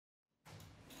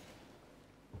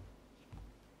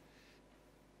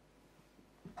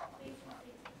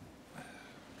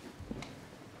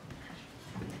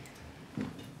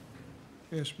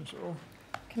Yes, Ms. Orr.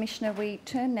 Commissioner, we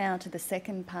turn now to the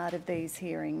second part of these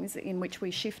hearings, in which we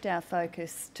shift our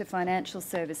focus to financial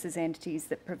services entities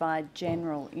that provide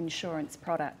general insurance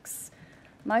products.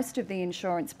 Most of the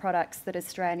insurance products that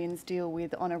Australians deal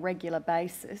with on a regular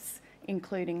basis,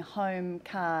 including home,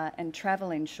 car and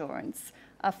travel insurance,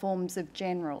 are forms of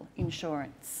general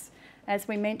insurance. As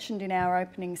we mentioned in our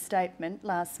opening statement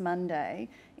last Monday,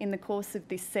 in the course of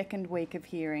this second week of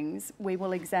hearings, we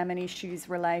will examine issues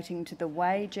relating to the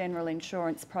way general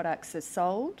insurance products are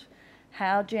sold,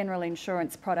 how general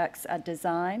insurance products are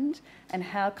designed, and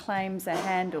how claims are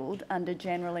handled under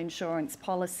general insurance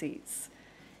policies.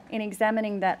 In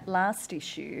examining that last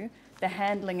issue, the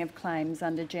handling of claims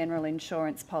under general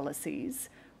insurance policies,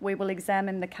 we will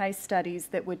examine the case studies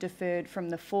that were deferred from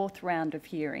the fourth round of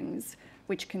hearings,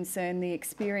 which concern the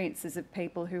experiences of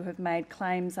people who have made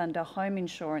claims under home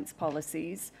insurance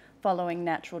policies following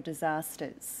natural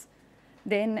disasters.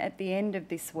 Then, at the end of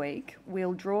this week,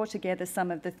 we'll draw together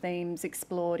some of the themes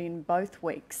explored in both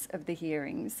weeks of the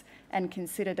hearings and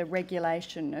consider the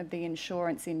regulation of the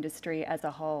insurance industry as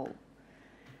a whole.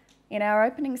 In our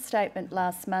opening statement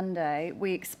last Monday,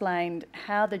 we explained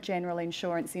how the general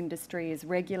insurance industry is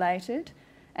regulated,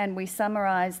 and we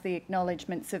summarised the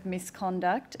acknowledgements of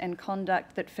misconduct and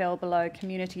conduct that fell below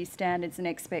community standards and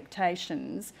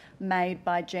expectations made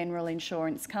by general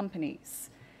insurance companies.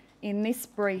 In this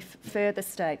brief further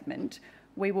statement,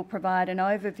 we will provide an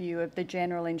overview of the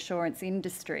general insurance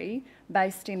industry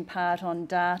based in part on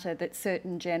data that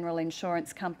certain general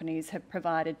insurance companies have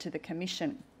provided to the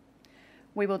Commission.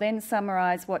 We will then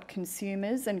summarise what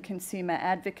consumers and consumer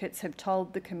advocates have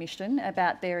told the Commission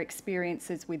about their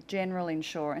experiences with general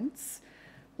insurance.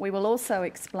 We will also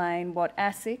explain what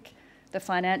ASIC, the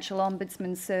Financial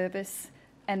Ombudsman Service,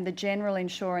 and the General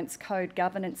Insurance Code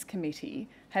Governance Committee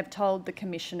have told the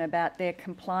Commission about their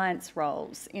compliance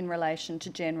roles in relation to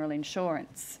general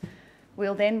insurance.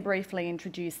 We'll then briefly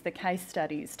introduce the case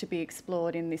studies to be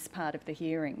explored in this part of the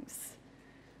hearings.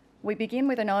 We begin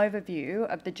with an overview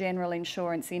of the general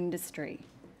insurance industry.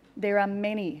 There are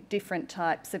many different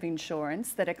types of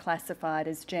insurance that are classified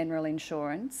as general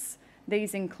insurance.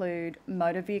 These include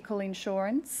motor vehicle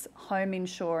insurance, home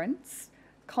insurance,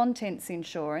 contents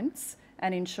insurance,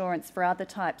 and insurance for other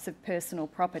types of personal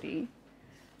property,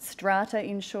 strata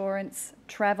insurance,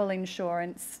 travel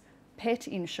insurance, pet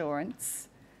insurance,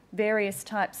 various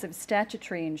types of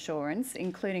statutory insurance,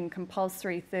 including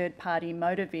compulsory third-party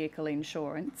motor vehicle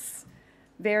insurance,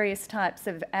 various types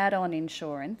of add-on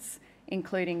insurance,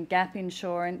 including gap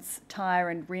insurance, tyre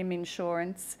and rim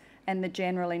insurance, and the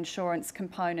general insurance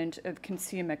component of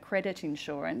consumer credit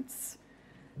insurance,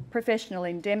 professional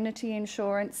indemnity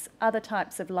insurance, other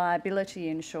types of liability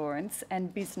insurance,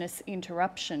 and business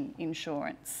interruption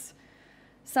insurance.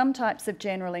 Some types of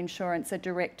general insurance are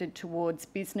directed towards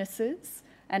businesses,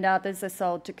 and others are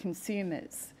sold to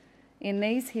consumers. In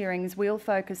these hearings, we'll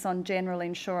focus on general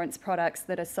insurance products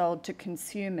that are sold to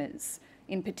consumers,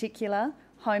 in particular,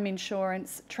 home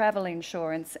insurance, travel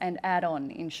insurance, and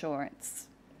add-on insurance.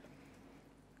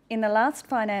 In the last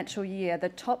financial year, the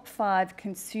top 5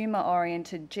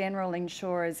 consumer-oriented general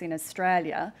insurers in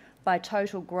Australia by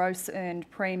total gross earned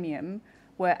premium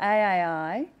were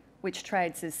AAI, which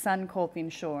trades as Suncorp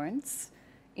Insurance,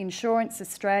 Insurance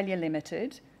Australia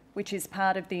Limited, which is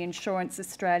part of the Insurance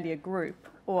Australia Group,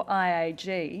 or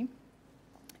IAG,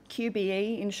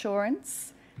 QBE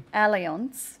Insurance,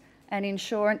 Allianz, and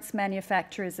Insurance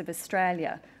Manufacturers of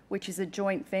Australia, which is a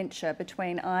joint venture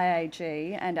between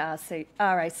IAG and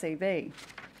RACV.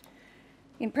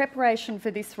 In preparation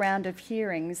for this round of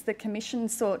hearings, the Commission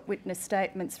sought witness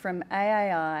statements from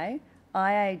AAI,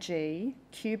 IAG,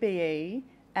 QBE,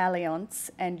 Allianz,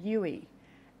 and UE,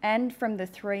 and from the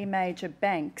 3 major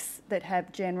banks that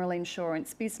have general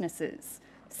insurance businesses,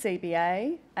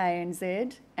 CBA,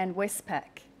 ANZ, and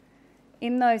Westpac.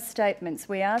 In those statements,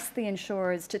 we asked the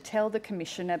insurers to tell the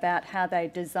Commission about how they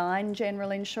design general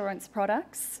insurance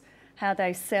products, how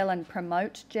they sell and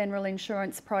promote general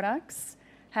insurance products,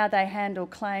 how they handle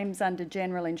claims under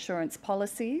general insurance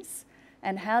policies,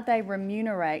 and how they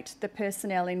remunerate the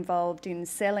personnel involved in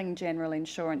selling general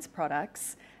insurance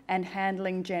products and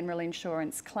handling general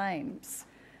insurance claims.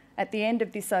 At the end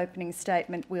of this opening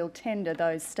statement, we'll tender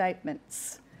those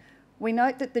statements. We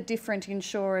note that the different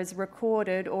insurers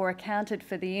recorded or accounted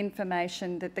for the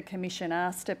information that the Commission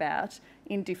asked about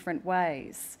in different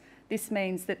ways. This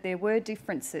means that there were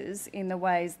differences in the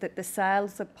ways that the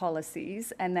sales of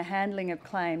policies and the handling of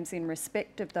claims in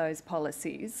respect of those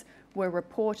policies were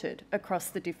reported across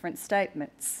the different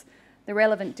statements. The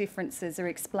relevant differences are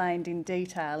explained in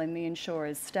detail in the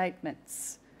insurers'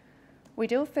 statements. We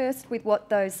deal first with what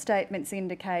those statements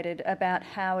indicated about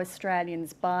how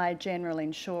Australians buy general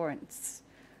insurance.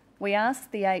 We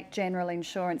asked the 8 general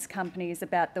insurance companies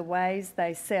about the ways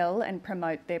they sell and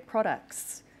promote their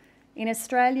products. In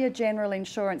Australia, general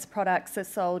insurance products are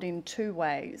sold in 2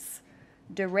 ways: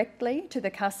 directly to the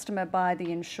customer by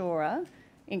the insurer,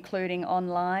 including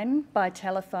online, by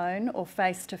telephone or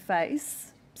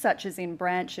face-to-face, such as in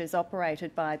branches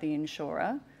operated by the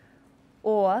insurer,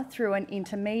 or through an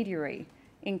intermediary,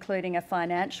 including a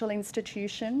financial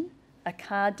institution, a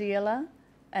car dealer,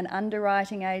 an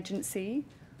underwriting agency,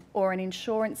 or an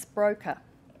insurance broker.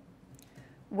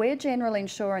 Where general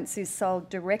insurance is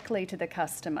sold directly to the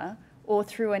customer or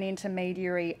through an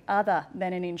intermediary other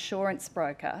than an insurance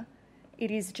broker,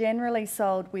 it is generally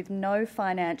sold with no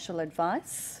financial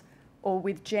advice or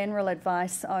with general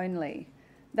advice only.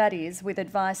 That is, with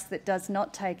advice that does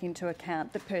not take into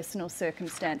account the personal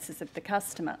circumstances of the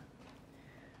customer.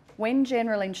 When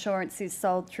general insurance is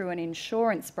sold through an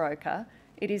insurance broker,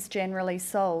 it is generally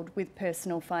sold with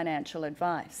personal financial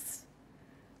advice.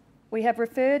 We have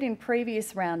referred in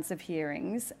previous rounds of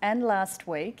hearings and last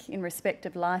week in respect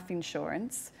of life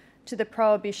insurance to the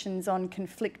prohibitions on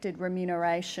conflicted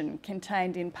remuneration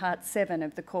contained in Part 7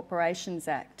 of the Corporations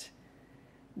Act.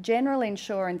 General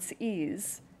insurance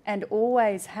is, and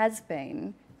always has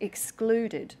been,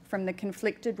 excluded from the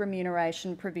conflicted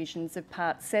remuneration provisions of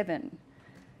Part 7.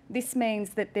 This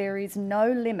means that there is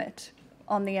no limit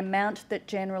on the amount that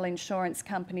general insurance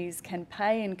companies can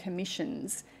pay in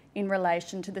commissions in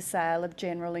relation to the sale of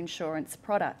general insurance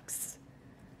products.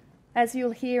 As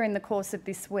you'll hear in the course of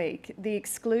this week, the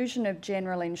exclusion of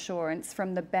general insurance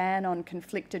from the ban on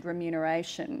conflicted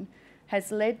remuneration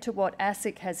has led to what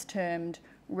ASIC has termed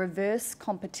reverse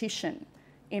competition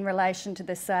in relation to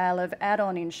the sale of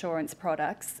add-on insurance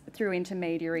products through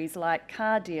intermediaries like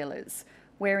car dealers,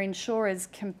 where insurers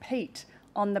compete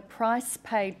on the price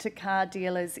paid to car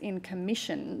dealers in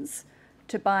commissions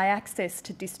to buy access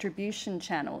to distribution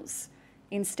channels,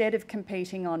 instead of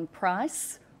competing on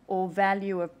price or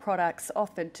value of products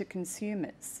offered to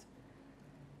consumers.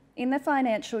 In the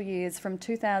financial years from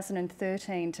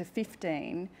 2013 to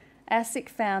 15, ASIC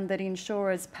found that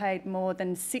insurers paid more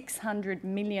than $600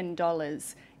 million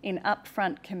in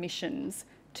upfront commissions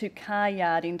to car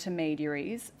yard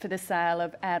intermediaries for the sale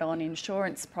of add-on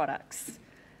insurance products.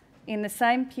 In the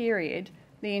same period,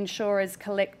 the insurers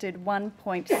collected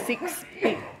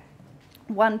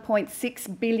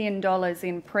 $1.6 billion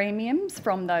in premiums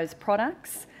from those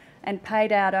products and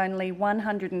paid out only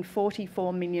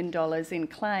 $144 million in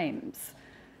claims.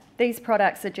 These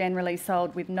products are generally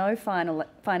sold with no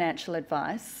financial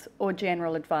advice or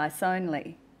general advice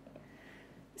only.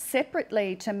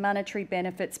 Separately to monetary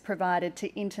benefits provided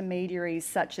to intermediaries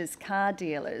such as car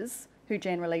dealers, who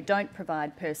generally don't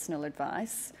provide personal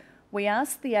advice, we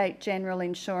asked the 8 general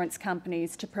insurance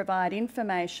companies to provide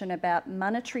information about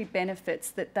monetary benefits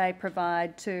that they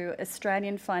provide to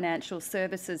Australian financial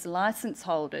services licence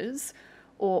holders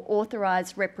or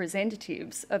authorised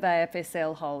representatives of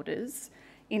AFSL holders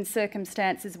in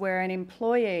circumstances where an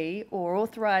employee or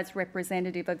authorised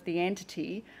representative of the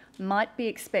entity might be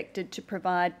expected to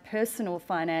provide personal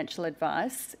financial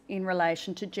advice in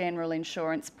relation to general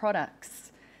insurance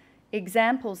products.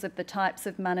 Examples of the types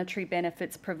of monetary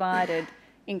benefits provided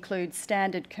include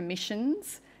standard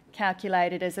commissions,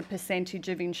 calculated as a percentage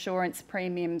of insurance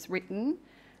premiums written,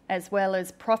 as well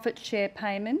as profit share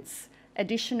payments,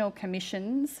 additional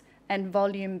commissions, and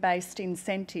volume-based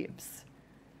incentives.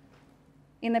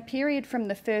 In the period from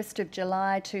the 1st of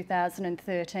July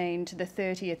 2013 to the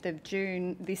 30th of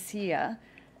June this year,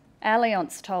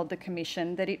 Allianz told the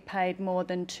Commission that it paid more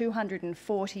than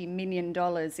 $240 million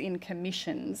in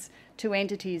commissions to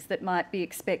entities that might be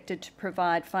expected to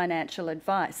provide financial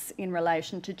advice in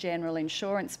relation to general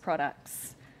insurance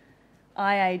products.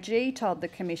 IAG told the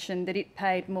Commission that it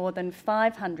paid more than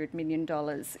 $500 million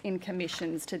in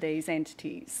commissions to these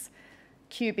entities.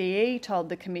 QBE told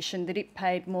the Commission that it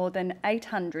paid more than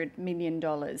 $800 million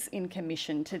in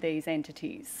commission to these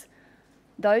entities.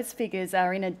 Those figures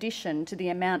are in addition to the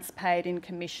amounts paid in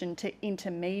commission to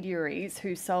intermediaries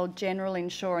who sold general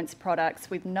insurance products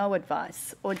with no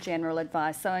advice or general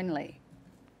advice only.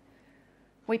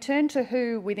 We turn to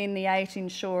who within the 8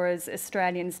 insurers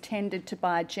Australians tended to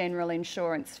buy general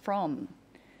insurance from.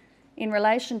 In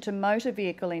relation to motor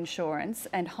vehicle insurance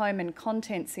and home and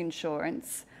contents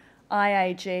insurance,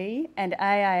 IAG and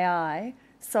AAI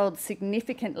sold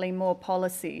significantly more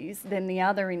policies than the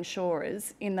other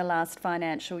insurers in the last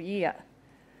financial year.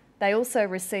 They also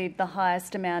received the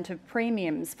highest amount of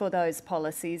premiums for those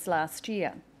policies last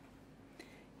year.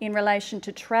 In relation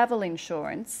to travel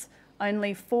insurance,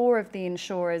 only 4 of the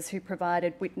insurers who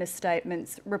provided witness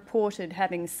statements reported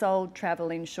having sold travel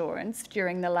insurance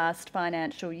during the last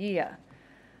financial year.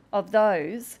 Of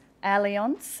those,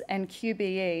 Allianz and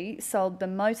QBE sold the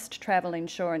most travel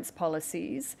insurance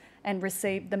policies and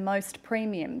received the most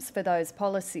premiums for those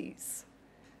policies.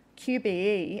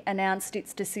 QBE announced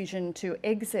its decision to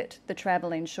exit the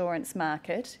travel insurance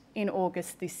market in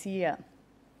August this year.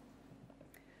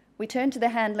 We turn to the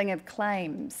handling of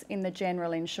claims in the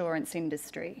general insurance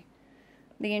industry.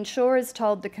 The insurers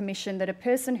told the Commission that a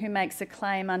person who makes a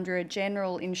claim under a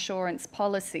general insurance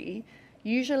policy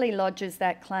usually lodges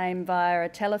that claim via a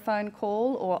telephone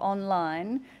call or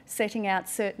online, setting out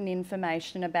certain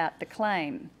information about the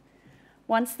claim.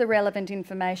 Once the relevant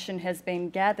information has been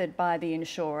gathered by the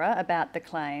insurer about the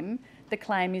claim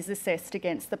is assessed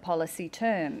against the policy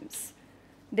terms.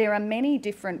 There are many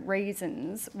different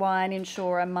reasons why an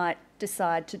insurer might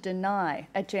decide to deny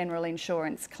a general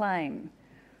insurance claim.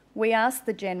 We asked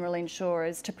the general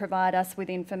insurers to provide us with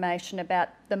information about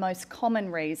the most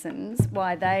common reasons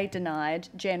why they denied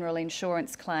general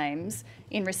insurance claims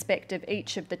in respect of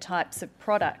each of the types of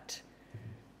product.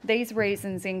 These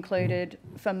reasons included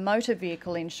for motor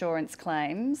vehicle insurance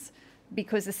claims,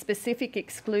 because a specific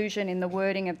exclusion in the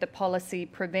wording of the policy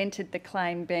prevented the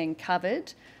claim being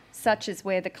covered, such as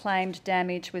where the claimed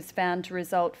damage was found to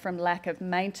result from lack of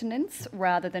maintenance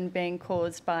rather than being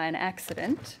caused by an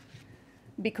accident,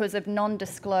 because of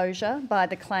non-disclosure by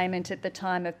the claimant at the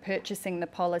time of purchasing the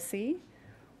policy,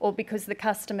 or because the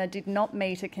customer did not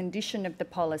meet a condition of the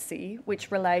policy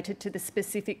which related to the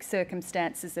specific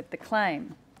circumstances of the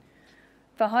claim.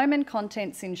 For home and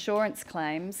contents insurance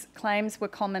claims, claims were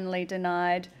commonly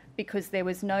denied because there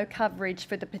was no coverage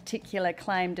for the particular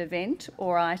claimed event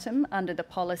or item under the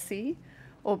policy,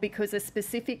 or because a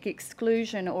specific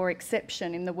exclusion or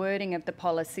exception in the wording of the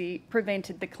policy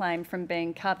prevented the claim from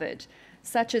being covered,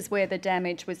 such as where the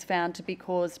damage was found to be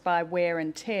caused by wear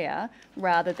and tear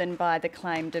rather than by the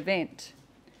claimed event.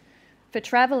 For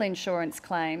travel insurance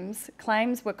claims,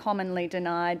 claims were commonly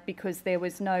denied because there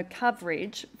was no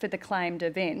coverage for the claimed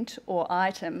event or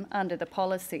item under the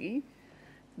policy,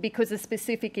 because a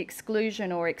specific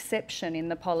exclusion or exception in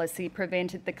the policy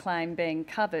prevented the claim being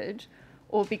covered,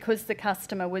 or because the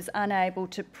customer was unable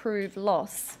to prove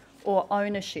loss or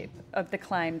ownership of the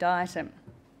claimed item.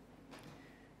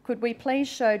 Could we please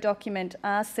show document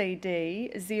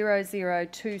RCD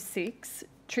 0026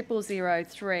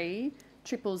 0003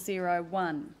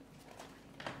 0001?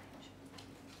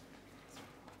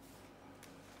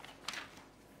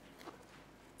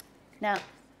 Now,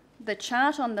 the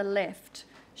chart on the left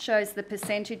shows the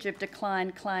percentage of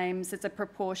declined claims as a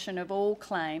proportion of all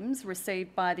claims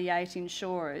received by the 8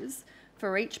 insurers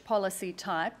for each policy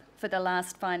type for the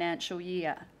last financial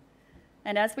year.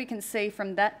 And as we can see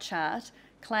from that chart,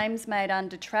 claims made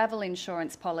under travel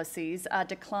insurance policies are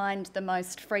declined the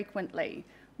most frequently,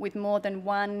 with more than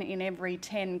 1 in every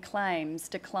 10 claims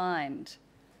declined.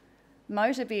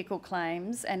 Motor vehicle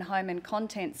claims and home and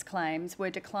contents claims were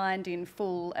declined in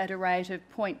full at a rate of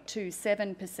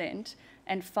 0.27%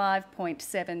 and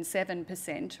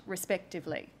 5.77%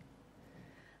 respectively.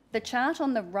 The chart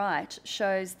on the right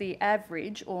shows the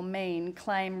average or mean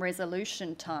claim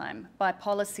resolution time by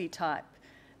policy type,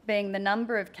 being the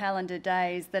number of calendar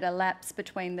days that elapse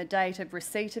between the date of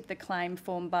receipt of the claim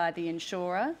form by the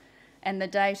insurer and the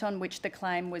date on which the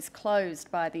claim was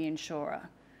closed by the insurer.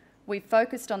 We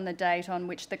focused on the date on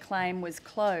which the claim was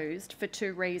closed for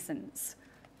 2 reasons.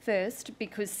 First,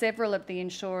 because several of the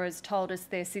insurers told us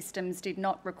their systems did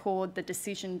not record the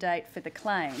decision date for the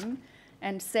claim,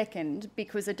 and second,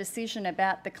 because a decision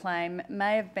about the claim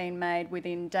may have been made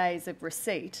within days of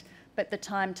receipt, but the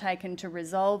time taken to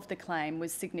resolve the claim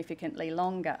was significantly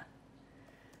longer.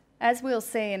 As we'll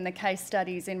see in the case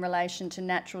studies in relation to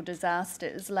natural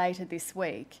disasters later this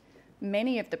week,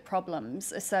 many of the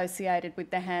problems associated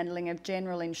with the handling of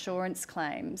general insurance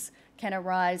claims can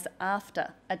arise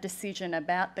after a decision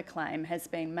about the claim has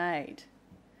been made.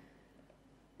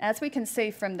 As we can see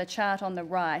from the chart on the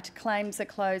right, claims are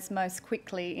closed most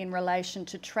quickly in relation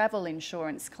to travel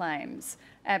insurance claims,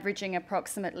 averaging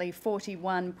approximately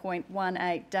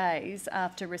 41.18 days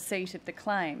after receipt of the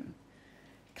claim.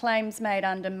 Claims made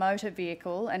under motor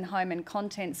vehicle and home and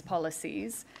contents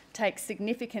policies take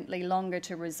significantly longer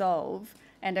to resolve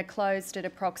and are closed at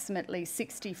approximately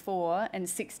 64 and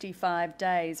 65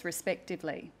 days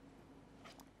respectively.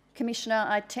 Commissioner,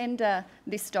 I tender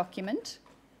this document.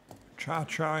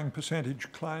 Chart showing percentage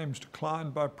claims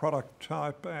declined by product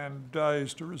type and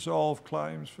days to resolve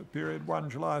claims for period 1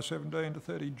 July 17 to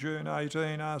 30 June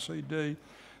 18, RCD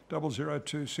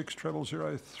 0026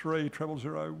 0003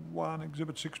 0001,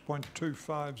 Exhibit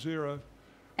 6.250.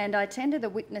 And I tender the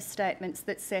witness statements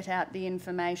that set out the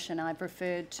information I've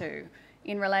referred to.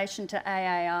 In relation to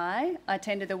AAI, I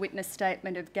tender the witness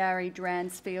statement of Gary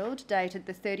Dransfield, dated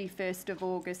the 31st of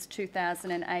August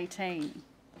 2018.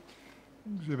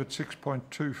 Exhibit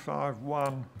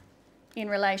 6.251. In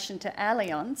relation to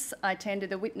Allianz, I tender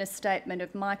the witness statement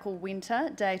of Michael Winter,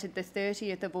 dated the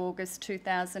 30th of August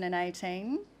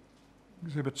 2018.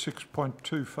 Exhibit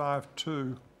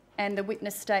 6.252. And the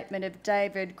witness statement of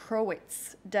David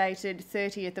Krowitz, dated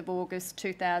 30th of August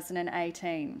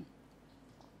 2018.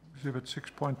 Exhibit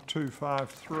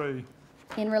 6.253.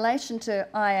 In relation to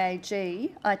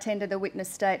IAG, I tender the witness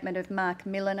statement of Mark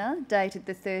Milliner, dated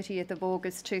the 30th of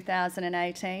August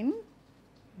 2018.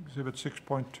 Exhibit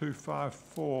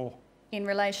 6.254. In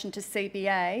relation to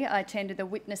CBA, I tender the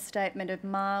witness statement of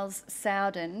Miles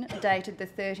Sowden, dated the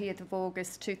 30th of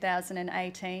August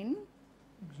 2018.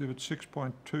 Exhibit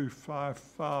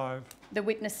 6.255. The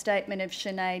witness statement of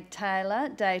Sinead Taylor,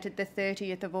 dated the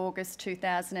 30th of August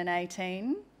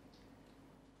 2018.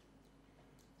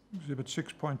 Exhibit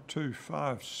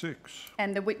 6.256.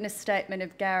 And the witness statement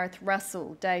of Gareth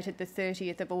Russell, dated the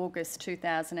 30th of August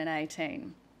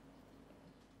 2018.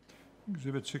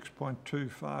 Exhibit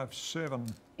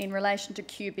 6.257. In relation to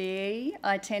QBE,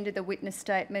 I tender the witness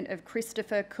statement of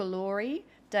Christopher Kalori,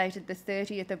 dated the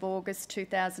 30th of August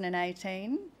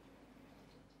 2018.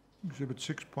 Exhibit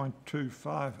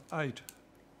 6.258.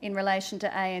 In relation to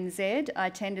ANZ, I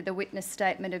tender the witness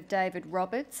statement of David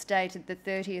Roberts, dated the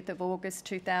 30th of August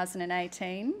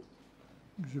 2018.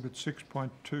 Exhibit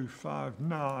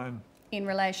 6.259. In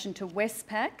relation to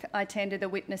Westpac, I tender the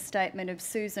witness statement of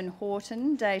Susan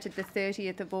Horton, dated the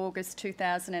 30th of August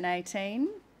 2018.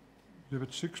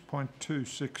 Exhibit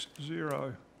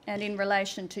 6.260. And in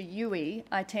relation to UE,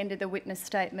 I tender the witness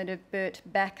statement of Bert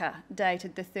Backer,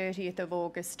 dated the 30th of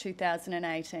August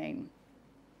 2018.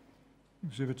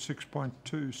 Exhibit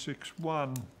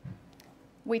 6.261.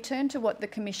 We turn to what the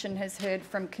Commission has heard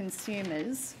from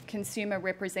consumers, consumer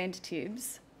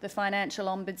representatives, the Financial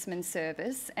Ombudsman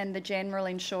Service and the General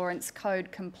Insurance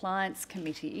Code Compliance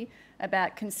Committee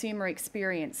about consumer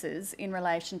experiences in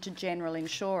relation to general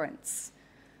insurance.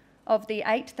 Of the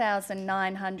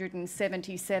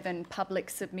 8,977 public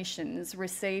submissions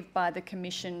received by the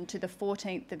Commission to the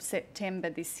 14th of September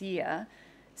this year,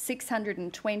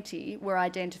 620 were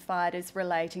identified as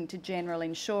relating to general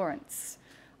insurance.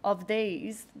 Of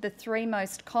these, the three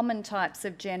most common types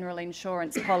of general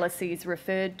insurance policies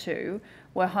referred to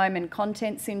were home and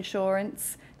contents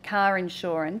insurance, car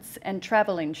insurance, and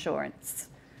travel insurance.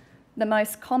 The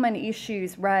most common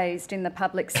issues raised in the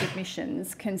public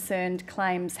submissions concerned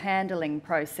claims handling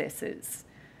processes.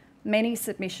 Many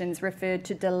submissions referred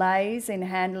to delays in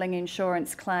handling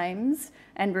insurance claims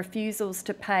and refusals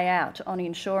to pay out on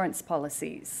insurance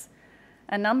policies.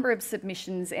 A number of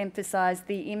submissions emphasised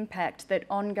the impact that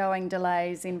ongoing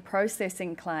delays in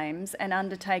processing claims and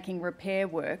undertaking repair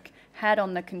work had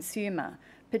on the consumer,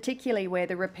 particularly where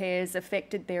the repairs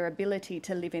affected their ability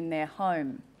to live in their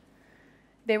home.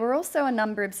 There were also a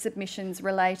number of submissions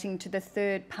relating to the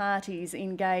third parties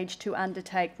engaged to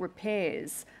undertake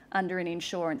repairs under an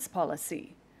insurance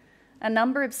policy. A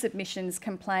number of submissions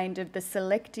complained of the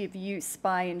selective use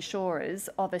by insurers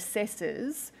of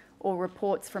assessors or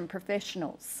reports from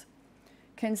professionals.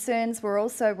 Concerns were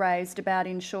also raised about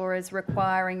insurers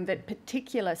requiring that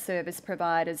particular service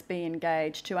providers be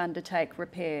engaged to undertake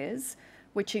repairs,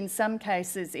 which in some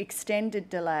cases extended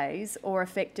delays or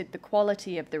affected the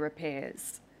quality of the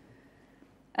repairs.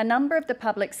 A number of the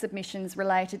public submissions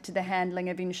related to the handling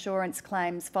of insurance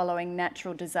claims following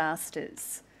natural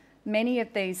disasters. Many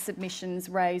of these submissions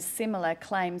raised similar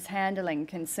claims handling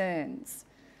concerns.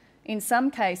 In some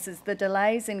cases, the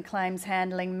delays in claims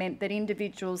handling meant that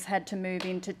individuals had to move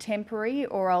into temporary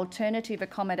or alternative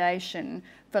accommodation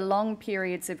for long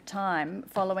periods of time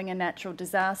following a natural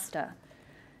disaster.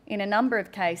 In a number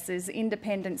of cases,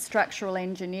 independent structural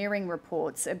engineering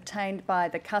reports obtained by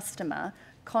the customer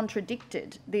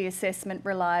contradicted the assessment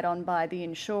relied on by the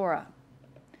insurer.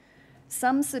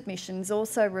 Some submissions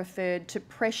also referred to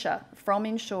pressure from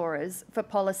insurers for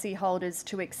policyholders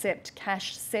to accept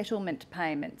cash settlement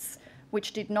payments,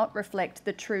 which did not reflect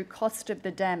the true cost of the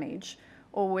damage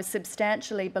or were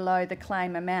substantially below the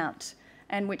claim amount,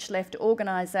 and which left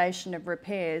organisation of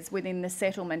repairs within the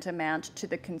settlement amount to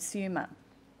the consumer.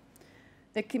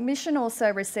 The Commission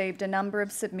also received a number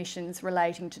of submissions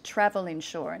relating to travel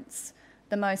insurance.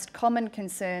 The most common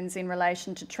concerns in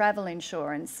relation to travel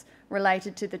insurance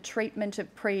related to the treatment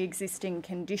of pre-existing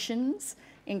conditions,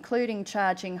 including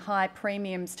charging high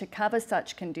premiums to cover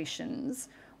such conditions,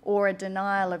 or a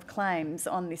denial of claims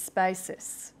on this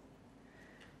basis.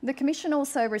 The Commission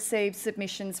also received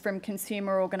submissions from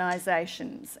consumer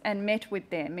organisations and met with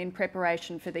them in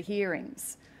preparation for the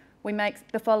hearings. We make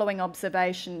the following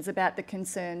observations about the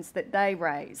concerns that they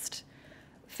raised.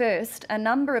 First, a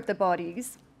number of the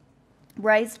bodies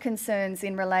raised concerns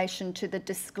in relation to the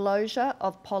disclosure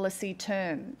of policy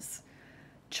terms.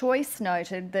 Choice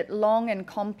noted that long and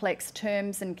complex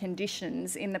terms and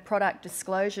conditions in the product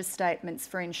disclosure statements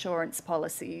for insurance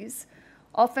policies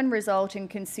often result in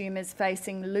consumers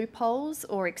facing loopholes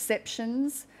or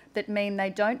exceptions that mean they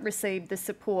don't receive the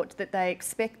support that they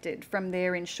expected from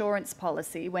their insurance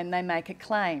policy when they make a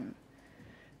claim.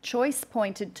 Choice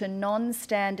pointed to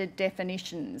non-standard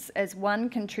definitions as one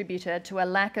contributor to a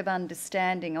lack of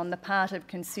understanding on the part of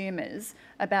consumers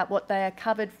about what they are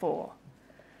covered for.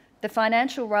 The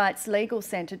Financial Rights Legal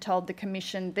Centre told the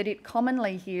Commission that it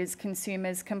commonly hears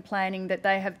consumers complaining that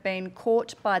they have been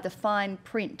caught by the fine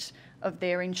print of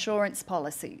their insurance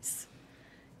policies.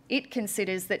 It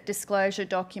considers that disclosure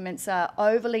documents are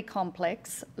overly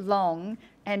complex, long,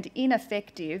 and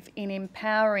ineffective in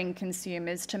empowering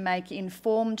consumers to make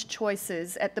informed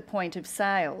choices at the point of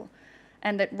sale,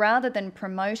 and that rather than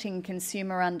promoting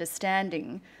consumer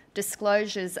understanding,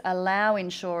 disclosures allow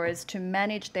insurers to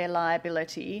manage their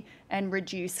liability and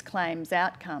reduce claims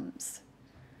outcomes.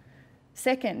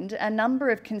 Second, a number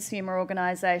of consumer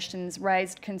organisations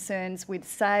raised concerns with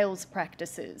sales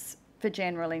practices for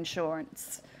general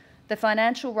insurance. The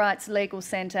Financial Rights Legal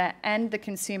Centre and the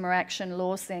Consumer Action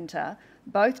Law Centre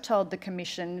both told the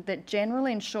Commission that general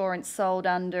insurance sold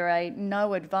under a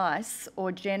no advice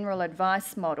or general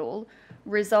advice model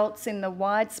results in the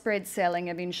widespread selling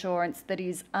of insurance that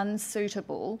is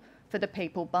unsuitable for the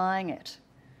people buying it.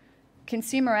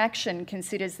 Consumer Action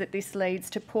considers that this leads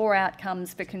to poor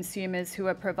outcomes for consumers who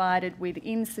are provided with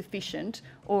insufficient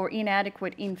or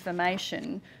inadequate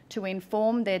information to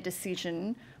inform their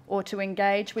decision or to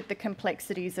engage with the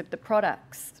complexities of the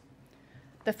products.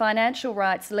 The Financial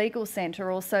Rights Legal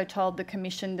Centre also told the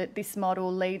Commission that this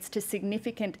model leads to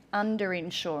significant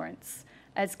underinsurance,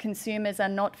 as consumers are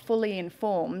not fully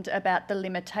informed about the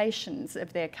limitations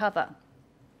of their cover.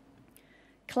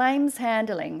 Claims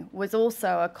handling was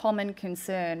also a common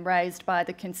concern raised by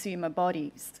the consumer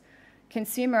bodies.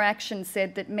 Consumer Action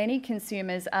said that many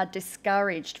consumers are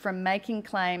discouraged from making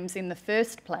claims in the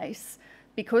first place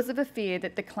because of a fear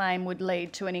that the claim would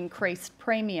lead to an increased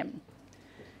premium.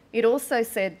 It also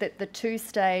said that the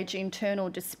two-stage internal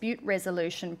dispute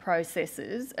resolution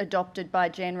processes adopted by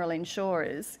general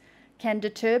insurers can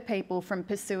deter people from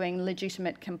pursuing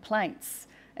legitimate complaints,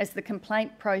 as the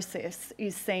complaint process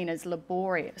is seen as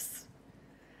laborious.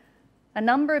 A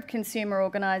number of consumer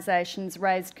organisations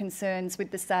raised concerns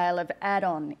with the sale of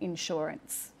add-on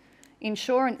insurance.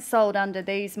 Insurance sold under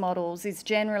these models is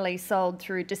generally sold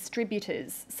through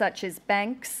distributors such as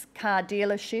banks, car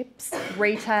dealerships,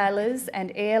 retailers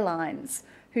and airlines,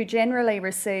 who generally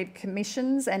receive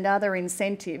commissions and other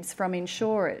incentives from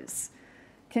insurers.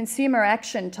 Consumer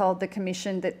Action told the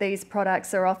Commission that these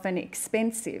products are often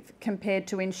expensive compared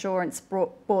to insurance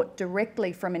bought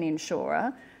directly from an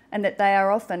insurer, and that they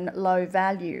are often low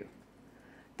value.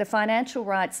 The Financial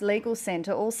Rights Legal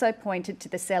Centre also pointed to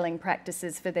the selling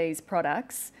practices for these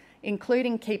products,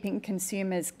 including keeping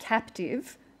consumers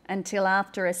captive until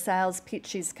after a sales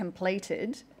pitch is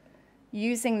completed,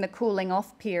 using the cooling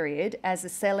off period as a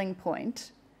selling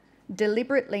point,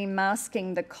 deliberately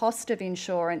masking the cost of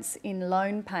insurance in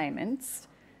loan payments,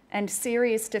 and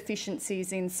serious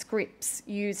deficiencies in scripts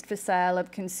used for sale of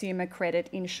consumer credit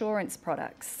insurance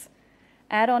products.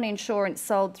 Add-on insurance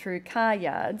sold through car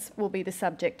yards will be the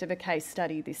subject of a case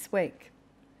study this week.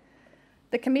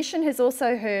 The Commission has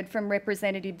also heard from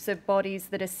representatives of bodies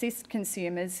that assist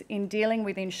consumers in dealing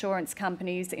with insurance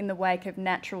companies in the wake of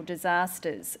natural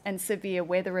disasters and severe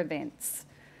weather events.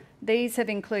 These have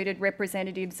included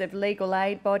representatives of legal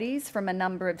aid bodies from a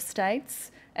number of states,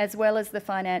 as well as the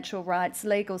Financial Rights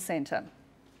Legal Centre.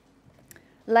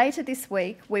 Later this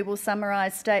week, we will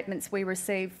summarise statements we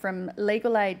received from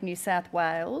Legal Aid New South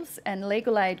Wales and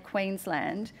Legal Aid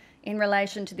Queensland in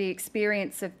relation to the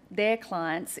experience of their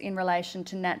clients in relation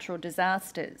to natural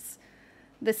disasters.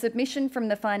 The submission from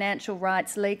the Financial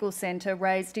Rights Legal Centre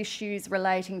raised issues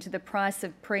relating to the price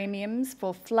of premiums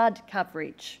for flood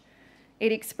coverage.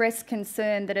 It expressed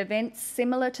concern that events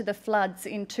similar to the floods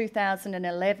in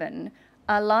 2011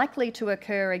 are likely to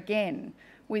occur again,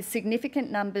 with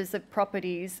significant numbers of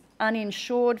properties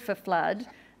uninsured for flood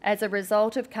as a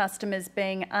result of customers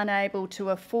being unable to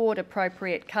afford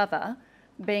appropriate cover,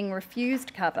 being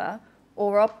refused cover,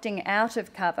 or opting out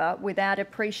of cover without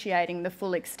appreciating the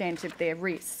full extent of their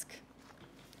risk.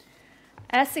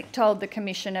 ASIC told the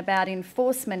Commission about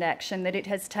enforcement action that it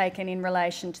has taken in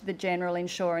relation to the general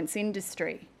insurance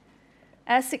industry.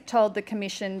 ASIC told the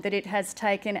Commission that it has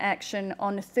taken action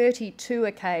on 32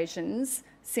 occasions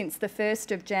since the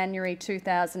 1st of January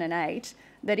 2008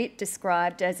 that it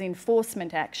described as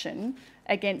enforcement action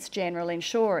against general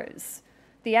insurers.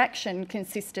 The action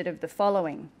consisted of the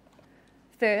following.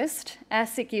 First,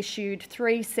 ASIC issued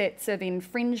 3 sets of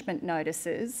infringement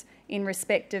notices in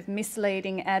respect of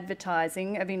misleading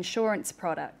advertising of insurance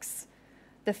products.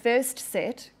 The first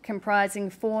set, comprising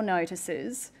 4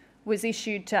 notices, was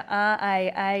issued to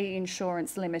RAA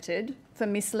Insurance Limited for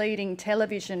misleading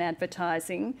television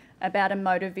advertising about a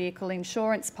motor vehicle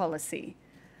insurance policy.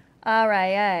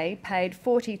 RAA paid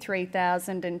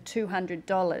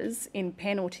 $43,200 in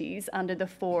penalties under the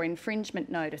 4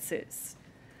 infringement notices.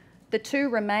 The 2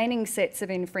 remaining sets of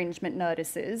infringement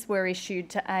notices were issued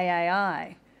to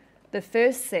AAI. The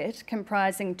first set,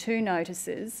 comprising 2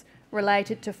 notices,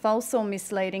 related to false or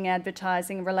misleading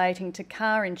advertising relating to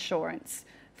car insurance,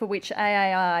 for which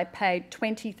AAI paid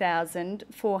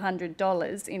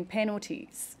 $20,400 in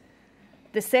penalties.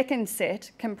 The second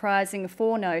set, comprising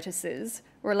 4 notices,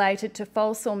 related to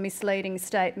false or misleading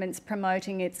statements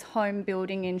promoting its home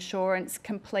building insurance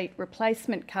complete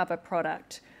replacement cover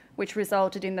product, which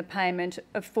resulted in the payment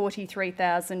of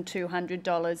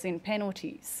 $43,200 in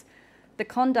penalties. The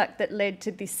conduct that led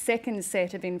to this second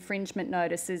set of infringement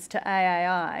notices to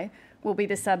AAI will be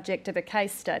the subject of a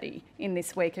case study in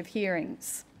this week of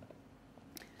hearings.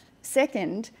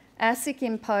 Second, ASIC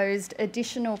imposed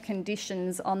additional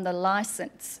conditions on the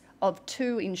licence of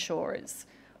 2 insurers,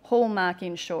 Hallmark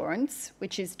Insurance,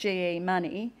 which is GE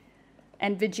Money,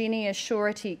 and Virginia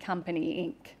Surety Company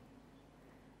Inc.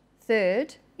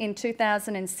 Third, in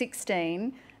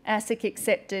 2016, ASIC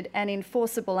accepted an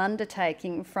enforceable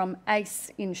undertaking from ACE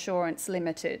Insurance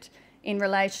Limited in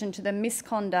relation to the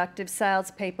misconduct of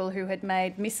salespeople who had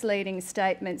made misleading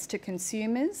statements to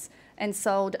consumers and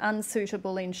sold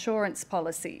unsuitable insurance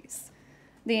policies.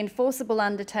 The enforceable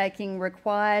undertaking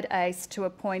required ACE to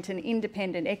appoint an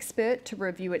independent expert to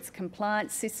review its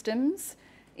compliance systems,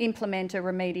 implement a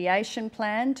remediation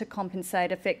plan to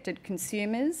compensate affected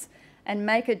consumers, and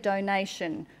make a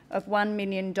donation of $1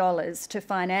 million to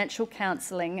financial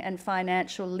counselling and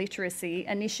financial literacy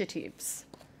initiatives.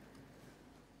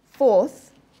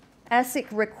 Fourth, ASIC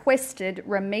requested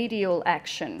remedial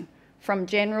action from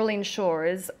general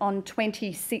insurers on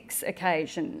 26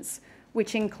 occasions,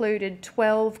 which included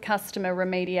 12 customer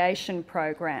remediation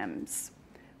programs.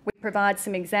 We provide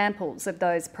some examples of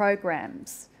those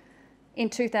programs. In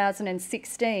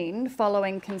 2016,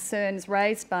 following concerns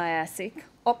raised by ASIC,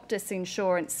 Optus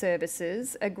Insurance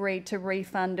Services agreed to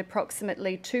refund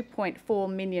approximately $2.4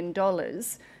 million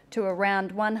to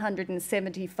around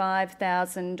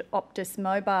 175,000 Optus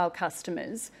mobile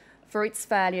customers for its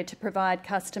failure to provide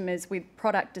customers with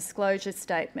product disclosure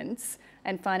statements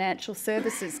and financial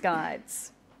services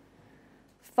guides.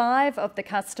 5 of the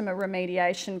customer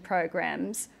remediation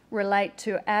programs relate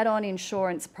to add-on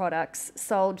insurance products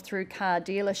sold through car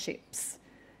dealerships.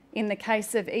 In the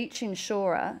case of each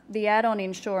insurer, the add-on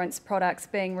insurance products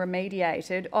being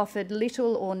remediated offered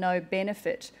little or no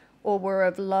benefit or were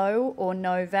of low or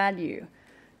no value.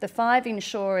 The 5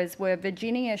 insurers were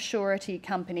Virginia Surety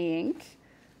Company Inc.,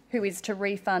 who is to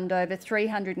refund over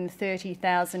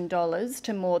 $330,000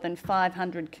 to more than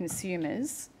 500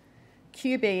 consumers,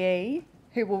 QBE,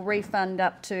 who will refund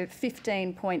up to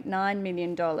 $15.9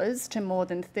 million to more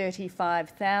than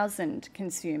 35,000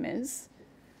 consumers,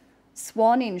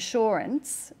 Swan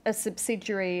Insurance, a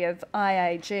subsidiary of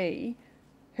IAG,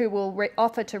 who will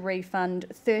offer to refund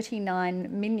 $39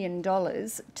 million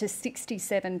to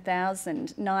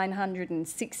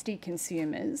 67,960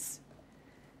 consumers,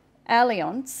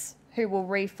 Allianz, who will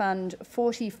refund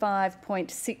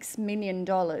 $45.6 million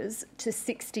to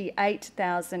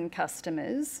 68,000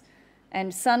 customers,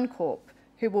 and Suncorp,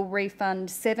 who will refund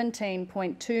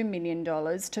 $17.2 million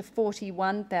to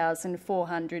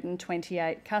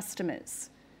 41,428 customers.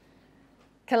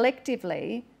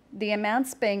 Collectively, the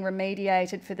amounts being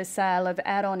remediated for the sale of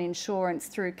add-on insurance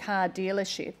through car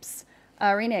dealerships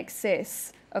are in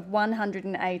excess of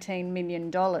 $118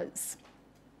 million.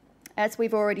 As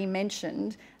we've already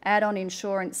mentioned, add-on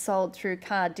insurance sold through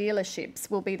car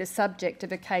dealerships will be the subject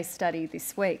of a case study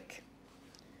this week.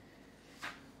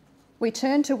 We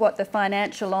turn to what the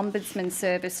Financial Ombudsman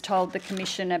Service told the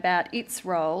Commission about its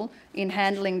role in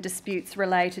handling disputes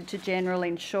related to general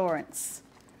insurance.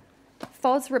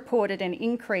 FOS reported an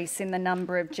increase in the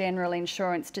number of general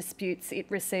insurance disputes it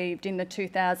received in the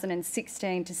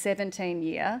 2016 to 17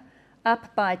 year,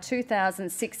 up by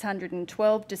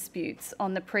 2,612 disputes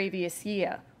on the previous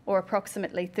year, or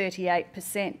approximately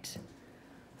 38%.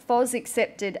 FOS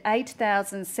accepted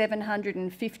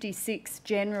 8,756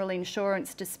 general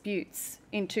insurance disputes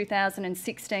in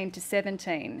 2016 to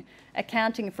 17,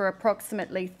 accounting for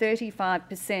approximately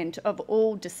 35% of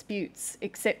all disputes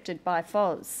accepted by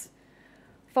FOS.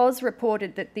 FOS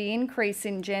reported that the increase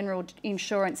in general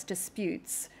insurance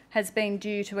disputes has been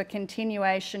due to a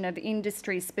continuation of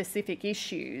industry-specific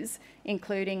issues,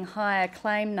 including higher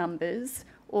claim numbers,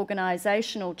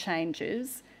 organisational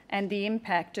changes, and the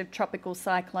impact of Tropical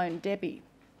Cyclone Debbie.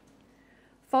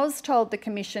 FOS told the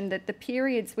Commission that the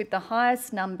periods with the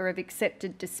highest number of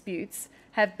accepted disputes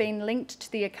have been linked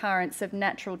to the occurrence of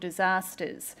natural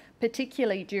disasters,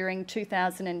 particularly during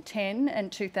 2010 and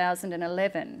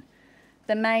 2011.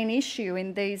 The main issue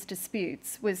in these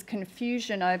disputes was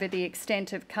confusion over the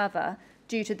extent of cover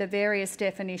due to the various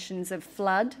definitions of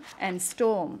flood and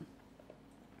storm.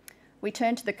 We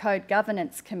turn to the Code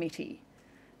Governance Committee.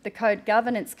 The Code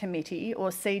Governance Committee, or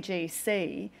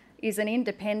CGC, is an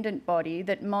independent body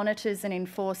that monitors and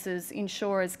enforces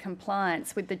insurers'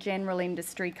 compliance with the General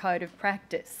Industry Code of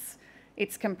Practice.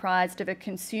 It's comprised of a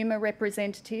consumer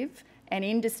representative, an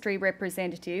industry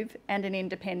representative, and an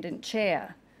independent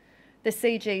chair. The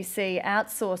CGC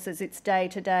outsources its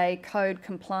day-to-day code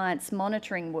compliance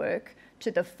monitoring work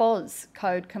to the FOS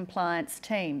Code Compliance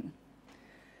team.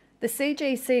 The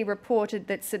CGC reported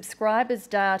that subscribers'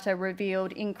 data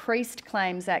revealed increased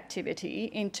claims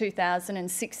activity in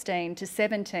 2016 to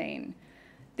 17.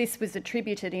 This was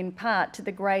attributed in part to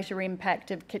the greater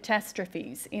impact of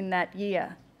catastrophes in that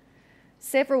year.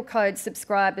 Several code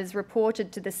subscribers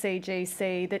reported to the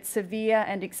CGC that severe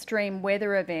and extreme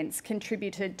weather events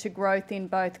contributed to growth in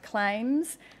both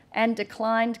claims and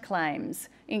declined claims,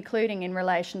 including in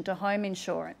relation to home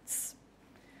insurance.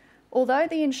 Although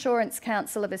the Insurance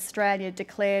Council of Australia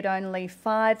declared only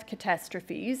 5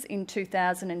 catastrophes in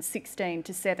 2016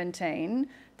 to 17,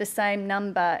 the same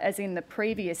number as in the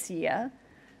previous year,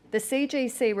 the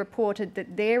CGC reported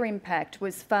that their impact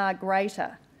was far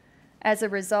greater. As a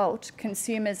result,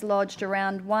 consumers lodged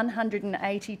around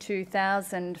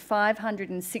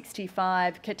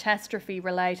 182,565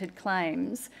 catastrophe-related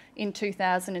claims in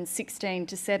 2016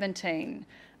 to 17,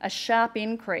 a sharp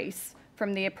increase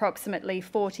from the approximately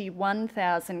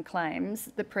 41,000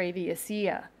 claims the previous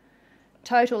year.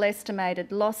 Total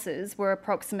estimated losses were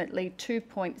approximately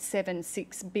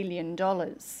 $2.76 billion.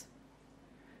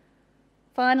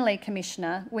 Finally,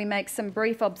 Commissioner, we make some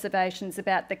brief observations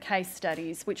about the case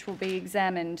studies which will be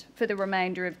examined for the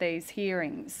remainder of these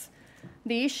hearings.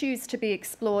 The issues to be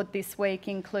explored this week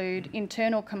include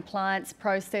internal compliance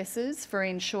processes for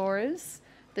insurers,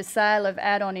 the sale of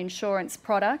add-on insurance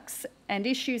products, and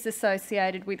issues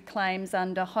associated with claims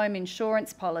under home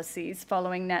insurance policies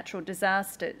following natural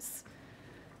disasters.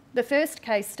 The first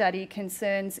case study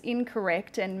concerns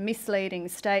incorrect and misleading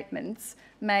statements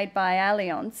made by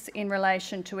Allianz in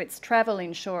relation to its travel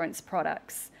insurance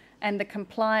products and the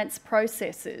compliance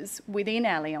processes within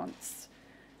Allianz.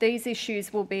 These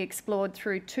issues will be explored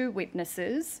through 2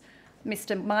 witnesses,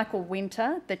 Mr. Michael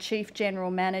Winter, the Chief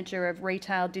General Manager of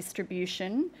Retail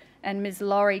Distribution, and Ms.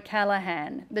 Laurie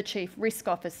Callahan, the Chief Risk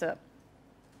Officer.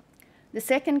 The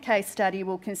second case study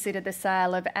will consider the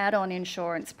sale of add-on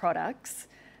insurance products.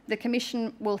 The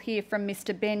Commission will hear from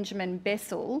Mr. Benjamin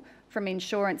Bessel from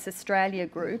Insurance Australia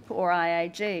Group, or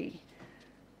IAG,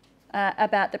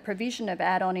 about the provision of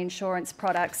add-on insurance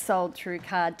products sold through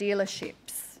car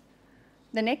dealerships.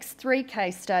 The next 3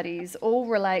 case studies all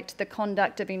relate to the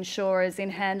conduct of insurers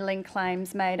in handling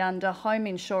claims made under home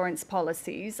insurance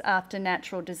policies after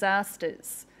natural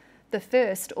disasters. The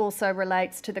first also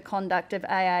relates to the conduct of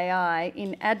AAI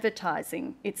in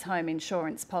advertising its home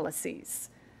insurance policies.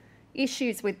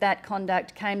 Issues with that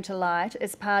conduct came to light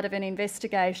as part of an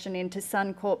investigation into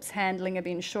Suncorp's handling of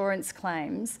insurance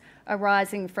claims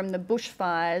arising from the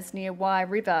bushfires near Wye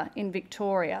River in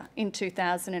Victoria in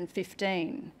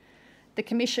 2015. The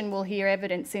Commission will hear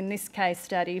evidence in this case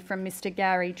study from Mr.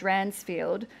 Gary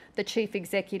Dransfield, the Chief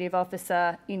Executive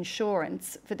Officer,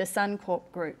 Insurance for the Suncorp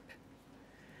Group.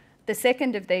 The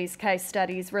second of these case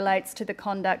studies relates to the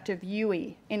conduct of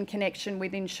UE in connection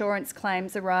with insurance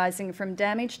claims arising from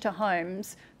damage to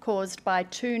homes caused by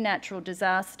 2 natural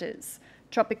disasters,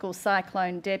 Tropical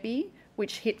Cyclone Debbie,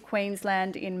 which hit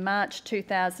Queensland in March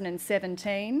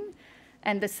 2017,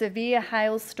 and the severe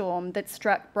hailstorm that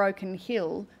struck Broken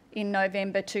Hill in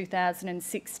November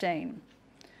 2016.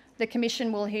 The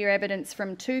Commission will hear evidence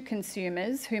from 2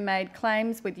 consumers who made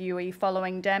claims with UE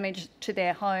following damage to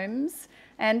their homes,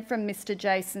 and from Mr.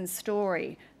 Jason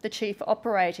Story, the Chief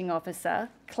Operating Officer,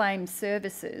 Claims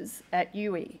Services at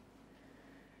UE.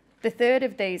 The third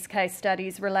of these case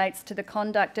studies relates to the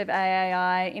conduct of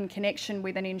AAI in connection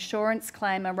with an insurance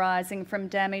claim arising from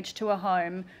damage to a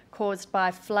home caused by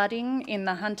flooding in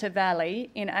the Hunter Valley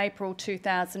in April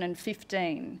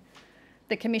 2015.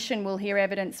 The Commission will hear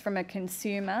evidence from a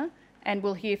consumer and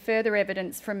will hear further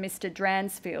evidence from Mr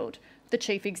Dransfield, the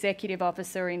Chief Executive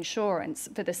Officer Insurance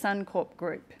for the Suncorp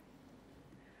Group.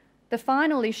 The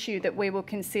final issue that we will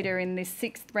consider in this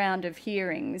sixth round of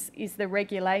hearings is the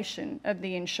regulation of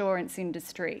the insurance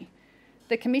industry.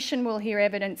 The Commission will hear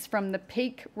evidence from the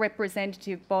peak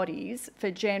representative bodies for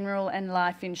general and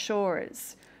life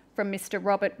insurers, from Mr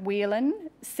Robert Whelan,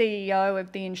 CEO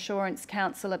of the Insurance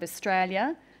Council of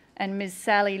Australia, and Ms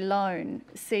Sally Lone,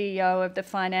 CEO of the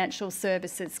Financial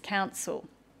Services Council.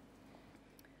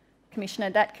 Commissioner,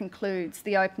 that concludes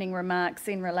the opening remarks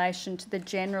in relation to the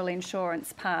general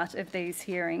insurance part of these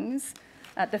hearings.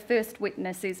 The first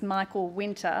witness is Michael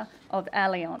Winter of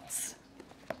Allianz.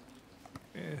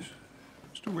 Yes.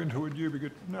 Mr Winter, would you be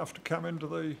good enough to come into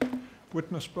the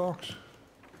witness box?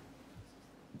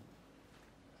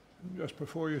 Just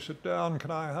before you sit down,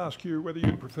 can I ask you whether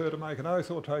you'd prefer to make an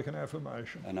oath or take an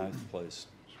affirmation? An oath, please.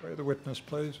 Swear the witness,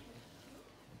 please.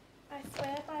 I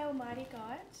swear by Almighty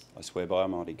God I swear by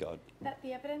Almighty God that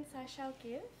the evidence I shall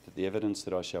give that the evidence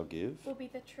that I shall give will be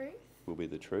the truth, will be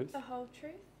the truth, the whole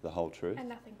truth, the whole truth, and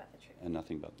nothing but the truth. and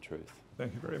nothing but the truth.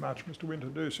 Thank you very much, Mr Winter.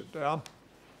 Do sit down.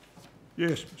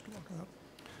 Yes, Mr Lockhart.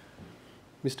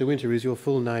 Mr Winter, is your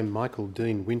full name Michael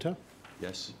Dean Winter?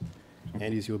 Yes.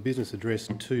 And is your business address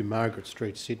 2 Margaret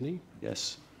Street, Sydney?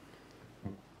 Yes.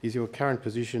 Is your current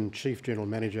position Chief General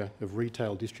Manager of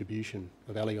Retail Distribution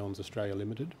of Allianz Australia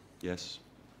Limited? Yes.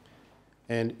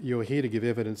 And you're here to give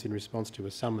evidence in response to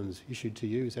a summons issued to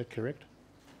you, is that correct?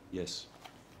 Yes.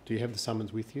 Do you have the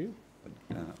summons with you?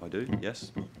 I do.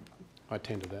 Yes. I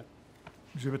tender that.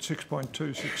 Exhibit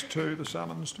 6.262, the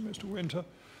summons to Mr Winter.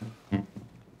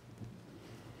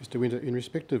 Mr Winter, in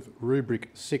respect of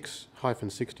rubric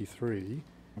 6-63,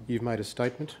 you've made a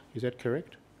statement, is that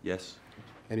correct? Yes.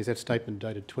 And is that statement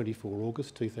dated 24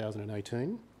 August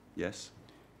 2018? Yes.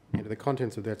 And are the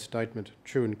contents of that statement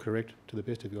true and correct to the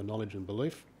best of your knowledge and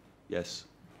belief? Yes.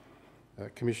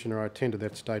 Commissioner, I tender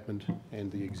that statement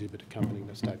and the exhibit accompanying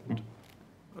the statement.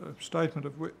 A statement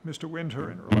of Mr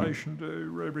Winter in relation to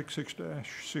rubric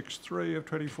 6-63 of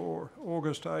 24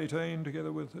 August 18,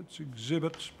 together with its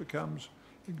exhibits, becomes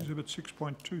exhibit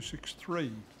 6.263.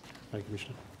 Thank you,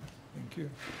 Commissioner. Thank you.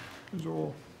 Ms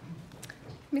Orr.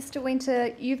 Mr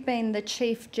Winter, you've been the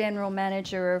Chief General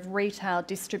Manager of Retail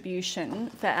Distribution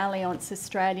for Allianz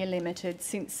Australia Limited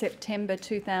since September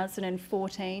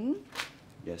 2014.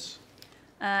 Yes.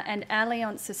 And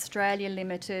Allianz Australia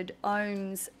Limited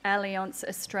owns Allianz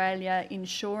Australia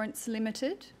Insurance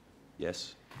Limited.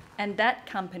 Yes. And that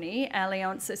company,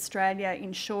 Allianz Australia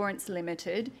Insurance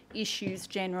Limited, issues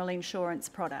general insurance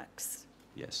products.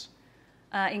 Yes.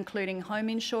 Including home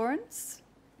insurance,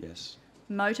 Yes.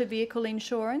 motor vehicle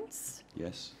insurance,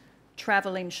 Yes.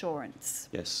 travel insurance.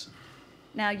 Yes.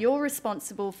 Now, you're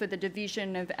responsible for the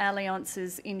division of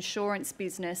Allianz's insurance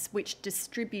business, which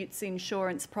distributes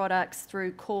insurance products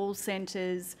through call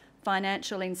centres,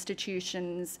 financial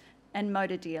institutions and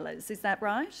motor dealers. Is that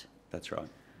right? That's right.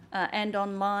 And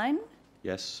online?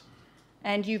 Yes.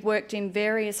 And you've worked in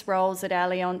various roles at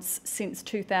Allianz since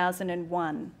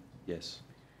 2001. Yes.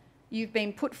 You've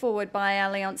been put forward by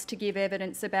Allianz to give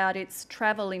evidence about its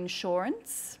travel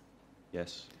insurance.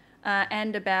 Yes.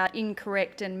 And about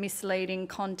incorrect and misleading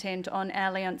content on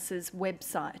Allianz's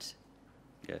website.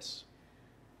 Yes.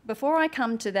 Before I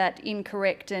come to that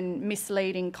incorrect and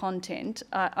misleading content,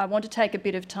 I want to take a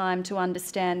bit of time to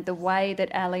understand the way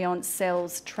that Allianz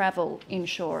sells travel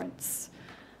insurance.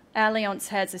 Allianz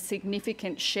has a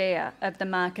significant share of the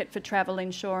market for travel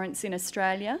insurance in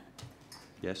Australia.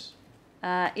 Yes.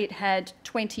 It had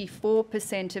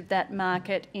 24% of that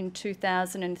market in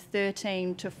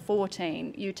 2013 to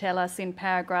 14, you tell us in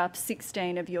paragraph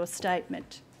 16 of your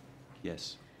statement.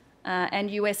 Yes.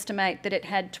 And you estimate that it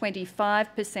had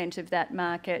 25% of that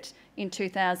market in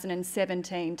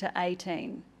 2017 to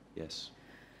 18. Yes.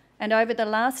 And over the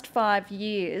last 5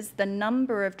 years, the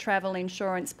number of travel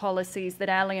insurance policies that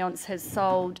Allianz has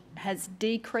sold has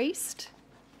decreased.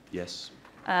 Yes.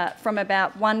 From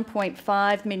about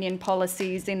 1.5 million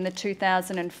policies in the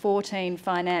 2014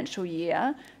 financial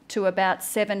year to about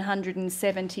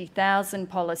 770,000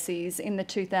 policies in the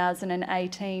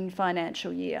 2018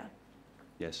 financial year.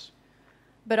 Yes.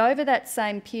 But over that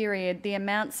same period, the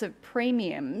amounts of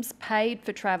premiums paid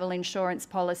for travel insurance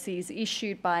policies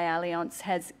issued by Allianz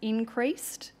has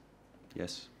increased.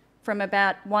 Yes. From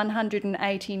about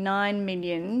 189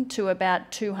 million to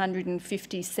about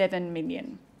 257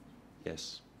 million.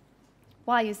 Yes.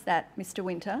 Why is that, Mr.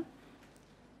 Winter?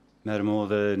 Madam Orr,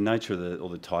 the nature of or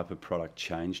the type of product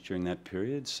changed during that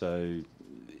period. So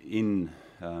in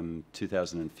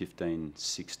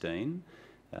 2015-16,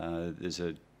 there's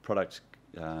a product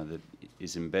that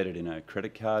is embedded in a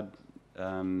credit card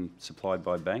supplied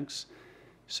by banks.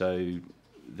 So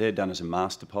they're done as a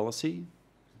master policy,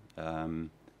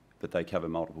 but they cover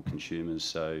multiple consumers.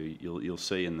 So you'll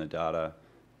see in the data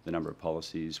the number of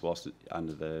policies, whilst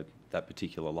under that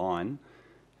particular line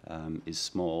is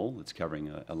small, it's covering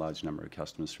a large number of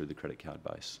customers through the credit card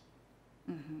base.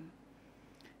 Mm-hmm.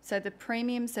 So the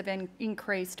premiums have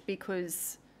increased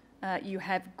because you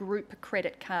have group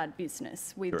credit card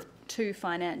business with Correct. 2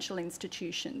 financial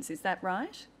institutions, is that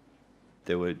right?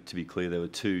 To be clear, there were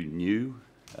 2 new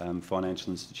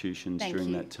financial institutions Thank during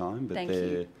you. that time, but Thank there,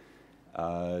 you.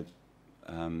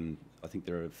 I think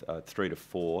there are 3 to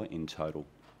 4 in total.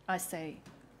 I see.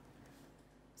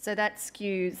 So that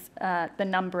skews the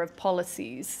number of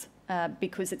policies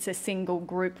because it's a single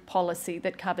group policy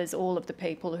that covers all of the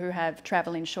people who have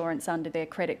travel insurance under their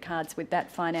credit cards with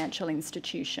that financial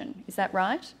institution. Is that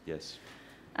right? Yes.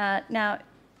 Now,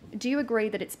 do you agree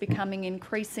that it's becoming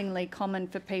increasingly common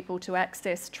for people to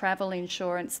access travel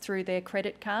insurance through their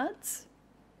credit cards?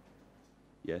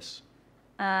 Yes.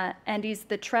 And is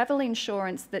the travel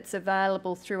insurance that's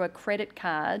available through a credit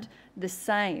card the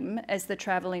same as the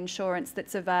travel insurance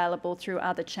that's available through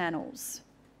other channels?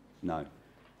 No.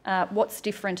 What's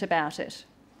different about it?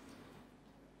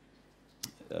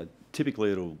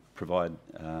 Typically, it'll provide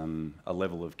a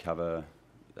level of cover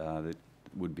that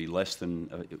would be less than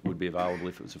it would be available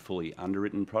if it was a fully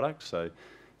underwritten product. So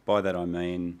by that I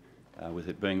mean, with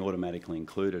it being automatically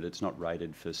included, it's not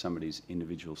rated for somebody's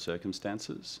individual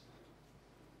circumstances.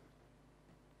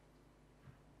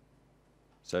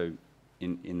 So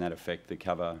in that effect, the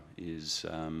cover is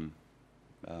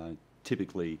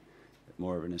typically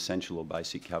more of an essential or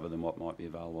basic cover than what might be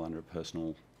available under a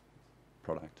personal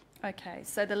product. Okay,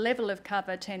 so the level of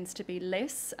cover tends to be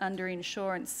less under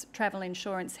insurance, travel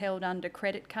insurance held under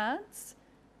credit cards?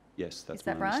 Yes, that's Is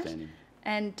that my right? understanding.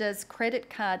 And does credit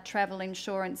card travel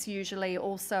insurance usually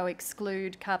also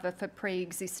exclude cover for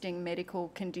pre-existing medical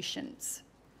conditions?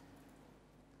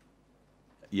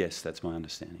 Yes, that's my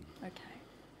understanding. Okay.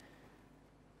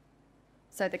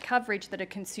 So the coverage that a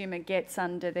consumer gets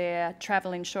under their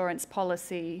travel insurance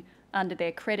policy under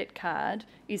their credit card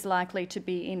is likely to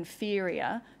be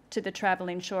inferior to the travel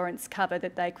insurance cover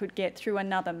that they could get through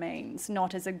another means,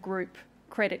 not as a group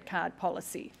credit card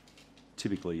policy.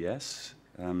 Typically, yes.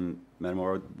 Madam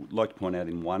Orr, I'd like to point out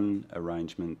in one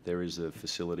arrangement there is a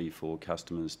facility for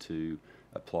customers to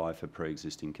apply for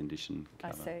pre-existing condition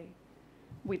cover. I see.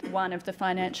 With one of the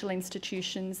financial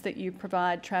institutions that you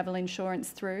provide travel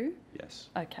insurance through? Yes.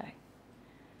 Okay.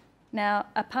 Now,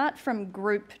 apart from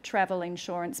group travel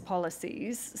insurance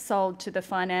policies sold to the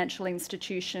financial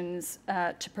institutions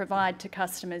to provide to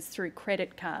customers through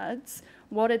credit cards,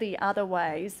 what are the other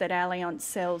ways that Allianz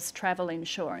sells travel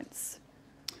insurance?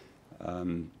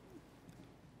 On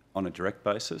a direct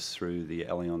basis through the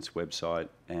Allianz website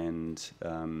and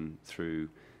through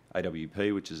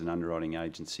AWP, which is an underwriting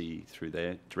agency, through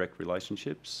their direct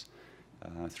relationships,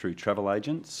 through travel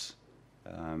agents,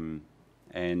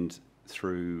 and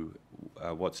through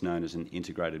what's known as an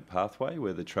integrated pathway,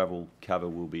 where the travel cover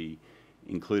will be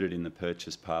included in the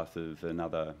purchase path of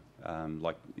another,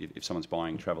 like if someone's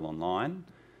buying travel online,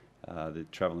 the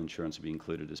travel insurance will be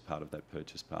included as part of that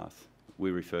purchase path.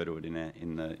 We refer to it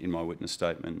in my witness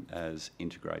statement as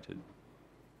integrated.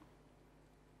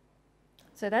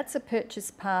 So that's a purchase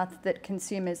path that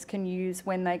consumers can use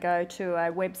when they go to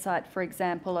a website, for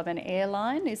example, of an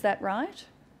airline, is that right?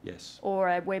 Yes. Or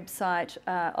a website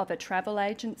of a travel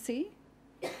agency?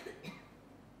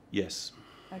 Yes.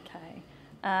 Okay.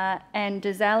 And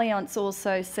does Allianz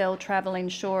also sell travel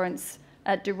insurance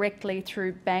directly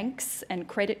through banks and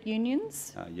credit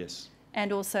unions? Yes.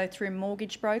 And also through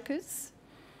mortgage brokers?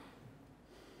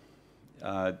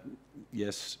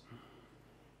 Yes.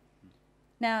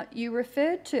 Now, you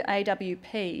referred to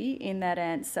AWP in that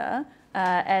answer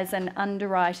as an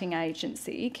underwriting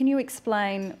agency. Can you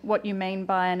explain what you mean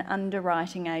by an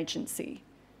underwriting agency?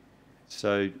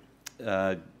 So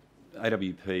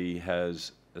AWP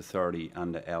has authority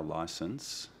under our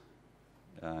licence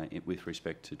with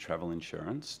respect to travel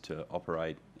insurance to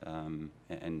operate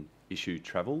and issue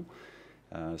travel.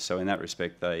 So in that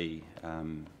respect, they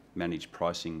manage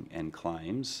pricing and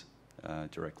claims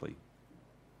directly.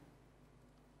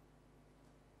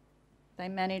 They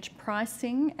manage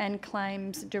pricing and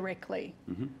claims directly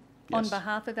Mm-hmm. Yes. on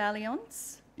behalf of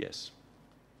Allianz? Yes.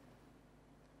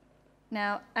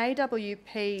 Now,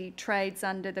 AWP trades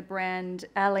under the brand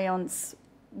Allianz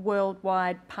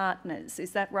Worldwide Partners,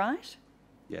 is that right?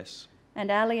 Yes. And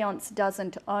Allianz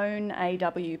doesn't own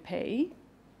AWP,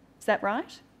 is that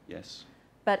right? Yes.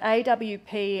 But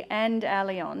AWP and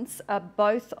Allianz are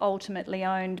both ultimately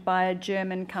owned by a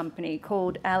German company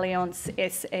called Allianz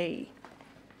SE.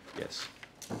 Yes.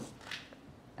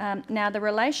 Now, the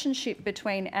relationship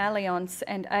between Allianz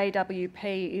and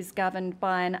AWP is governed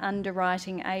by an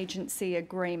underwriting agency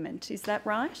agreement, is that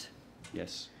right?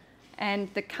 Yes.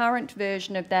 And the current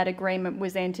version of that agreement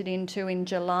was entered into in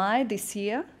July this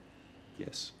year,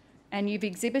 Yes. and you've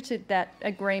exhibited that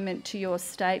agreement to your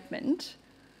statement.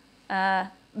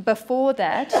 Before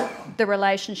that, the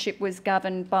relationship was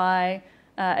governed by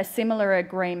a similar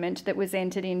agreement that was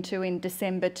entered into in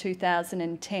December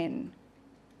 2010.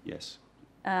 Yes.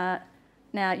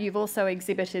 Now, you've also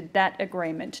exhibited that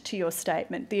agreement to your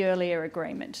statement, the earlier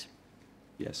agreement.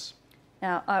 Yes.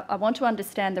 Now, I want to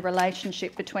understand the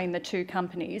relationship between the two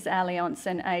companies, Allianz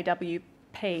and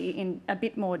AWP, in a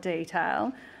bit more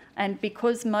detail. And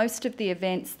because most of the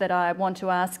events that I want to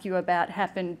ask you about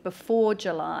happened before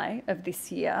July of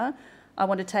this year, I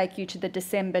want to take you to the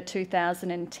December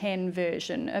 2010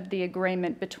 version of the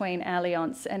agreement between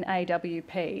Allianz and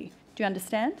AWP. Do you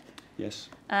understand? Yes.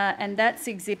 And that's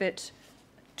Exhibit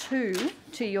 2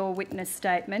 to your witness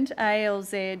statement,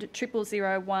 ALZ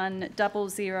 0001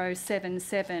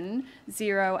 0077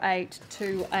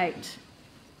 0828.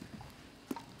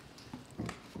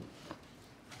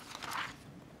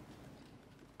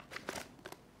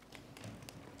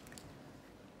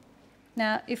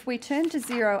 Now, if we turn to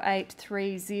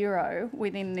 0830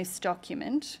 within this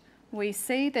document, we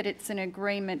see that it's an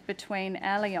agreement between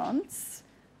Allianz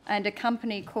and a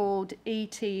company called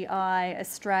ETI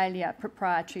Australia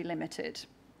Proprietary Limited.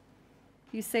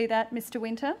 You see that, Mr.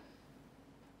 Winter?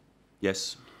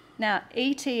 Yes. Now,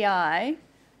 ETI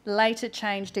later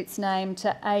changed its name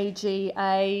to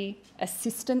AGA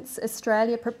Assistance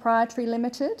Australia Proprietary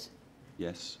Limited.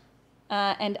 Yes.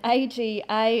 And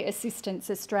AGA Assistance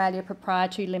Australia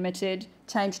Proprietary Limited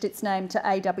changed its name to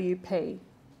AWP.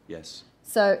 Yes.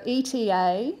 So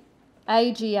ETA,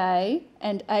 AGA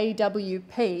and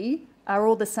AWP are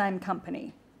all the same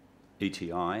company.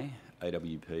 ETI,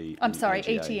 AWP. I'm and sorry,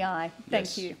 AGA. ETI. Thank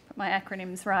Yes. you. My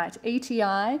acronym's right.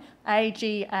 ETI,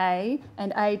 AGA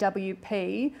and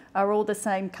AWP are all the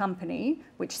same company,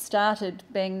 which started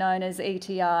being known as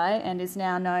ETI and is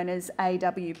now known as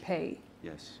AWP.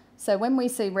 Yes. So when we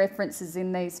see references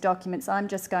in these documents, I'm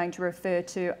just going to refer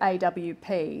to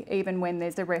AWP, even when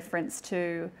there's a reference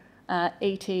to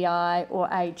ETI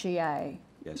or AGA.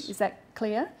 Yes. Is that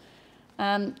clear?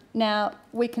 Now,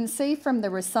 we can see from the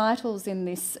recitals in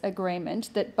this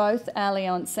agreement that both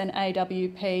Allianz and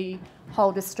AWP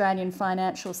hold Australian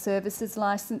financial services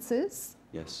licences.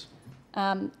 Yes.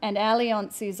 And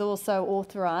Allianz is also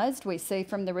authorised, we see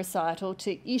from the recital,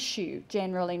 to issue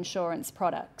general insurance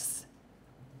products.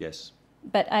 Yes.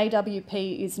 But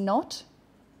AWP is not?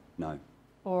 No.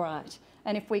 All right.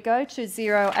 And if we go to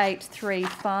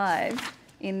 0835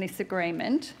 in this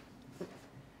agreement,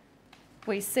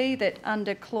 we see that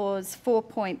under clause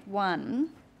 4.1,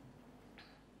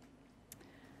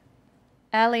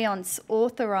 Allianz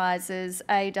authorises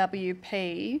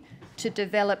AWP to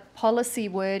develop policy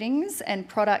wordings and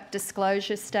product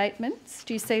disclosure statements.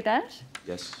 Do you see that?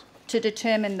 Yes. To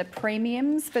determine the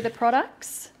premiums for the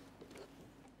products,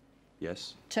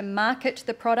 Yes. to market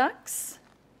the products,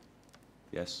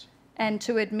 Yes. and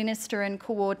to administer and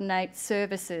coordinate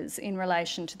services in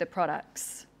relation to the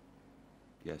products.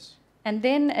 Yes. And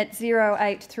then at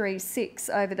 0836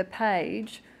 over the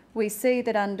page, we see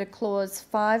that under clause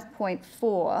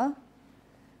 5.4,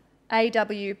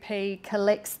 AWP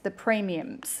collects the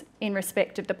premiums in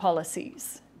respect of the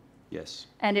policies, Yes.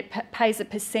 and it pays a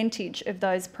percentage of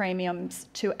those premiums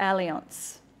to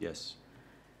Allianz. Yes.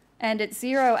 And at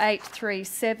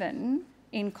 0837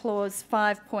 in clause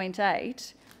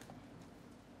 5.8,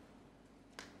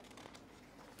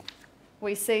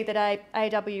 we see that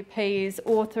AWP is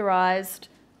authorised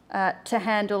to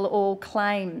handle all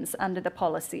claims under the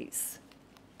policies.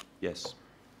 Yes.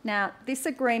 Now, this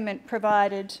agreement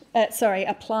applied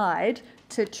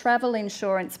to travel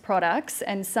insurance products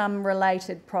and some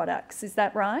related products. Is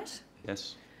that right?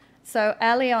 Yes. So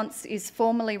Allianz is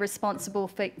formally responsible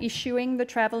for issuing the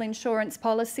travel insurance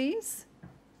policies,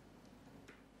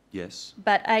 Yes.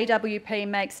 but AWP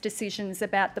makes decisions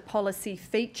about the policy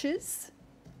features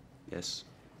Yes.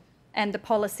 and the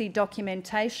policy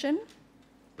documentation,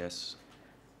 Yes.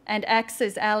 and acts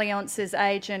as Allianz's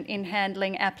agent in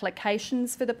handling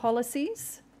applications for the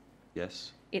policies.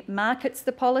 Yes. It markets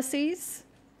the policies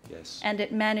Yes. And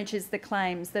it manages the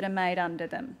claims that are made under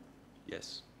them.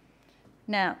 Yes.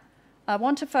 Now, I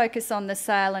want to focus on the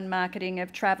sale and marketing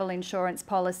of travel insurance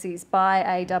policies by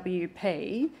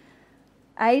AWP.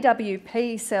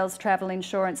 AWP sells travel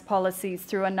insurance policies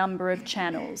through a number of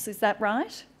channels, is that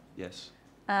right? Yes.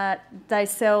 They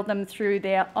sell them through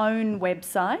their own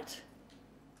website.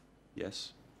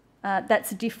 Yes.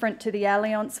 That's different to the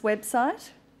Allianz website.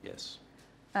 Yes.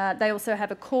 They also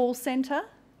have a call centre.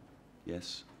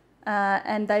 Yes.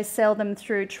 And they sell them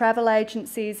through travel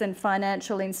agencies and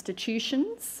financial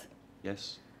institutions.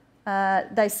 Yes.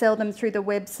 They sell them through the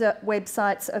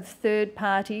websites of third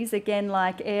parties, again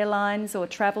like airlines or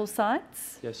travel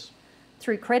sites. Yes.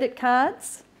 Through credit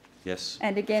cards. Yes.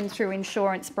 And again through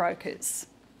insurance brokers.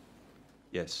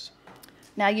 Yes.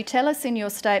 Now, you tell us in your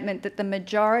statement that the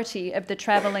majority of the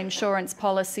travel insurance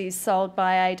policies sold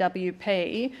by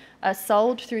AWP are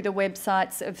sold through the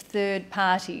websites of third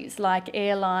parties like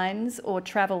airlines or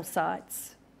travel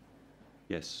sites.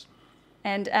 Yes.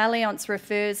 And Allianz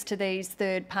refers to these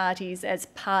third parties as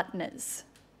partners.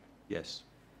 Yes.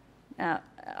 Now,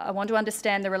 I want to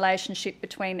understand the relationship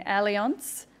between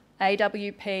Allianz,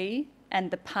 AWP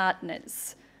and the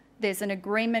partners. There's an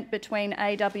agreement between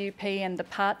AWP and the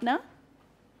partner.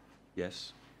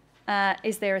 Yes.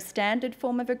 Is there a standard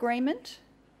form of agreement?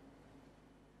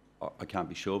 I can't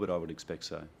be sure, but I would expect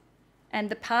so. And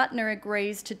the partner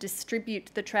agrees to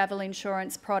distribute the travel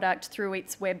insurance product through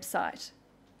its website.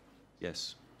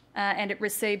 Yes. And it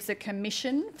receives a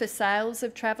commission for sales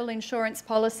of travel insurance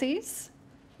policies.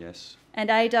 Yes. And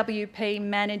AWP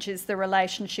manages the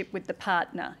relationship with the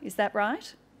partner. Is that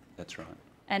right? That's right.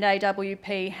 And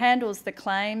AWP handles the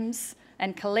claims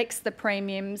and collects the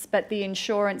premiums, but the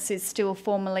insurance is still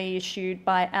formally issued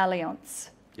by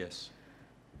Allianz. Yes.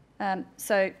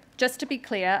 So just to be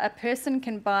clear, a person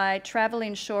can buy travel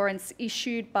insurance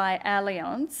issued by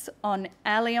Allianz on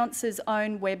Allianz's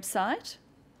own website,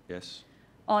 Yes.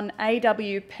 on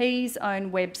AWP's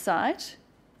own website,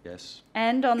 Yes.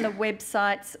 and on the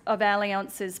websites of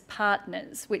Allianz's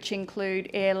partners, which include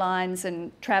airlines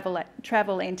and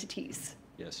travel entities.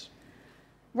 Yes.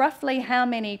 Roughly how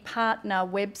many partner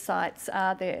websites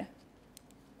are there?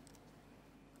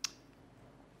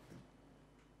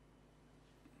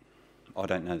 I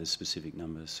don't know the specific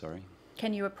numbers, sorry.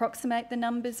 Can you approximate the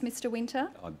numbers, Mr. Winter?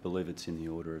 I believe it's in the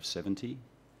order of 70.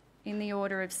 In the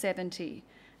order of 70.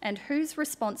 And who's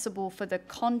responsible for the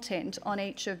content on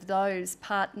each of those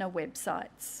partner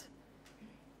websites?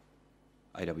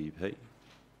 AWP.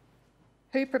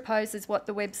 Who proposes what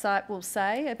the website will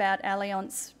say about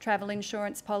Allianz travel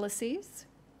insurance policies?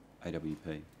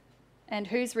 AWP. And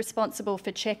who's responsible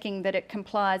for checking that it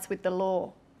complies with the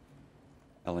law?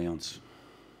 Allianz.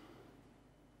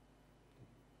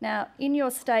 Now, in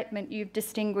your statement, you've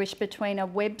distinguished between a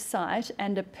website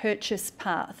and a purchase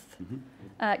path.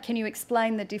 Can you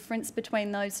explain the difference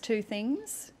between those two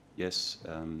things? Yes.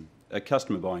 A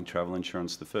customer buying travel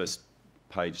insurance, the first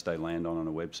page they land on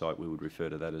a website, we would refer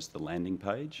to that as the landing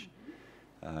page.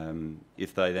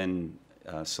 If they then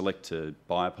select to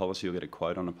buy a policy or get a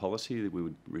quote on a policy, we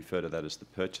would refer to that as the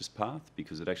purchase path,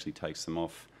 because it actually takes them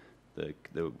off the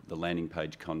landing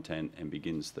page content and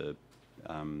begins the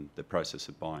process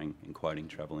of buying and quoting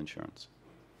travel insurance.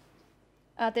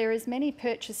 Are there as many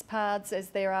purchase paths as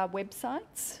there are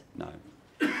websites? No.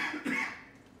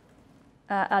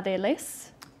 Are there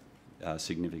less?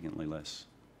 Significantly less.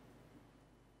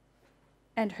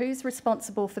 And who's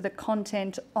responsible for the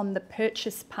content on the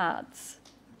purchase paths?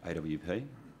 AWP.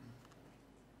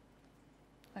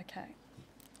 Okay.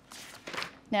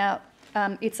 Now,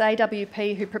 it's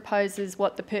AWP who proposes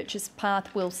what the purchase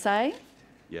path will say.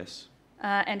 Yes.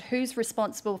 And who's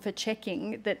responsible for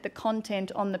checking that the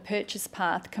content on the purchase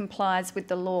path complies with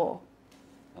the law?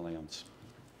 Allianz.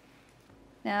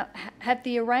 Now, have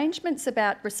the arrangements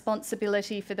about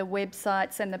responsibility for the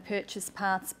websites and the purchase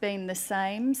paths been the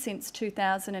same since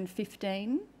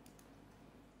 2015?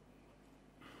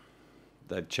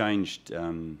 They've changed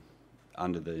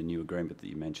under the new agreement that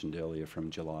you mentioned earlier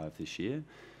from July of this year.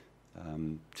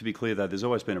 To be clear though, there's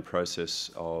always been a process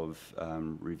of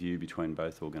review between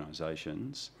both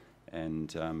organisations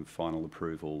and final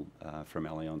approval from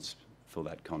Allianz for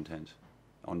that content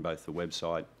on both the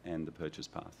website and the purchase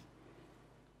path.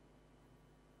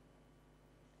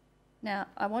 Now,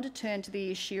 I want to turn to the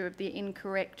issue of the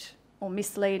incorrect or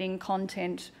misleading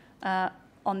content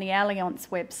on the Allianz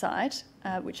website,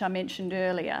 which I mentioned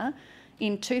earlier.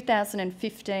 In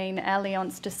 2015,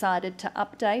 Allianz decided to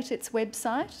update its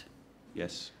website.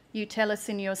 Yes. You tell us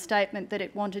in your statement that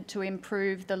it wanted to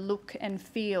improve the look and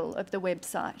feel of the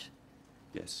website.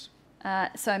 Yes.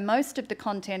 So most of the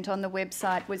content on the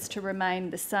website was to remain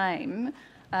the same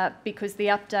because the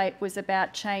update was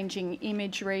about changing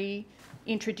imagery,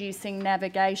 introducing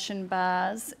navigation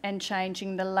bars and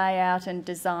changing the layout and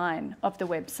design of the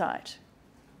website.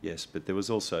 Yes, but there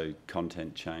was also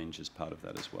content change as part of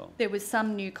that as well. There was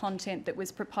some new content that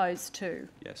was proposed too.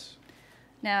 Yes.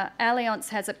 Now, Allianz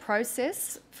has a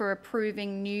process for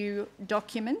approving new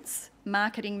documents,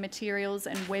 marketing materials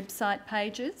and website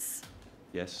pages.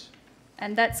 Yes.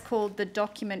 And that's called the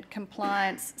Document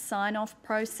Compliance Sign-Off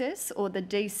Process, or the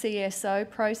DCSO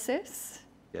process.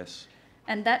 Yes.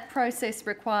 And that process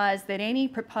requires that any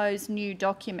proposed new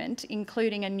document,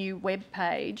 including a new web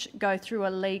page, go through a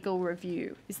legal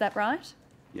review. Is that right?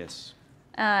 Yes.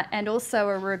 And also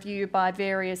a review by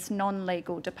various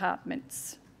non-legal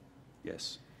departments.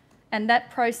 Yes. And that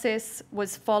process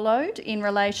was followed in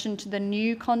relation to the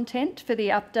new content for the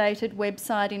updated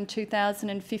website in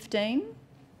 2015.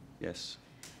 Yes.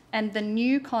 And the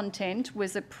new content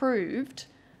was approved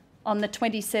on the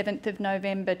 27th of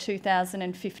November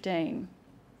 2015.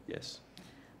 Yes.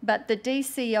 But the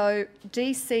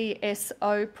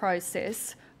DCSO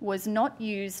process was not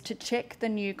used to check the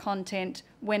new content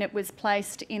when it was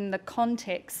placed in the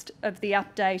context of the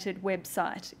updated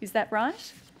website. Is that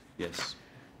right? Yes.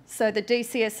 So the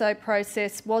DCSO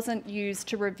process wasn't used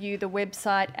to review the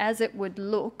website as it would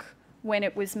look when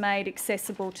it was made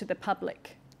accessible to the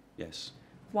public. Yes.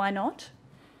 Why not?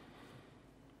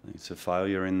 I think it's a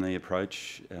failure in the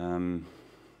approach.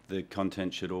 The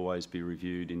content should always be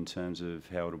reviewed in terms of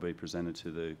how it will be presented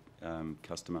to the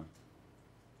customer.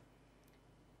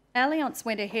 Allianz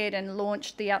went ahead and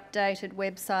launched the updated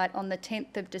website on the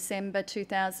 10th of December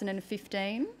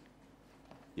 2015.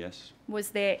 Yes. Was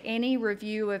there any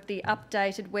review of the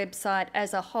updated website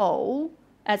as a whole,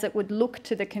 as it would look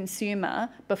to the consumer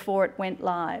before it went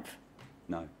live?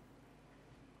 No.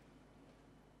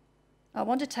 I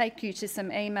want to take you to some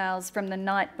emails from the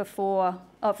night before,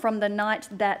 from the night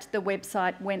that the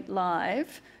website went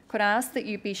live. Could I ask that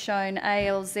you be shown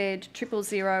ALZ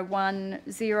 0001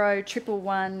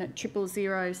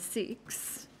 0111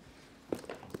 0006?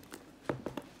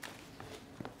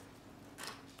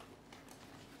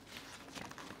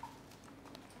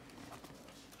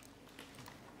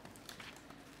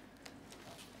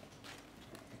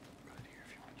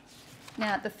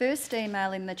 Now, the first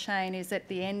email in the chain is at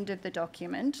the end of the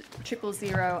document,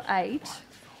 0008.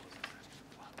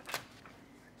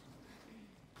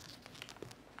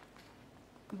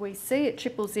 We see at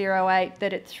 0008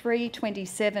 that at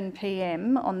 3:27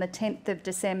 p.m. on the 10th of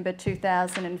December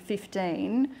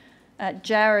 2015,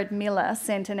 Jared Miller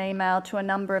sent an email to a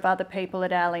number of other people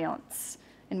at Allianz.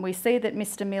 And we see that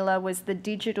Mr. Miller was the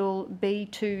digital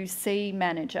B2C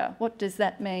manager. What does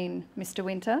that mean, Mr.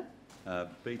 Winter?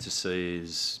 B2C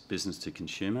is business to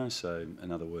consumer, so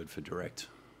another word for direct.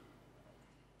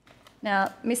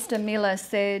 Now, Mr. Miller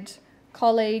said,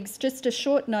 colleagues, just a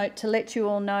short note to let you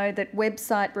all know that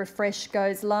website refresh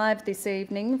goes live this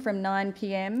evening from 9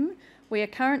 p.m. We are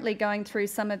currently going through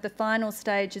some of the final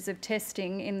stages of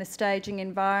testing in the staging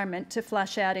environment to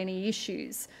flush out any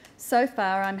issues. So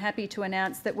far, I'm happy to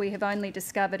announce that we have only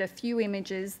discovered a few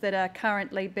images that are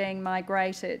currently being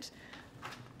migrated.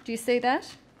 Do you see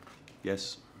that?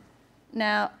 Yes.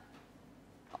 Now,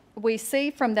 we see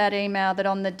from that email that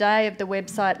on the day of the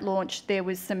website launch, there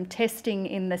was some testing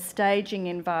in the staging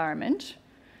environment,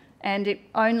 and it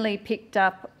only picked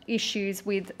up issues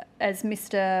with, as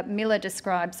Mr. Miller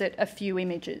describes it, a few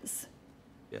images.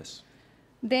 Yes.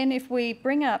 Then if we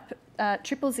bring up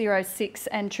 0006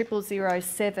 and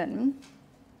 0007,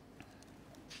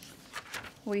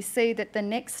 we see that the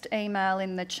next email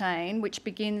in the chain, which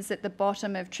begins at the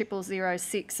bottom of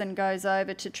 0006 and goes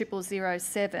over to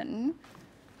 0007,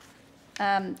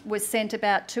 was sent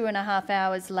about 2.5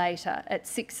 hours later at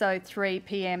 6:03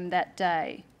 p.m. that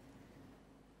day.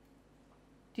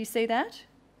 Do you see that?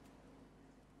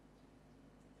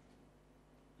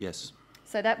 Yes.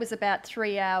 So that was about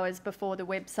 3 hours before the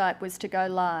website was to go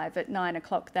live at 9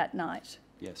 o'clock that night.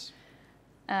 Yes.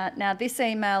 Now, this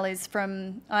email is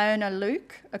from Iona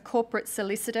Luke, a corporate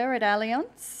solicitor at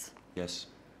Allianz. Yes.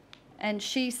 And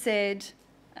she said,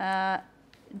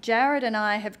 Jared and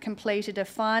I have completed a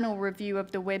final review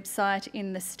of the website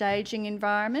in the staging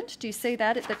environment. Do you see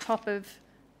that at the top of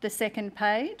the second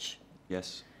page?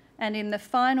 Yes. And in the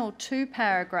final 2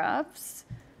 paragraphs,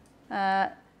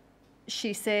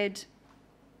 she said,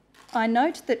 I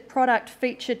note that product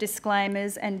feature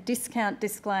disclaimers and discount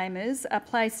disclaimers are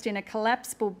placed in a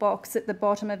collapsible box at the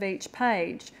bottom of each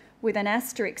page with an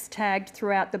asterisk tagged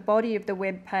throughout the body of the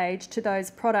web page to those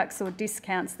products or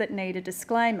discounts that need a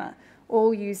disclaimer,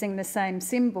 all using the same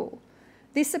symbol.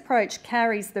 This approach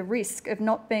carries the risk of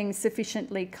not being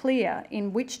sufficiently clear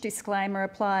in which disclaimer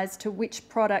applies to which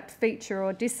product, feature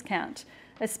or discount,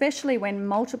 especially when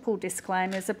multiple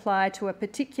disclaimers apply to a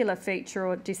particular feature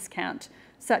or discount,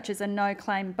 such as a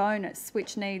no-claim bonus,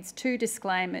 which needs 2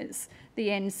 disclaimers, the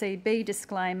NCB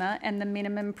disclaimer and the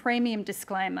minimum premium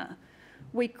disclaimer.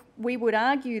 We would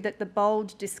argue that the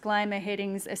bold disclaimer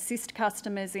headings assist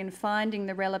customers in finding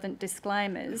the relevant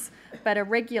disclaimers, but a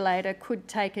regulator could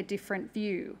take a different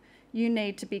view. You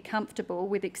need to be comfortable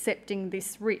with accepting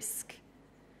this risk.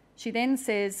 She then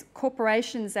says,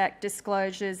 Corporations Act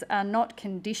disclosures are not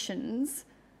conditions,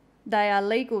 they are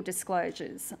legal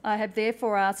disclosures. I have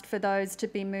therefore asked for those to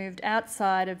be moved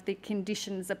outside of the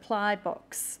conditions apply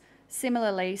box.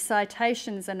 Similarly,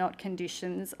 citations are not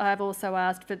conditions. I have also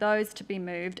asked for those to be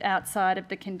moved outside of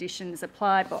the conditions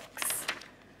apply box.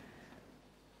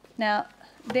 Now,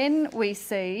 then we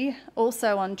see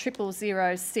also on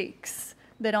 0006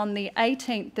 that on the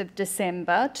 18th of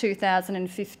December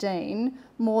 2015,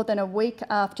 more than a week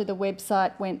after the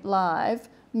website went live,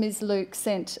 Ms. Luke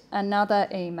sent another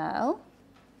email.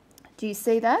 Do you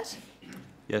see that?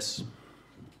 Yes.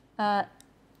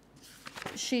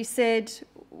 She said,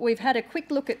 we've had a quick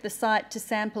look at the site to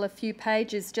sample a few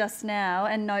pages just now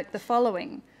and note the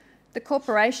following. The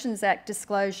Corporations Act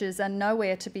disclosures are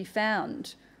nowhere to be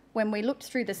found. When we looked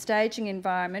through the staging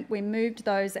environment, we moved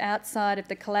those outside of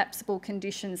the collapsible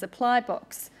conditions apply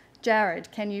box.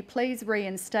 Jared, can you please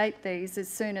reinstate these as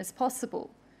soon as possible?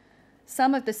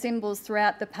 Some of the symbols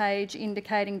throughout the page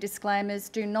indicating disclaimers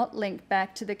do not link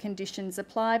back to the conditions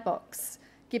apply box.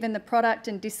 Given the product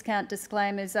and discount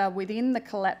disclaimers are within the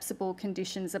collapsible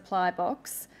conditions apply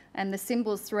box and the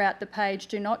symbols throughout the page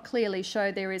do not clearly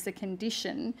show there is a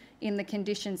condition in the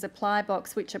conditions apply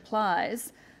box which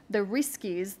applies, the risk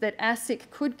is that ASIC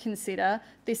could consider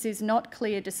this is not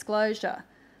clear disclosure.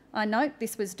 I note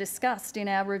this was discussed in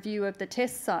our review of the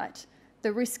test site.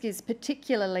 The risk is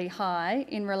particularly high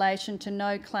in relation to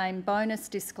no-claim bonus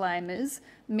disclaimers,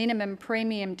 minimum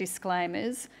premium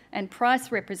disclaimers and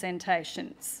price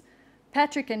representations.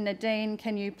 Patrick and Nadine,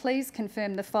 can you please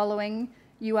confirm the following?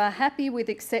 You are happy with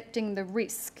accepting the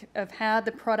risk of how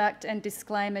the product and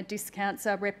disclaimer discounts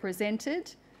are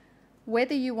represented?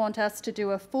 Whether you want us to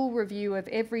do a full review of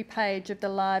every page of the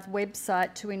live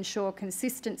website to ensure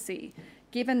consistency,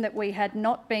 given that we had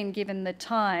not been given the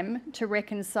time to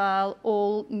reconcile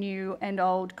all new and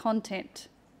old content.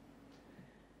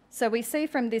 So we see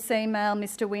from this email,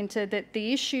 Mr. Winter, that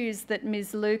the issues that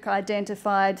Ms. Luke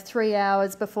identified 3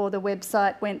 hours before the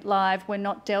website went live were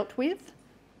not dealt with?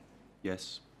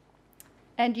 Yes.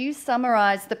 And you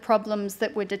summarised the problems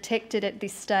that were detected at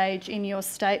this stage in your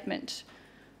statement.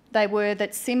 They were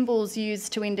that symbols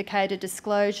used to indicate a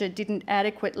disclosure didn't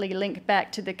adequately link back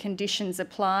to the conditions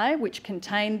apply, which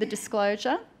contained the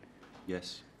disclosure.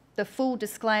 Yes. The full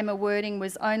disclaimer wording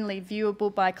was only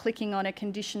viewable by clicking on a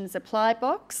conditions apply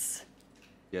box.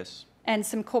 Yes. And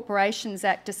some Corporations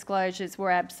Act disclosures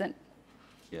were absent.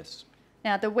 Yes.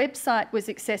 Now, the website was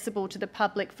accessible to the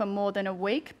public for more than a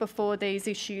week before these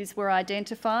issues were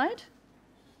identified.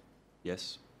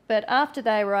 Yes. But after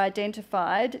they were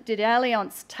identified, did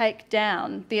Allianz take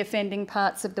down the offending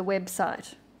parts of the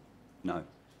website? No.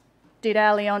 Did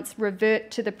Allianz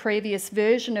revert to the previous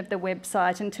version of the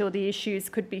website until the issues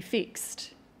could be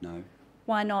fixed? No.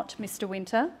 Why not, Mr.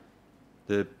 Winter?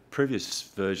 The previous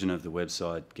version of the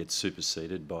website gets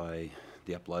superseded by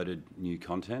the uploaded new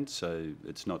content, so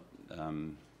it's not,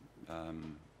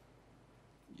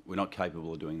 we're not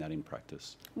capable of doing that in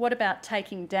practice. What about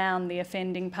taking down the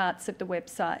offending parts of the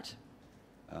website?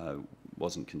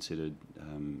 Wasn't considered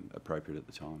appropriate at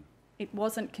the time. It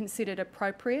wasn't considered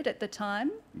appropriate at the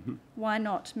time? Mm-hmm. Why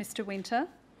not, Mr. Winter?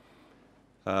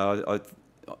 I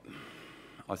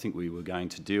think we were going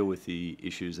to deal with the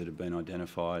issues that have been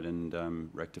identified and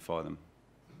rectify them.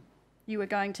 You were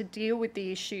going to deal with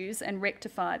the issues and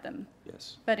rectify them?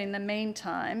 Yes. But in the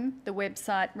meantime, the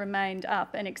website remained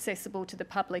up and accessible to the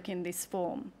public in this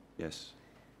form? Yes.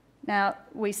 Now,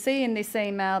 we see in this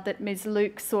email that Ms.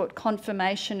 Luke sought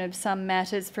confirmation of some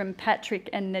matters from Patrick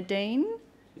and Nadine.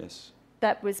 Yes.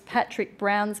 That was Patrick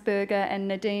Brownsberger and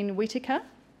Nadine Whittaker.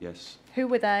 Yes. Who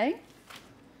were they?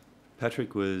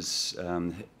 Patrick was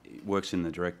works in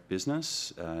the direct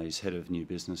business. He's head of new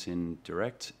business in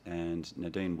direct, and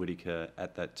Nadine Whittaker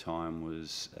at that time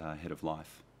was head of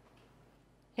life.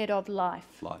 Head of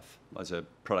life. Life, as a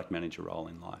product manager role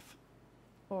in life.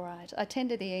 All right. I tend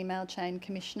to the email chain,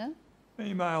 Commissioner.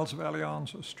 Emails of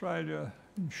Allianz Australia,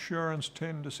 insurance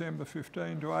 10 December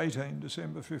 15 to 18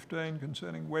 December 15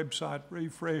 concerning website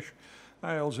refresh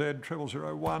ALZ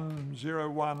 0001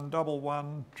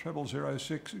 0111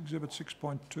 0006, Exhibit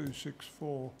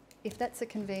 6.264. If that's a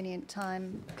convenient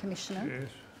time, Commissioner. Yes,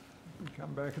 we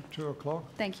come back at 2 o'clock.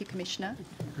 Thank you, Commissioner.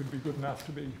 You could be good enough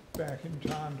to be back in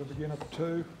time to begin at 2.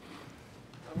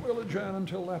 And we'll adjourn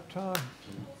until that time.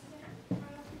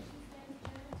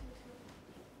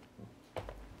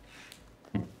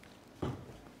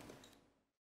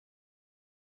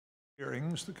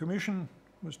 Hearings, the Commission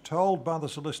was told by the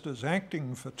solicitors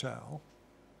acting for TAL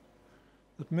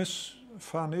that Miss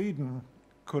Van Eden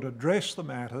could address the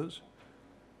matters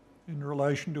in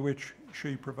relation to which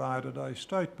she provided a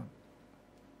statement.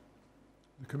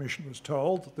 The Commission was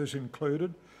told that this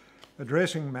included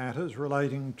addressing matters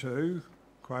relating to,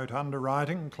 quote,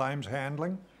 underwriting, claims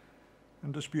handling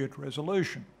and dispute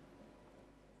resolution.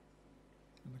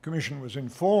 And the Commission was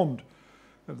informed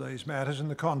of these matters in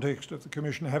the context of the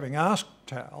Commission having asked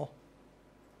TAL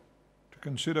to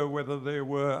consider whether there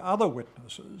were other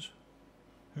witnesses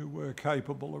who were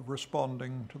capable of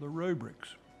responding to the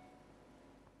rubrics.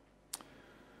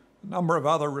 A number of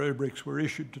other rubrics were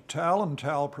issued to TAL, and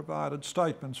TAL provided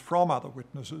statements from other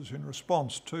witnesses in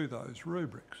response to those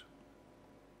rubrics.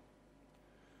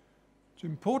 It's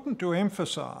important to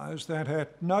emphasise that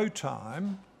at no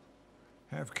time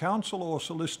have counsel or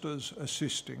solicitors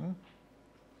assisting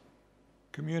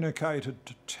communicated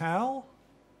to TAL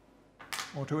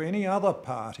or to any other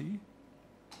party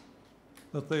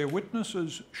that their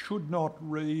witnesses should not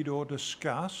read or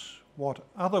discuss what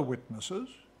other witnesses,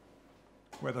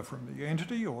 whether from the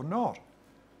entity or not,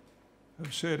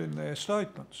 have said in their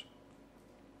statements.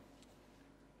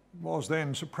 It was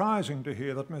then surprising to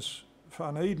hear that Miss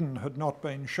Van Eden had not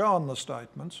been shown the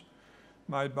statements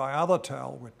made by other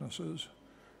TAL witnesses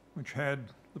which had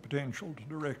the potential to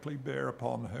directly bear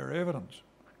upon her evidence.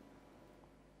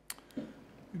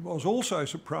 It was also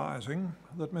surprising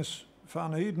that Miss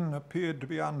Van Eden appeared to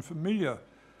be unfamiliar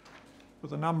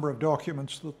with a number of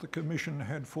documents that the Commission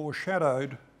had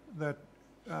foreshadowed that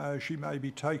she may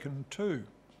be taken to.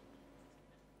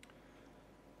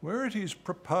 Where it is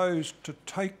proposed to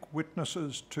take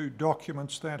witnesses to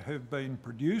documents that have been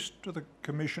produced to the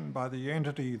Commission by the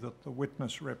entity that the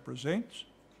witness represents,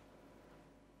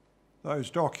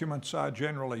 those documents are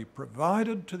generally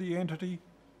provided to the entity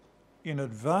in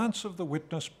advance of the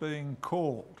witness being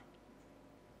called.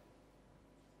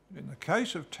 In the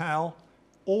case of TAL,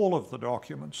 all of the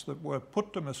documents that were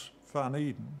put to Miss Van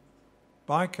Eden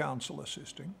by counsel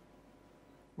assisting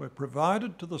were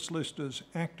provided to the solicitors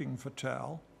acting for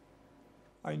TAL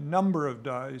a number of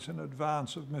days in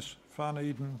advance of Miss Van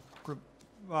Eden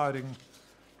providing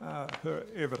her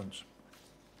evidence.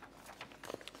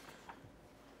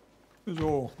 Is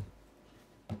all.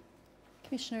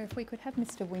 Commissioner, if we could have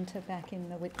Mr Winter back in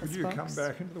the witness box. Could you come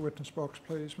back into the witness box,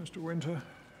 please, Mr Winter?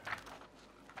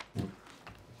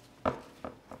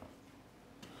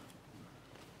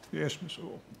 Yes, Miss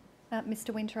Orr.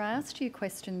 Mr Winter, I asked you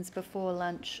questions before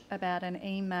lunch about an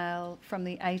email from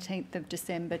the 18th of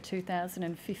December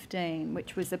 2015,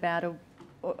 which was about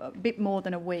a bit more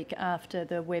than a week after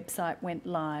the website went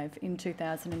live in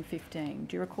 2015.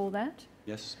 Do you recall that?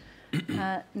 Yes.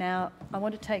 Now, I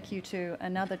want to take you to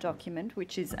another document,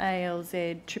 which is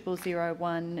ALZ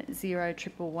 0001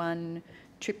 0111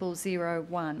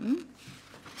 0001,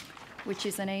 which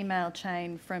is an email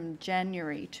chain from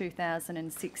January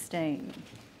 2016.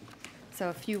 So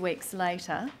a few weeks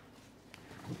later.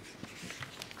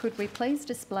 Could we please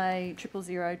display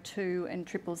 0002 and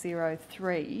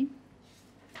 0003?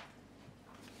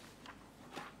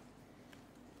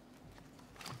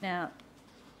 Now,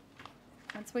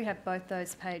 once we have both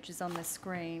those pages on the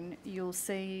screen, you'll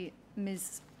see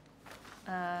Ms.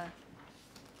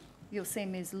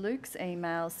 Luke's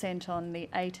email sent on the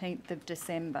 18th of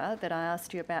December that I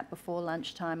asked you about before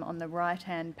lunchtime on the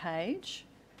right-hand page.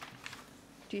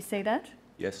 Do you see that?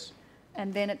 Yes.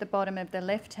 And then at the bottom of the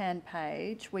left-hand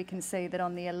page, we can see that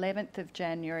on the 11th of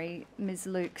January, Ms.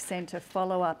 Luke sent a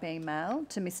follow-up email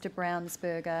to Mr.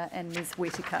 Brownsberger and Ms.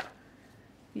 Whittaker.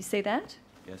 You see that?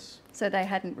 Yes. So they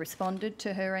hadn't responded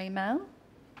to her email?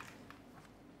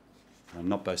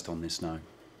 Not based on this, no.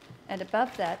 And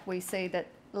above that, we see that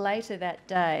later that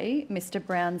day, Mr.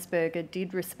 Brownsberger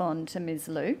did respond to Ms.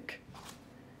 Luke.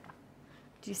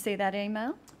 Do you see that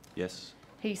email? Yes.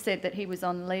 He said that he was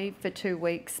on leave for 2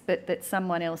 weeks, but that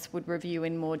someone else would review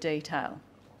in more detail.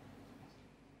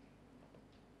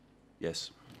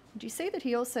 Yes. Do you see that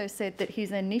he also said that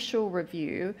his initial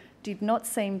review did not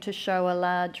seem to show a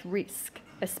large risk,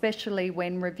 especially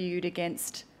when reviewed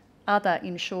against other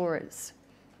insurers?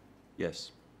 Yes.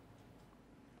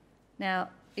 Now,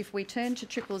 if we turn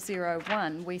to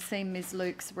 0001, we see Ms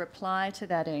Luke's reply to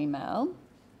that email.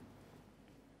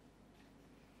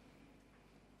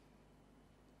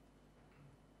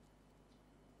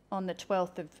 On the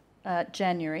 12th of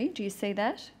January. Do you see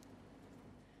that?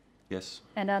 Yes.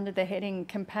 And under the heading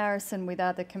Comparison with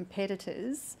Other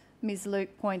Competitors, Ms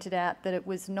Luke pointed out that it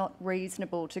was not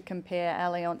reasonable to compare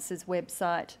Allianz's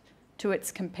website to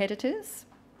its competitors.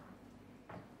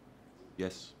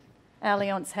 Yes.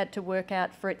 Allianz had to work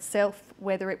out for itself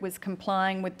whether it was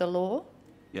complying with the law.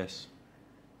 Yes.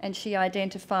 And she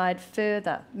identified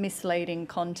further misleading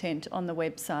content on the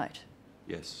website.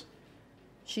 Yes.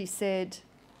 She said,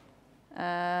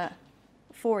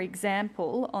 for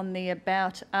example, on the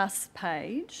About Us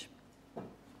page,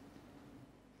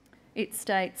 it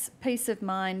states, peace of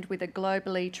mind with a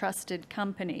globally trusted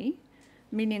company.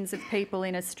 Millions of people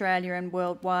in Australia and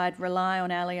worldwide rely on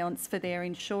Allianz for their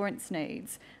insurance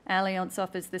needs. Allianz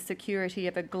offers the security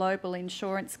of a global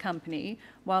insurance company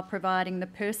while providing the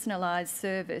personalised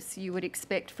service you would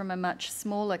expect from a much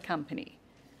smaller company.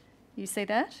 You see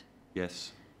that?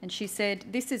 Yes. And she said,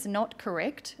 this is not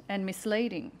correct and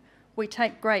misleading. We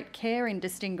take great care in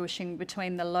distinguishing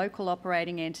between the local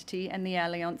operating entity and the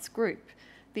Allianz Group.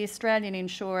 The Australian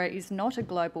insurer is not a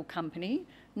global company,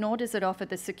 nor does it offer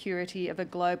the security of a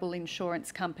global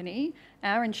insurance company.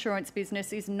 Our insurance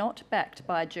business is not backed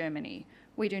by Germany.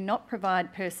 We do not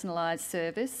provide personalised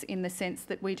service in the sense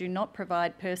that we do not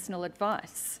provide personal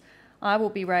advice. I will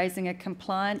be raising a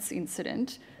compliance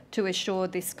incident to assure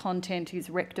this content is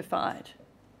rectified.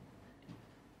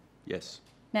 Yes.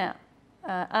 Now,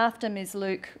 after Ms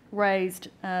Luke raised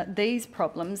these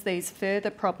problems, these further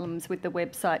problems with the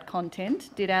website content,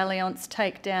 did Allianz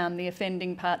take down the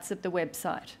offending parts of the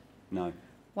website? No.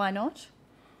 Why not?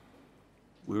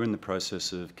 We're in the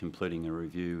process of completing a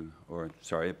review, a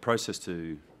process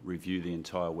to review the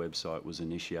entire website was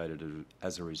initiated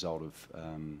as a result of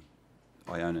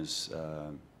Iona's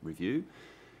review.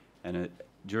 And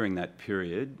during that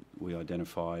period, we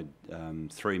identified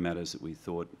 3 matters that we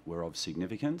thought were of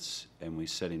significance, and we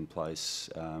set in place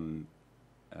a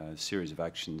series of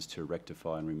actions to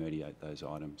rectify and remediate those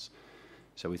items.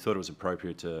 So we thought it was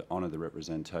appropriate to honour the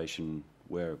representation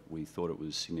where we thought it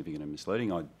was significant and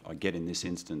misleading. I get in this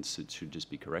instance it should just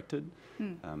be corrected,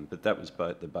 but that was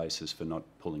the basis for not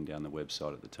pulling down the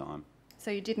website at the time.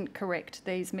 So you didn't correct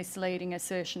these misleading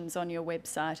assertions on your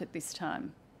website at this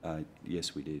time?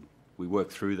 Yes, we did. We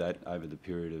worked through that over the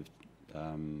period of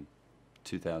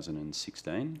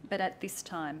 2016. But at this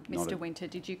time, Mr Winter,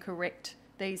 did you correct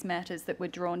these matters that were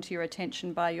drawn to your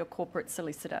attention by your corporate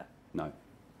solicitor? No.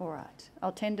 All right.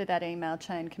 I'll tender that email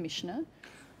chain, Commissioner.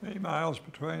 Emails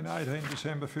between 18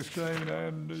 December 15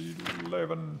 and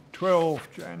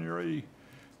 11/12 January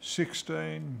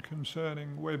 16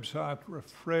 concerning website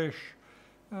refresh.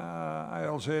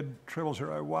 ALZ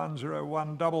 0001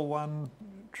 0111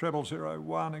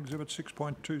 0001 Exhibit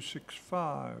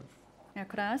 6.265. Now,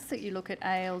 could I ask that you look at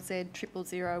ALZ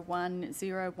 0001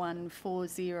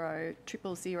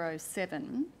 0140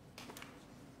 0007?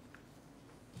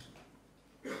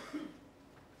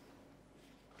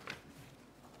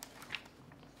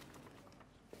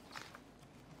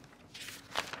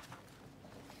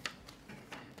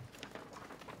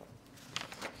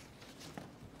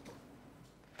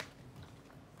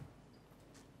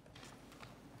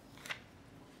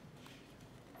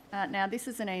 Now, this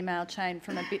is an email chain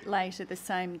from a bit later the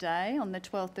same day, on the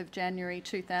 12th of January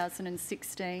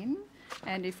 2016.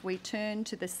 And if we turn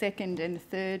to the second and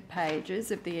third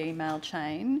pages of the email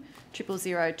chain,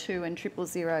 0002 and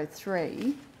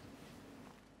 0003,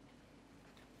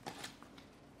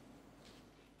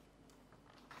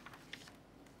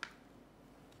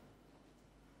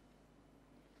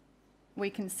 we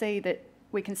can see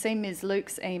Ms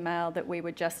Luke's email that we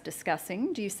were just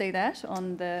discussing. Do you see that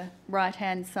on the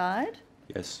right-hand side?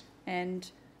 Yes. And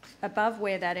above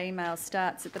where that email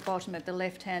starts, at the bottom of the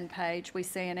left-hand page, we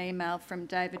see an email from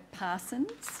David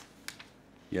Parsons.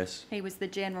 Yes. He was the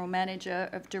General Manager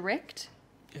of Direct.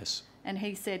 Yes. And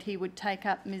he said he would take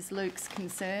up Ms Luke's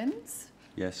concerns.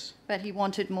 Yes. But he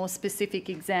wanted more specific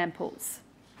examples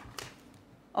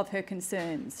of her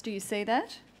concerns. Do you see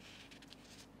that?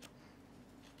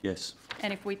 Yes.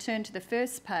 And if we turn to the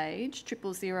first page,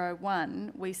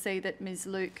 0001, we see that Ms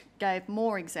Luke gave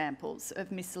more examples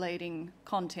of misleading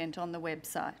content on the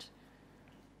website.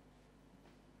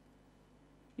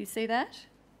 You see that?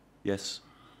 Yes.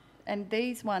 And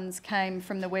these ones came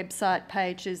from the website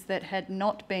pages that had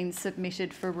not been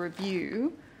submitted for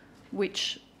review,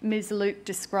 which Ms Luke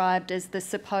described as the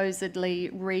supposedly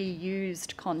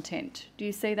reused content. Do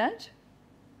you see that?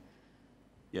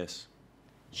 Yes.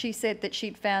 She said that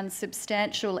she'd found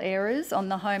substantial errors on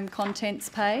the home contents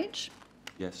page,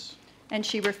 Yes. and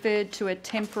she referred to a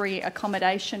temporary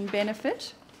accommodation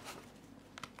benefit.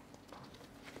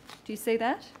 Do you see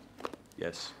that?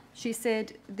 Yes. She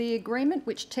said, the agreement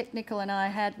which Technical and I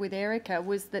had with Erica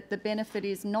was that the benefit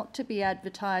is not to be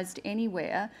advertised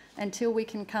anywhere until we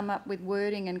can come up with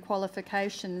wording and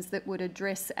qualifications that would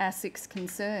address ASIC's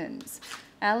concerns.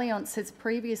 Allianz has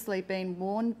previously been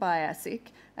warned by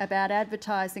ASIC about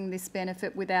advertising this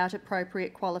benefit without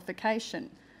appropriate qualification.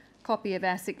 Copy of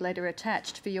ASIC letter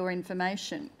attached for your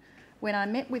information. When I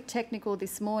met with Technical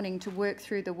this morning to work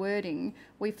through the wording,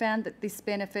 we found that this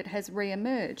benefit has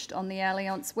re-emerged on the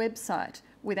Allianz website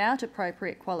without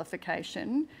appropriate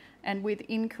qualification and with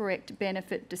incorrect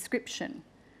benefit description.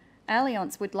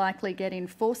 Allianz would likely get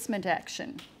enforcement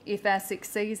action if ASIC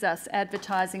sees us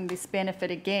advertising this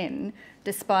benefit again,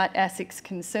 despite ASIC's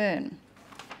concern.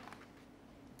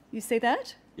 You see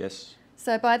that? Yes.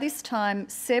 So by this time,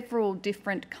 several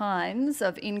different kinds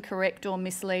of incorrect or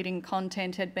misleading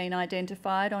content had been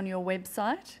identified on your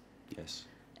website, Yes.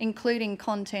 including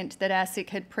content that ASIC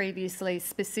had previously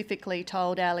specifically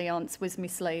told Allianz was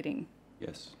misleading.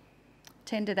 Yes.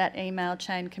 Tender that email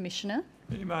chain, Commissioner.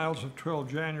 Emails of 12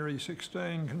 January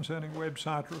 16 concerning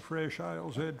website refresh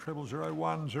ALZ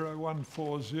 0001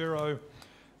 0140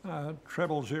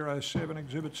 0007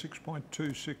 Exhibit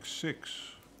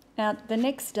 6.266. Now, the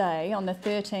next day, on the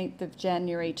 13th of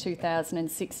January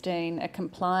 2016, a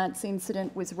compliance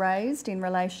incident was raised in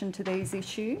relation to these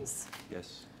issues.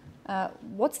 Yes.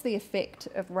 What's the effect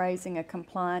of raising a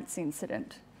compliance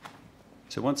incident?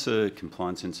 So once a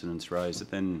compliance incident's raised,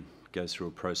 it then goes through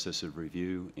a process of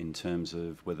review in terms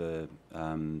of whether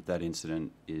that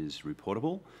incident is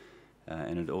reportable,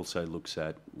 and it also looks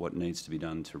at what needs to be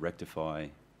done to rectify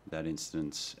that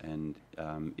instance and,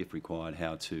 if required,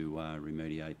 how to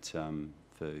remediate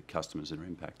for customers that are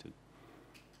impacted.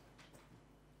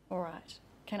 All right.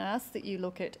 Can I ask that you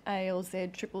look at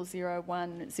ALZ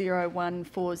 0001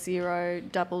 0140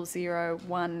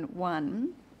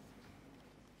 0011?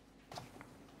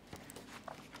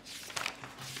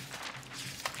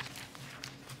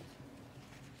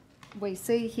 We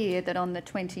see here that on the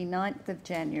 29th of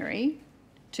January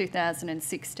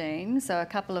 2016, so a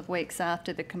couple of weeks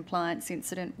after the compliance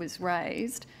incident was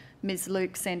raised, Ms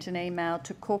Luke sent an email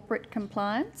to corporate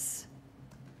compliance.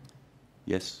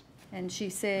 Yes. And she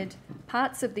said,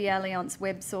 parts of the Allianz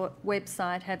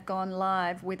website have gone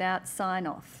live without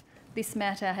sign-off. This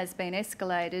matter has been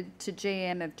escalated to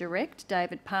GM of Direct,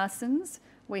 David Parsons.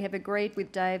 We have agreed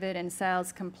with David and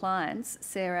Sales Compliance,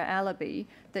 Sarah Allaby,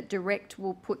 that Direct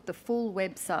will put the full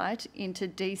website into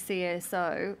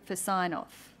DCSO for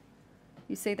sign-off.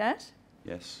 You see that?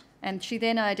 Yes. And she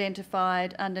then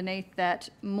identified underneath that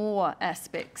more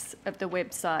aspects of the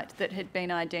website that had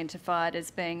been identified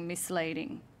as being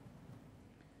misleading.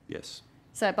 Yes.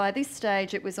 So by this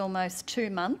stage, it was almost 2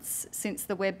 months since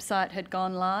the website had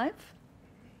gone live.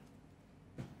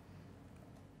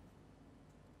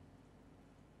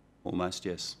 Almost,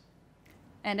 yes.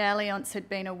 And Allianz had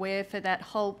been aware for that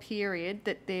whole period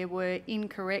that there were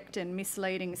incorrect and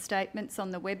misleading statements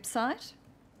on the website.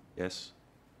 Yes.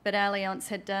 But Allianz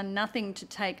had done nothing to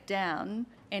take down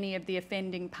any of the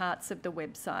offending parts of the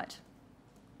website.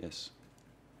 Yes.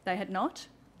 They had not?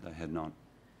 They had not.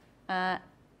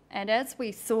 And as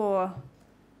we saw,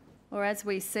 or as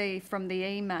we see from the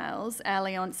emails,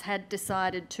 Allianz had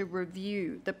decided to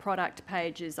review the product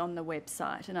pages on the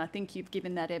website, and I think you've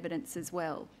given that evidence as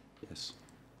well. Yes.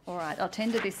 All right, I'll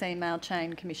tender this email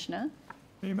chain, Commissioner.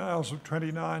 Emails of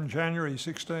 29 January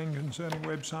 16 concerning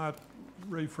website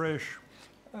refresh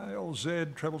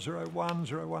ALZ 0001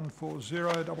 0140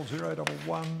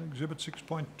 0011 Exhibit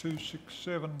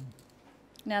 6.267.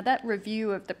 Now, that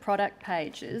review of the product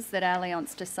pages that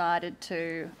Allianz decided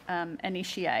to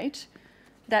initiate,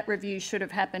 that review should have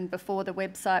happened before the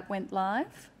website went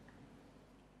live.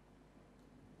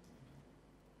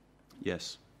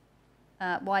 Yes.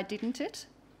 Why didn't it?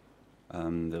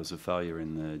 There was a failure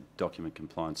in the document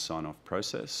compliance sign-off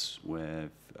process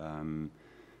where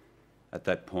at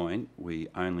that point we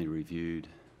only reviewed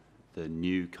the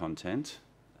new content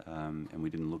and we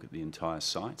didn't look at the entire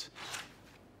site.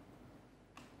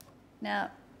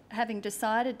 Now, having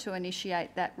decided to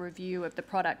initiate that review of the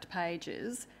product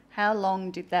pages, how long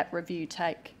did that review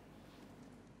take?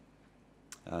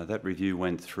 That review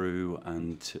went through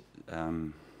and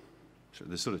so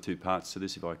there's sort of two parts to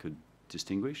this, if I could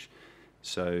distinguish.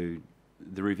 So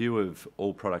the review of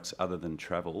all products other than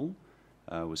travel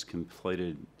was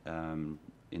completed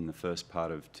in the first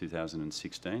part of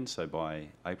 2016, so by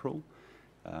April.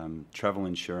 Travel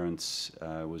insurance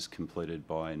was completed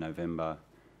by November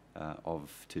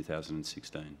of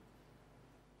 2016.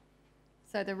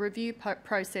 So the review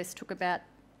process took about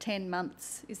 10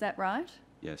 months, is that right?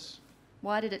 Yes.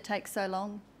 Why did it take so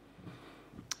long?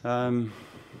 I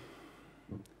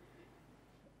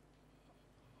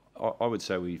would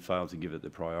say we failed to give it the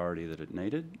priority that it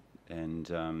needed, and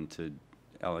to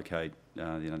allocate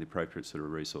the appropriate sort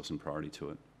of resource and priority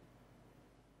to it.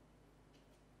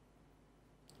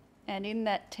 And in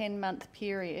that 10-month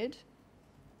period,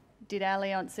 did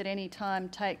Allianz at any time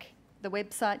take the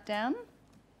website down?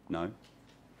 No.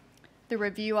 The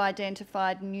review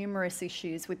identified numerous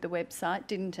issues with the website,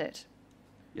 didn't it?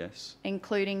 Yes.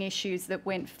 Including issues that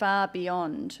went far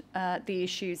beyond the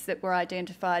issues that were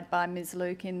identified by Ms.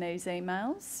 Luke in these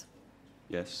emails.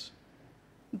 Yes.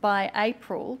 By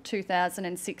April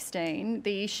 2016,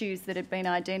 the issues that had been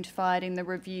identified in the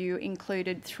review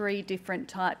included 3 different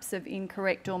types of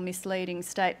incorrect or misleading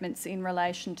statements in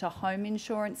relation to home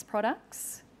insurance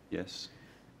products. Yes.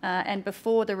 And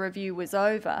before the review was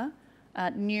over,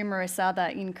 numerous other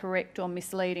incorrect or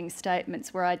misleading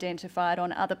statements were identified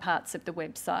on other parts of the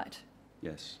website.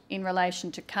 Yes. In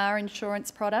relation to car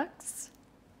insurance products.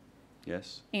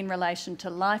 Yes. In relation to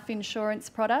life insurance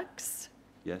products.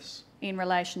 Yes. In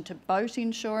relation to boat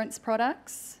insurance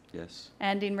products. Yes.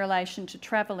 And in relation to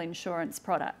travel insurance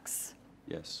products.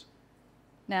 Yes.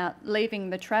 Now, leaving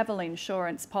the travel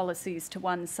insurance policies to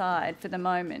one side for the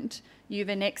moment, you've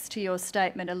annexed to your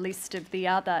statement a list of the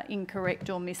other incorrect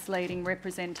or misleading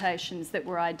representations that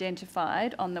were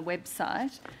identified on the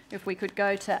website. If we could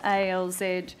go to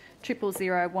ALZ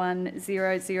 0001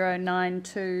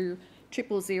 0092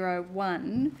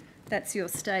 0001, that's your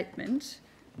statement,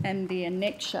 and the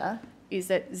annexure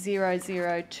is at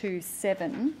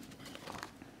 0027.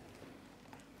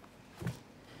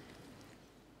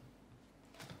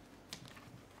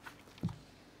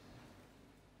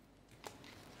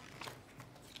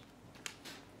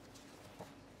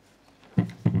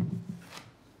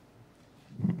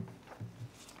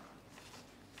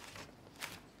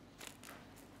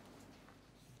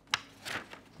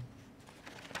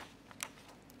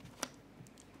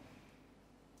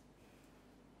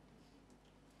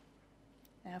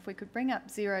 Now, if we could bring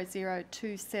up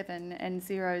 0027 and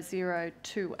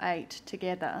 0028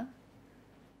 together.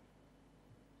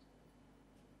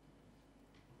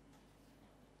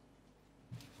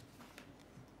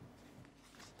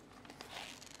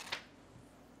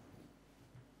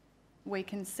 We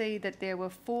can see that there were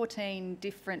 14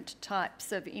 different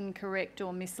types of incorrect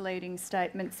or misleading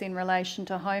statements in relation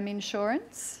to home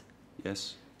insurance.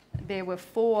 Yes. There were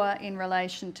 4 in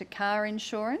relation to car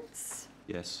insurance.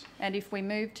 Yes. And if we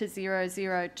move to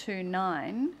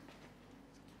 0029,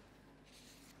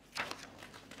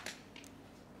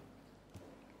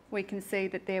 we can see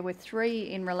that there were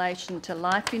 3 in relation to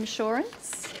life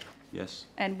insurance. Yes.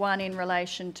 And 1 in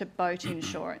relation to boat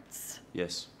insurance.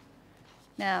 Yes.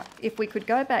 Now, if we could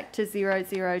go back to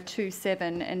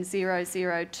 0027 and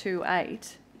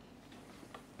 0028,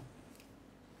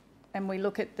 and we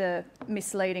look at the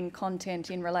misleading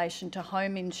content in relation to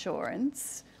home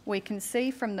insurance, we can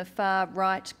see from the far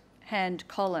right-hand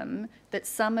column that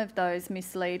some of those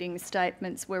misleading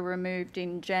statements were removed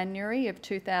in January of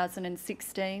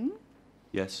 2016.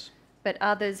 Yes. But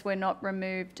others were not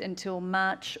removed until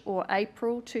March or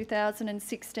April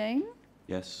 2016.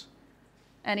 Yes.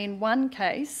 And in one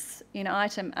case, in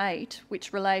item 8,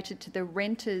 which related to the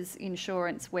renter's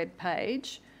insurance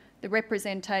webpage, the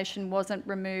representation wasn't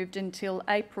removed until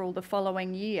April the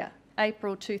following year,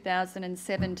 April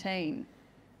 2017.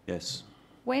 Yes.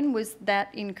 When was that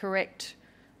incorrect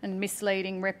and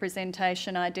misleading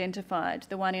representation identified,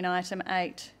 the one in item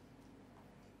 8?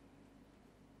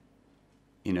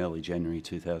 In early January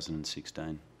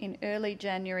 2016. In early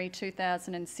January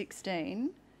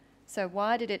 2016. So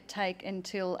why did it take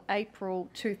until April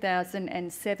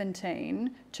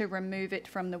 2017 to remove it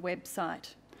from the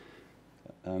website?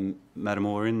 Madam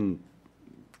Orr, in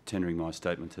tendering my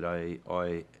statement today,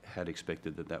 I had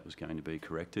expected that that was going to be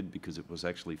corrected because it was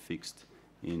actually fixed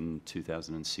in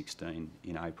 2016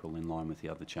 in April in line with the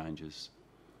other changes.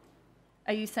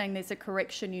 Are you saying there's a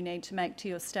correction you need to make to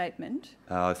your statement?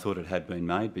 I thought it had been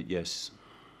made, but yes.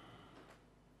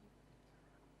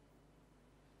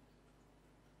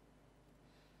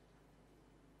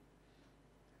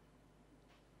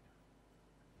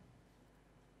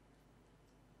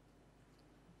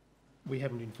 We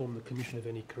haven't informed the Commission of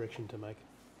any correction to make,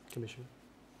 Commissioner.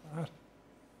 Right.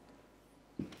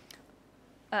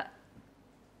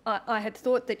 I had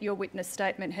thought that your witness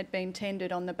statement had been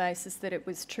tendered on the basis that it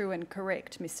was true and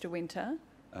correct, Mr. Winter.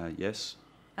 Yes.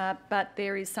 But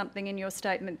there is something in your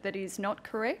statement that is not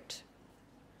correct?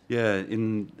 Yeah,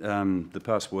 in the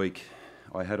past week,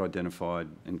 I had identified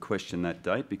and questioned that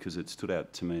date because it stood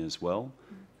out to me as well.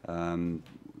 You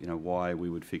know, why we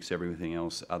would fix everything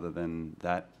else other than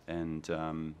that. And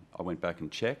I went back and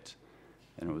checked,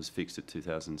 and it was fixed at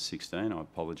 2016. I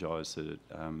apologise that it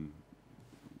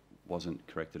wasn't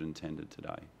corrected and tendered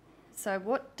today. So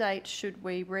what date should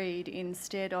we read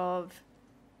instead of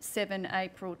 7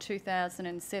 April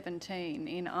 2017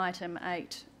 in item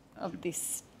 8 of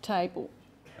this table?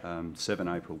 7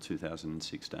 April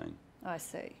 2016. I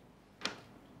see.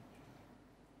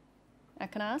 Now,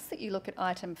 can I ask that you look at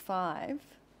item 5?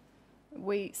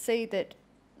 We see that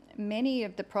many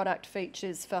of the product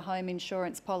features for home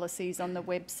insurance policies on the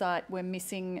website were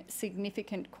missing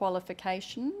significant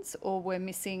qualifications or were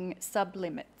missing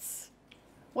sublimits.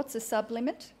 What's a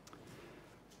sublimit?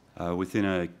 Within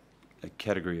a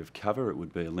category of cover, it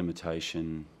would be a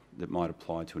limitation that might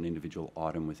apply to an individual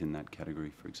item within that category,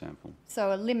 for example.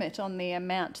 So a limit on the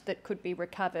amount that could be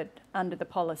recovered under the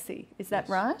policy. Is that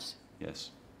right?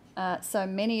 Yes. So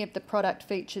many of the product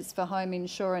features for home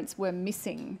insurance were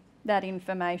missing that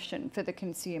information for the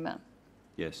consumer.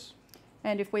 Yes.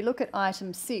 And if we look at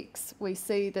item 6, we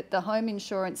see that the home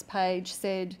insurance page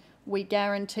said, we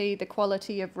guarantee the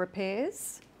quality of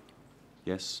repairs.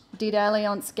 Yes. Did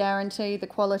Allianz guarantee the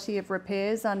quality of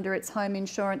repairs under its home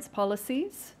insurance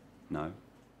policies? No.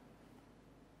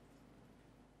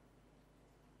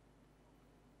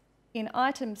 In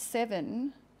item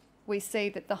 7, we see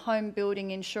that the home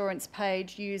building insurance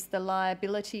page used the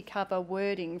liability cover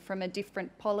wording from a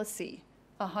different policy,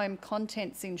 a home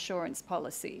contents insurance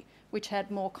policy, which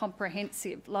had more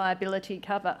comprehensive liability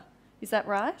cover. Is that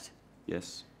right?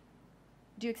 Yes.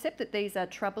 Do you accept that these are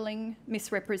troubling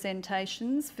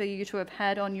misrepresentations for you to have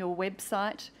had on your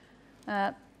website,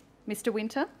 Mr.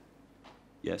 Winter?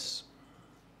 Yes.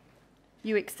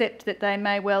 You accept that they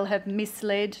may well have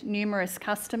misled numerous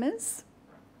customers?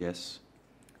 Yes.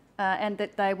 And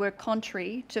that they were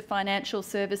contrary to financial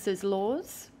services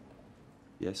laws?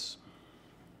 Yes.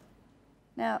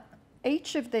 Now,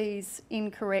 each of these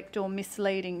incorrect or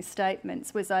misleading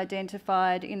statements was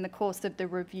identified in the course of the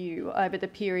review over the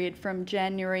period from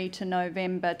January to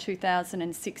November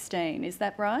 2016. Is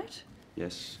that right?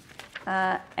 Yes.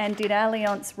 And did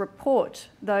Allianz report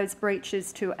those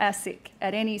breaches to ASIC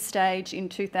at any stage in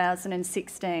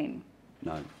 2016?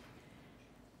 No.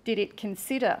 Did it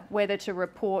consider whether to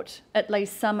report at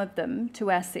least some of them to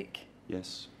ASIC?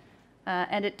 Yes.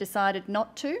 And it decided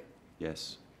not to?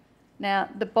 Yes. Now,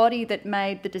 the body that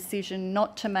made the decision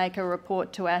not to make a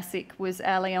report to ASIC was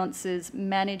Allianz's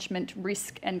Management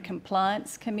Risk and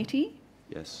Compliance Committee.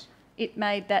 Yes. It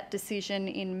made that decision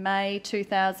in May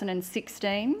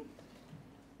 2016.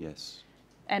 Yes.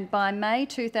 And by May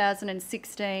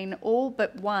 2016, all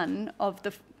but one of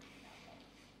the...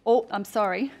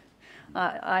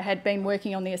 I had been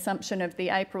working on the assumption of the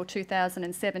April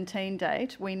 2017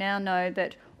 date. We now know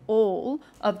that all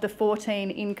of the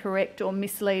 14 incorrect or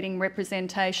misleading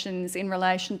representations in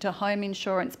relation to home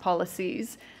insurance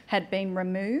policies had been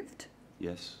removed.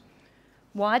 Yes.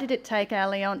 Why did it take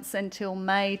Allianz until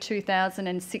May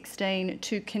 2016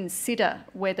 to consider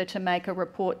whether to make a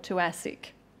report to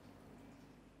ASIC?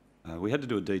 We had to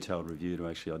do a detailed review to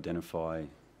actually identify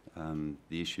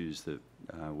the issues that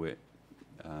were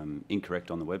incorrect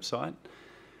on the website.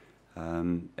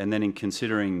 And then in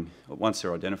considering, once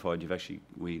they're identified,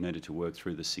 we needed to work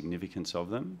through the significance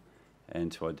of them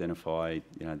and to identify,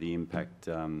 the impact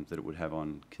that it would have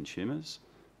on consumers.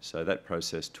 So that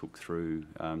process took through,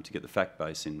 to get the fact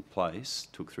base in place,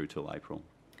 took through till April.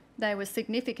 They were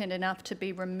significant enough to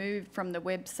be removed from the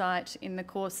website in the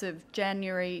course of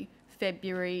January,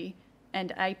 February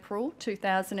and April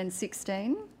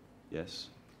 2016? Yes.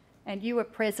 And you were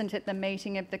present at the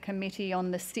meeting of the committee on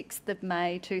the 6th of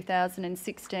May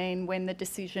 2016 when the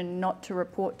decision not to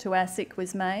report to ASIC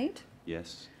was made?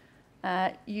 Yes.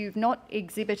 You've not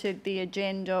exhibited the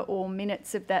agenda or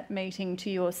minutes of that meeting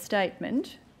to your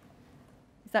statement.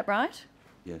 Is that right?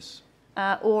 Yes.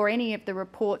 Or any of the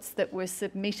reports that were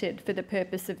submitted for the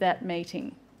purpose of that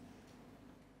meeting?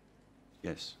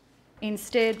 Yes.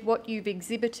 Instead, what you've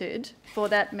exhibited for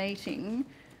that meeting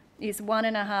is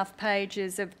 1.5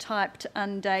 pages of typed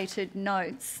undated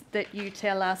notes that you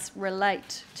tell us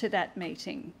relate to that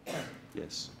meeting.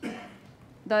 Yes.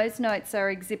 Those notes are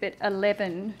Exhibit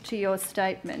 11 to your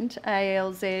statement,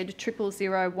 ALZ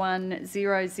 0001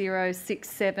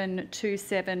 0067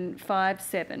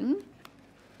 2757.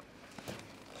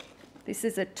 This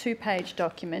is a 2-page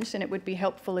document and it would be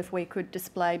helpful if we could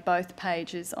display both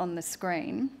pages on the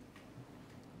screen.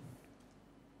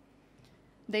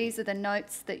 These are the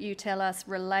notes that you tell us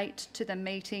relate to the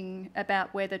meeting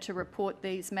about whether to report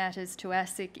these matters to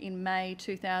ASIC in May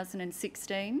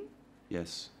 2016.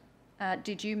 Yes.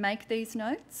 Did you make these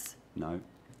notes? No.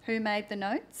 Who made the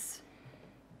notes?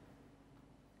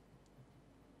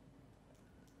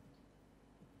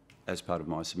 As part of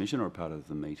my submission or part of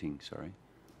the meeting, sorry?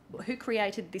 Who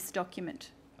created this document?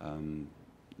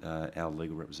 Our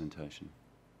legal representation.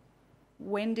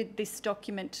 When did this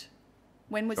document,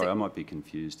 when was Sorry, I it? might be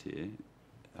confused here.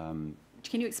 Can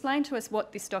you explain to us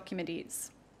what this document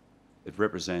is? It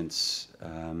represents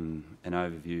an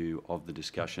overview of the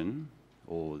discussion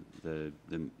or the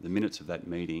minutes of that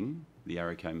meeting, the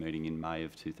ARICO meeting in May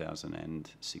of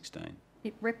 2016.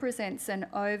 It represents an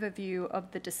overview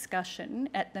of the discussion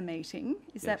at the meeting,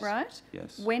 is that Yes. right?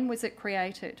 Yes. When was it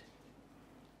created?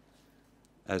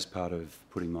 As part of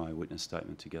putting my witness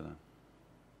statement together.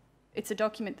 It's a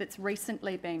document that's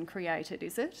recently been created,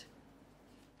 is it?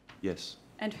 Yes.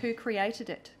 And who created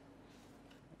it?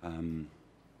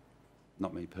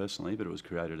 Not me personally, but it was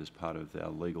created as part of our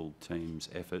legal team's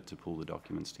effort to pull the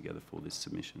documents together for this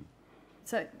submission.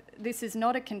 So this is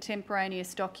not a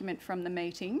contemporaneous document from the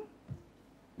meeting.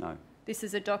 No. This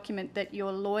is a document that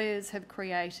your lawyers have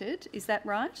created, is that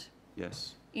right?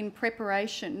 Yes. In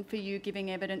preparation for you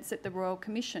giving evidence at the Royal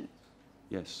Commission.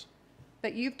 Yes.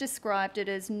 But you've described it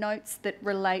as notes that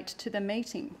relate to the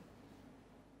meeting.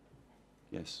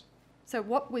 Yes. So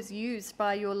what was used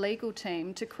by your legal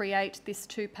team to create this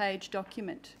 2-page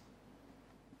document?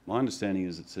 My understanding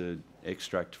is it's an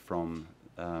extract from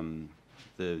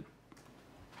the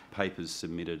papers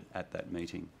submitted at that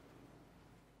meeting.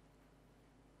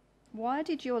 Why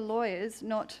did your lawyers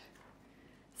not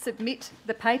submit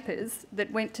the papers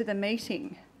that went to the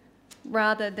meeting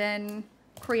rather than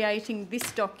creating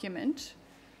this document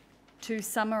to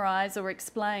summarise or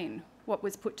explain what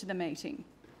was put to the meeting?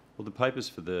 Well, the papers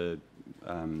for that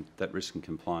risk and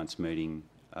compliance meeting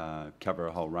cover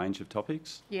a whole range of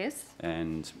topics. Yes.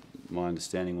 And my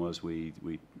understanding was we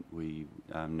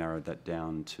narrowed that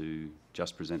down to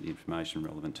just present the information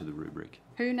relevant to the rubric.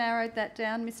 Who narrowed that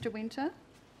down, Mr. Winter?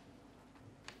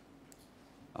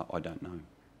 I don't know.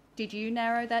 Did you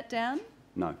narrow that down?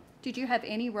 No. Did you have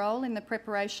any role in the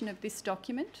preparation of this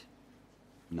document?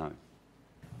 No.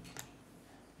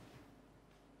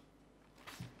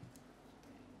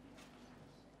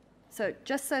 So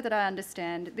just so that I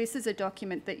understand, this is a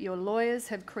document that your lawyers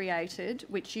have created,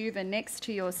 which you've annexed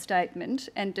to your statement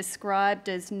and described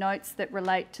as notes that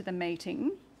relate to the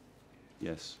meeting.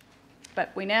 Yes.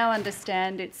 But we now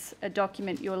understand it's a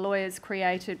document your lawyers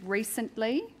created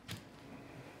recently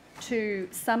to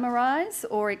summarise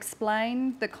or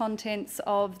explain the contents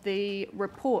of the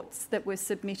reports that were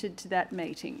submitted to that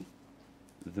meeting.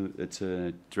 It's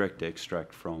a direct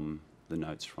extract from the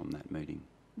notes from that meeting.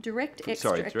 Direct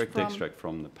extract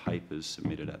from the papers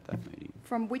submitted at that meeting.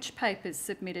 From which papers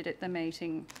submitted at the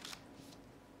meeting?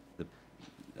 The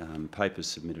papers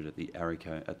submitted at the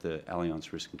ARICO, at the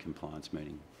Allianz Risk and Compliance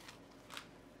meeting.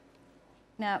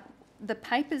 Now, the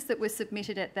papers that were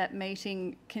submitted at that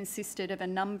meeting consisted of a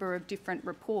number of different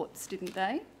reports, didn't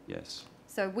they? Yes.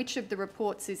 So which of the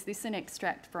reports is this an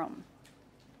extract from?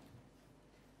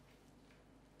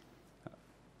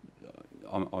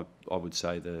 I would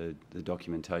say the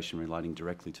documentation relating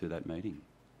directly to that meeting.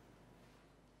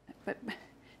 But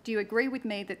do you agree with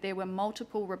me that there were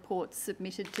multiple reports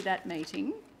submitted to that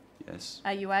meeting? Yes.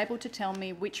 Are you able to tell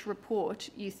me which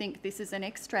report you think this is an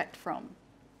extract from?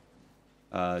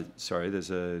 Sorry, there's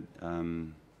it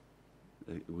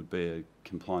would be a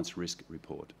compliance risk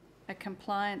report. A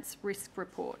compliance risk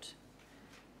report.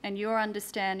 And your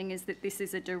understanding is that this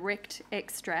is a direct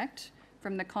extract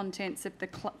from the contents of the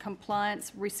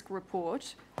compliance risk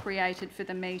report created for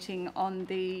the meeting on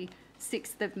the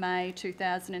 6th of May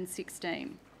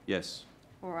 2016? Yes.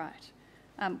 All right.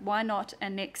 Why not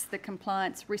annex the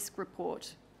compliance risk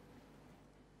report?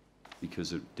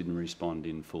 Because it didn't respond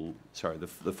in full. Sorry, the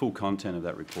full content of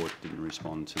that report didn't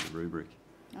respond to the rubric.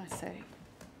 I see.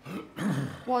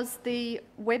 Was the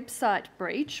website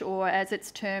breach, or as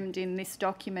it's termed in this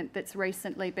document that's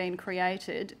recently been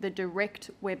created, the direct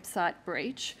website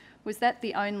breach, was that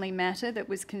the only matter that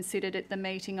was considered at the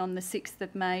meeting on the 6th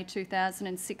of May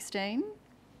 2016?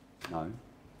 No.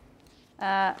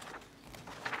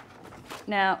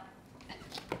 Now,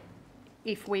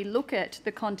 if we look at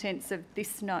the contents of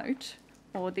this note,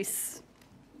 or this,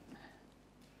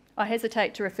 I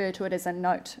hesitate to refer to it as a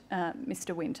note,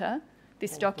 Mr. Winter,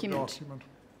 this document,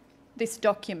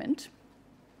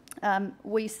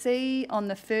 we see on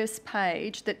the first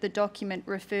page that the document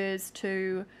refers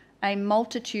to a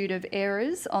multitude of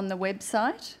errors on the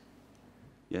website.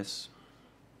 Yes.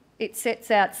 it sets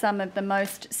out some of the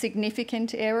most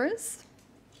significant errors.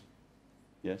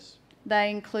 Yes.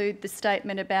 They include the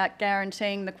statement about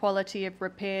guaranteeing the quality of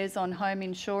repairs on home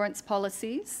insurance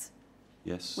policies,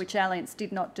 Yes. which Allianz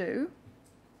did not do,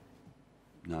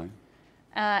 No.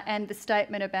 and the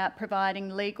statement about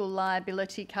providing legal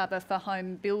liability cover for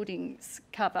home buildings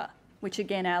cover, which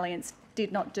again Allianz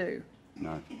did not do.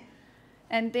 No.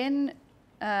 And then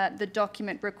the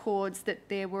document records that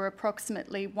there were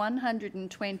approximately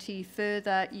 120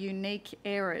 further unique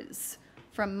errors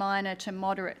from minor to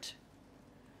moderate.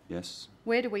 Yes.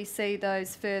 Where do we see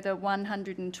those further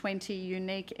 120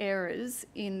 unique errors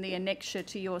in the annexure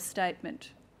to your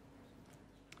statement?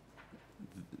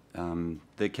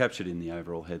 They're captured in the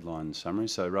overall headline summary,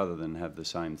 so rather than have the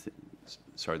same,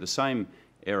 the same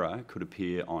error could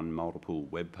appear on multiple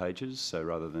web pages, so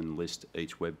rather than list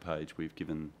each web page, we've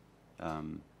given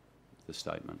the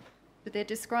statement. But they're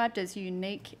described as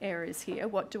unique errors here.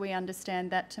 What do we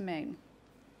understand that to mean?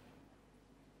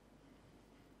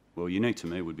 Well, unique to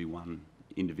me would be one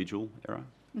individual error.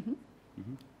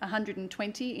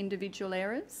 120 individual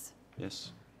errors,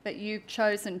 Yes. but you've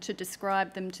chosen to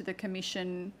describe them to the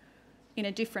Commission in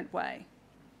a different way,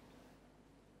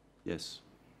 Yes.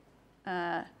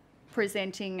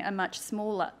 presenting a much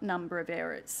smaller number of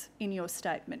errors in your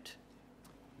statement.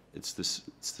 It's the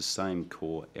same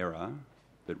core error,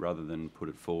 but rather than put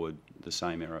it forward the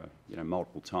same error,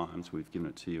 multiple times, we've given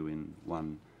it to you in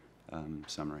one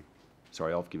summary.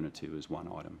 Sorry, I've given it to you as one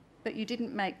item. But you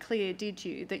didn't make clear, did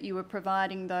you, that you were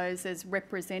providing those as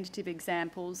representative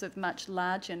examples of much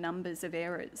larger numbers of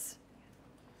errors?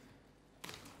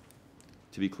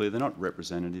 To be clear, they're not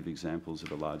representative examples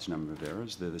of a large number of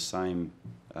errors. They're the same,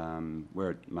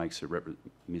 where it makes a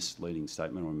misleading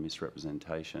statement or a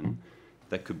misrepresentation,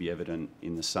 that could be evident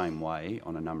in the same way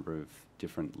on a number of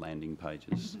different landing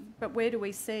pages. But where do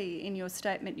we see in your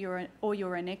statement or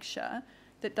your annexure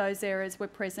that those errors were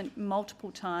present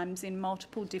multiple times in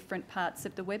multiple different parts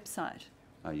of the website?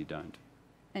 You don't?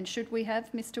 And should we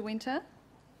have, Mr. Winter?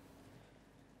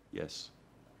 Yes.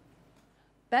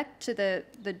 Back to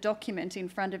the document in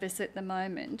front of us at the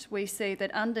moment, we see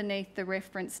that underneath the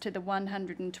reference to the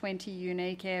 120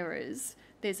 unique errors,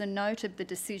 there's a note of the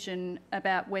decision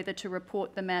about whether to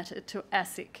report the matter to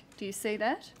ASIC. Do you see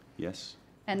that? Yes.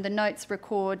 And the notes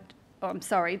record,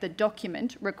 the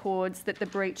document records that the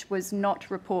breach was not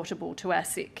reportable to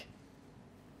ASIC.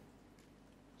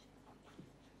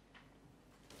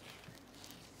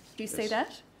 Do you see Yes.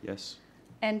 that? Yes.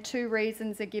 And 2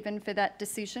 reasons are given for that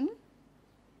decision.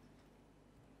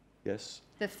 Yes.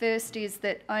 The first is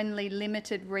that only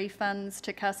limited refunds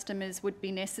to customers would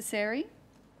be necessary.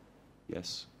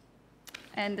 Yes.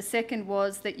 And the second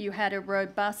was that you had a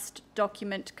robust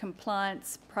document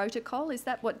compliance protocol. Is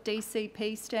that what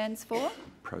DCP stands for?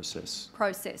 Process.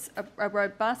 Process. A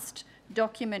robust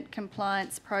document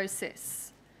compliance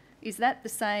process. Is that the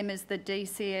same as the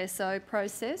DCSO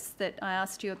process that I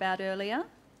asked you about earlier?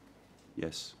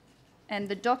 Yes. And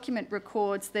the document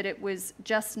records that it was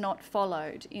just not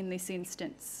followed in this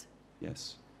instance.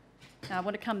 Yes. Now, I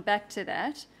want to come back to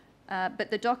that. But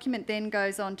the document then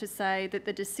goes on to say that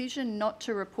the decision not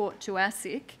to report to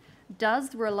ASIC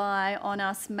does rely on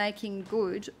us making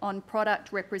good on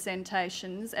product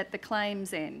representations at the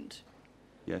claims end.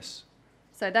 Yes.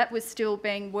 So that was still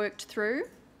being worked through?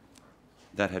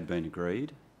 That had been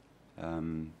agreed.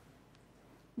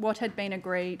 What had been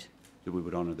agreed? That we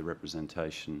would honour the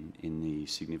representation in the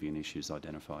significant issues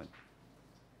identified.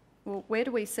 Well, where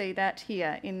do we see that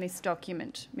here in this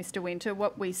document, Mr. Winter?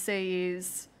 What we see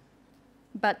is,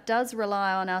 but does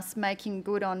rely on us making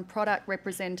good on product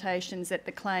representations at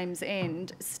the claims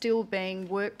end, still being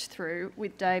worked through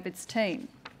with David's team.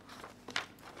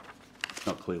 It's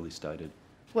not clearly stated.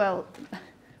 Well,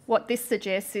 what this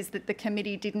suggests is that the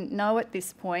committee didn't know at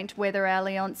this point whether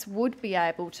Allianz would be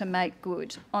able to make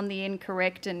good on the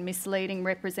incorrect and misleading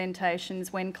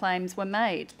representations when claims were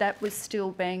made. That was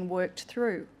still being worked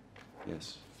through.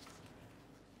 Yes.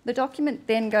 The document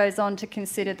then goes on to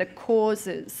consider the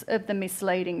causes of the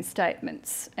misleading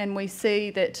statements, and we see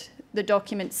that the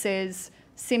document says,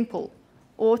 simple,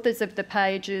 authors of the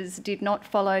pages did not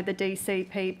follow the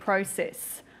DCP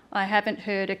process. I haven't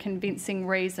heard a convincing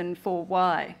reason for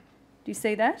why. Do you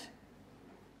see that?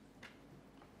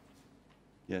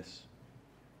 Yes.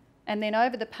 And then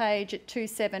over the page at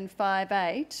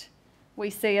 2758, we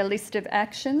see a list of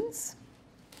actions,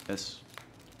 Yes.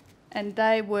 and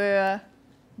they were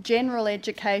general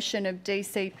education of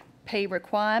DCP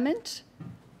requirement.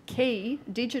 Key,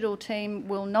 digital team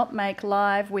will not make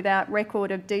live without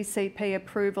record of DCP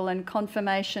approval and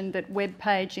confirmation that web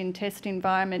page in test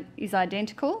environment is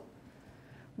identical.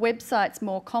 Websites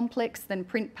more complex than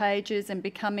print pages and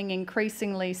becoming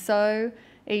increasingly so,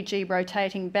 e.g.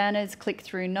 rotating banners,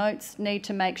 click-through notes, need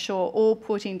to make sure all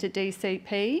put into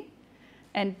DCP,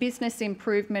 and business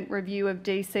improvement review of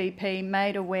DCP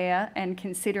made aware and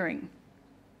considering.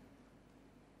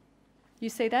 You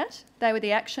see that? They were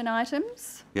the action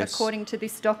items, Yes. according to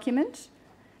this document.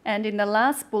 And in the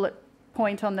last bullet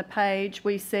point on the page,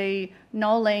 we see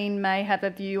Nolene may have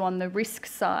a view on the risk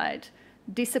side.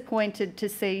 Disappointed to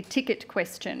see ticket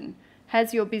question.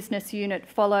 Has your business unit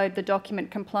followed the document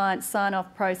compliance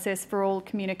sign-off process for all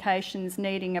communications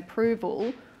needing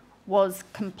approval? Was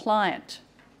compliant.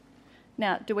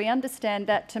 Now, do we understand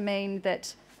that to mean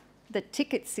that the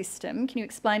ticket system, can you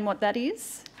explain what that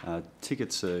is?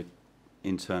 Tickets are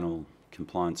internal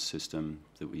compliance system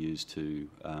that we use to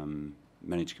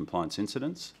manage compliance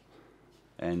incidents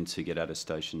and to get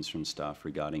attestations from staff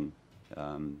regarding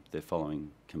their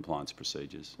following compliance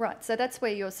procedures. Right, so that's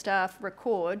where your staff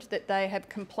record that they have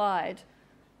complied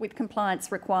with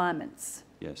compliance requirements.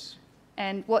 Yes.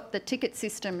 And what the ticket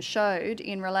system showed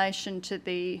in relation to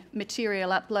the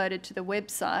material uploaded to the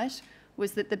website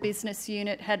was that the business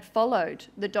unit had followed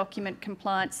the document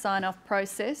compliance sign-off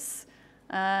process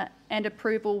and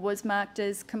approval was marked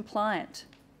as compliant.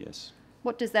 Yes.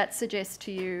 What does that suggest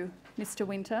to you, Mr.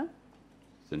 Winter?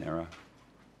 It's an error.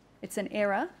 It's an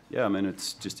error? Yeah, I mean,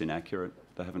 it's just inaccurate.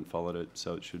 They haven't followed it,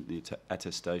 so it should, the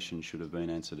attestation should have been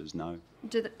answered as no.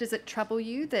 Does it trouble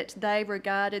you that they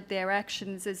regarded their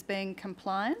actions as being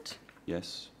compliant?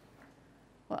 Yes.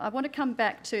 Well, I want to come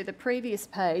back to the previous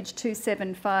page,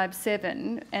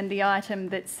 2757, and the item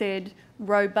that said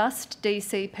robust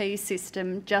DCP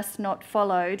system just not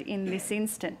followed in this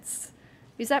instance.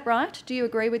 Is that right? Do you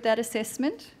agree with that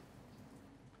assessment?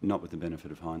 Not with the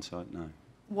benefit of hindsight, no.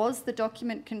 Was the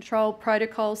document control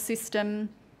protocol system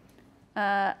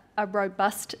a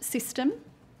robust system?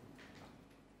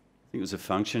 I think it was a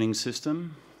functioning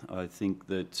system. I think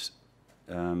that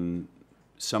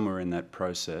somewhere in that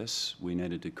process we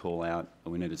needed to call out,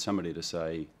 or we needed somebody to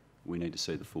say, we need to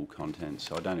see the full content.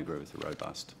 So I don't agree with the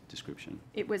robust description.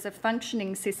 It was a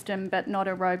functioning system but not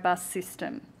a robust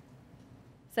system.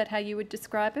 Is that how you would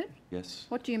describe it? Yes.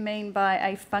 What do you mean by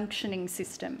a functioning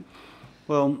system?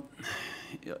 Well,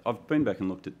 I've been back and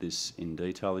looked at this in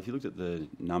detail. If you looked at the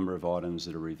number of items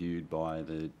that are reviewed by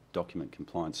the document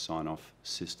compliance sign-off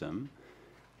system,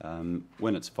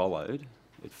 when it's followed,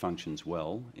 it functions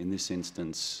well. In this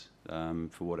instance,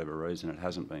 for whatever reason, it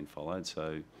hasn't been followed,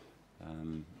 so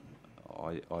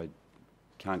I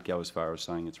can't go as far as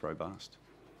saying it's robust.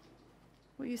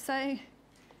 Well, you say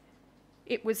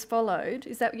it was followed.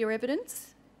 Is that your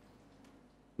evidence?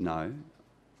 No.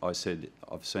 I said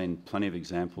I've seen plenty of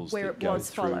examples Where that it go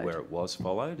was through followed. where it was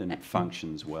followed and it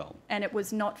functions well. And it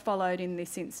was not followed in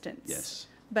this instance? Yes.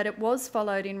 But it was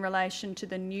followed in relation to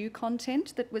the new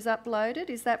content that was uploaded,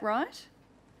 is that right?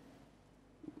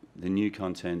 The new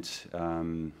content,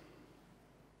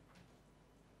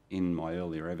 in my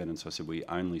earlier evidence, I said we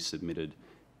only submitted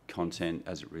content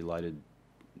as it related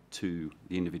to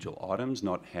the individual items,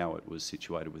 not how it was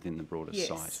situated within the broader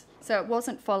site. So it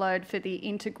wasn't followed for the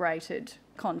integrated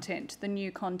content, the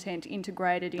new content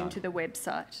integrated No. into the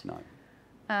website. No.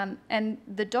 And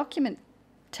the document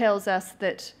tells us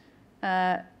that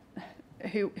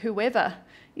whoever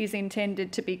is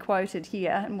intended to be quoted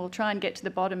here, and we'll try and get to the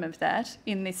bottom of that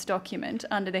in this document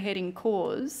under the heading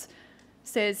cause,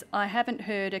 says, I haven't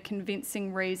heard a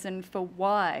convincing reason for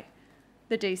why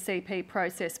the DCP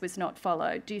process was not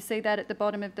followed. Do you see that at the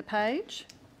bottom of the page?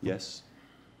 Yes.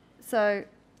 So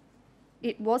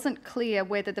it wasn't clear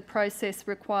whether the process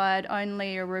required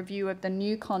only a review of the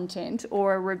new content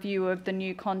or a review of the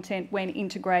new content when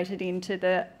integrated into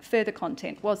the further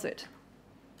content, was it?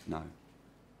 No.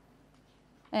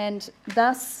 And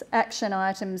thus action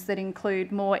items that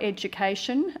include more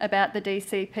education about the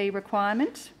DCP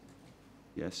requirement.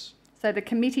 Yes. So the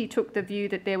committee took the view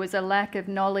that there was a lack of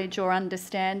knowledge or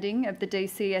understanding of the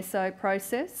DCSO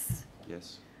process.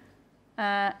 Yes.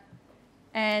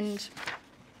 And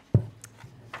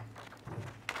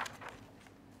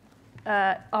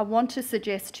I want to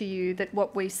suggest to you that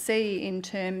what we see in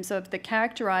terms of the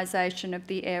characterisation of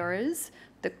the errors,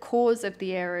 the cause of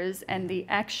the errors and the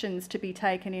actions to be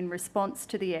taken in response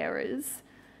to the errors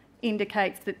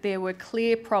indicates that there were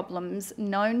clear problems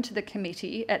known to the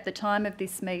committee at the time of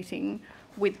this meeting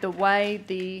with the way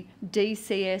the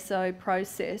DCSO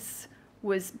process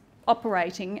was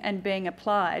operating and being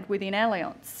applied within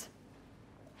Allianz.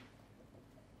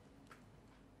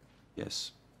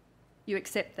 Yes. You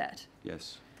accept that?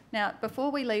 Yes. Now,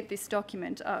 before we leave this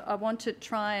document, I want to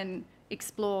try and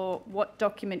explore what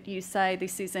document you say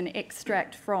this is an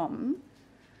extract from,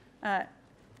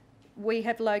 we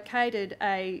have located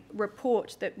a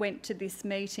report that went to this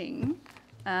meeting,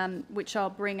 which I'll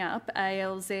bring up,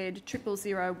 ALZ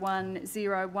 0001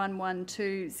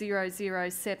 0112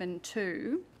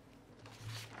 0072.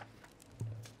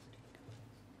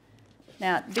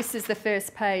 Now, this is the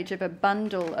first page of a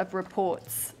bundle of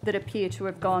reports that appear to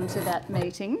have gone to that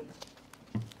meeting.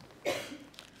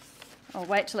 I'll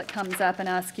wait till it comes up and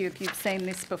ask you if you've seen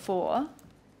this before.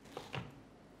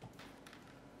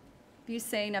 Have you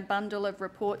seen a bundle of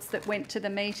reports that went to the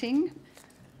meeting?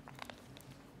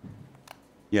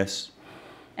 Yes.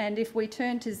 And if we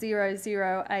turn to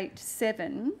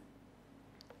 0087,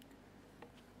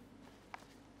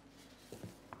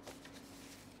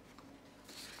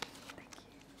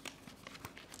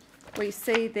 we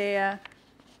see there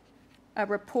a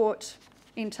report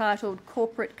entitled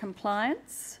Corporate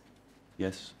Compliance.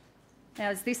 Yes.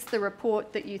 Now, is this the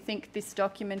report that you think this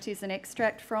document is an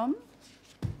extract from?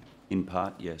 In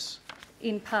part, yes.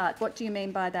 In part. What do you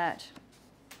mean by that?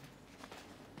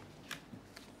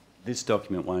 This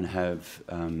document won't have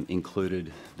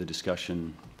included the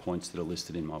discussion points that are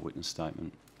listed in my witness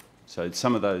statement. So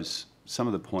some of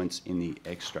the points in the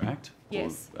extract,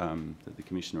 yes, that the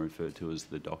Commissioner referred to as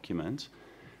the document,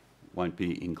 won't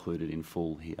be included in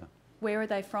full here. Where are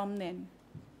they from then?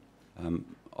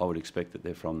 I would expect that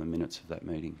they're from the minutes of that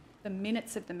meeting. The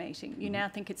minutes of the meeting. You now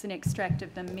think it's an extract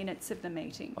of the minutes of the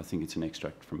meeting? I think it's an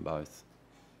extract from both.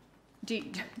 Do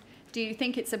you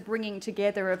think it's a bringing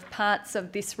together of parts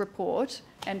of this report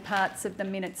and parts of the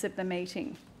minutes of the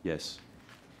meeting? Yes.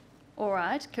 All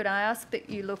right. Could I ask that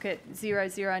you look at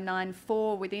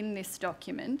 0094 within this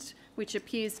document, which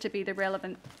appears to be the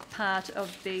relevant part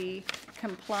of the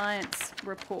compliance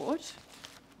report,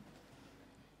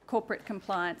 corporate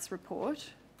compliance report.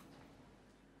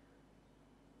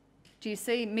 Do you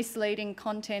see misleading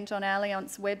content on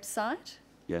Allianz website?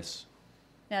 Yes.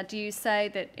 Now, do you say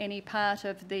that any part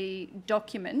of the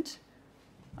document,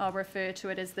 I'll refer to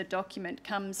it as the document,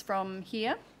 comes from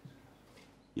here?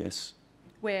 Yes.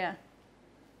 Where?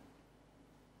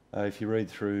 If you read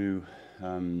through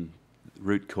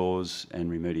root cause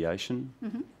and remediation.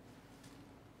 Mm-hmm.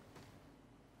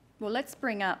 Well, let's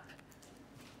bring up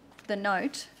the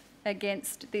note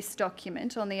against this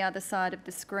document on the other side of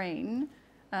the screen.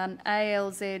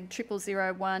 ALZ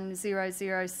 0001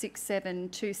 0067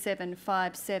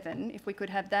 2757. If we could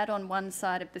have that on one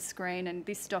side of the screen and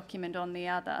this document on the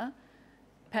other,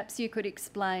 perhaps you could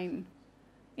explain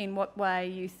in what way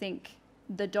you think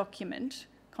the document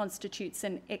constitutes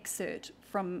an excerpt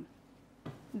from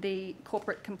the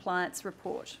corporate compliance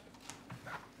report.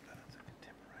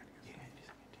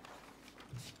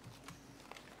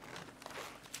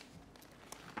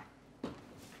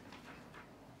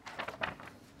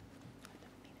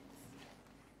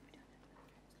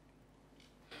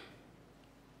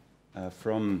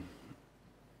 From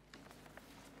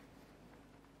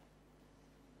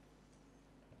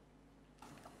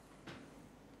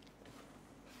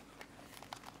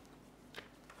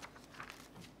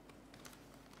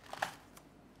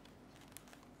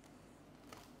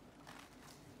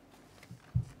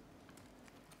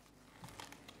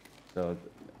So,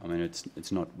 I mean,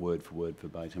 it's not word for word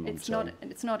verbatim. It's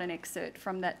not an excerpt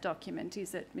from that document,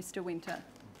 is it, Mr. Winter?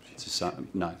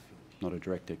 No, not a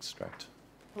direct extract.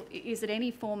 Well, is it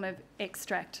any form of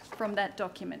extract from that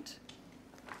document?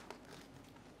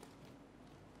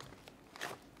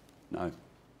 No.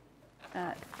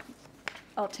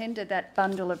 I'll tender that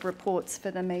bundle of reports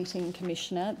for the meeting,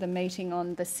 Commissioner, the meeting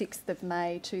on the 6th of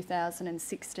May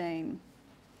 2016.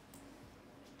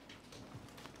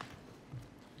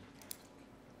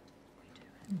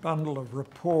 Bundle of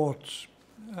reports,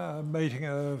 meeting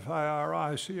of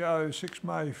ARICO 6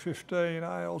 May 15,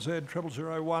 ALZ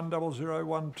 0001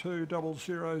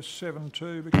 0012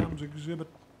 0072 becomes Exhibit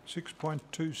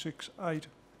 6.268.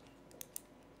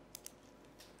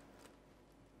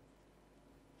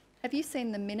 Have you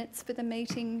seen the minutes for the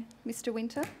meeting, Mr.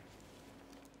 Winter?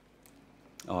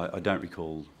 I don't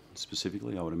recall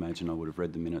specifically. I would imagine I would have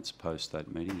read the minutes post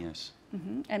that meeting, yes.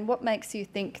 Mm-hmm. And what makes you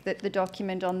think that the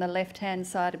document on the left-hand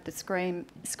side of the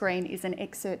screen is an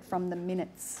excerpt from the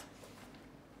minutes?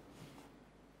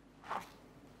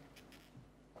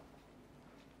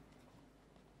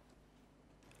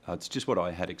 It's just what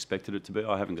I had expected it to be.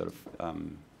 I haven't got a...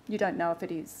 You don't know if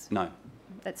it is? No.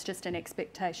 That's just an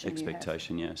expectation you have?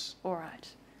 Expectation, yes. All right.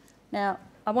 Now,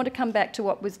 I want to come back to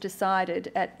what was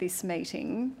decided at this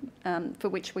meeting, for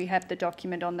which we have the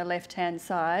document on the left-hand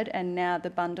side and now the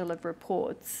bundle of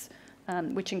reports,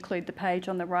 which include the page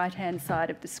on the right-hand side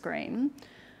of the screen.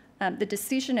 The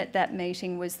decision at that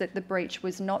meeting was that the breach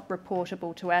was not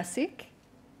reportable to ASIC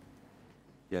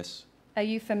Yes. Are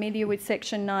you familiar with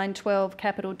section 912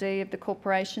 capital D of the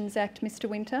Corporations Act, Mr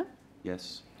Winter?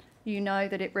 Yes. You know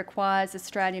that it requires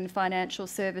Australian financial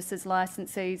services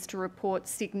licensees to report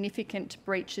significant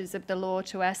breaches of the law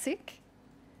to ASIC?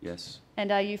 Yes.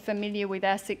 And are you familiar with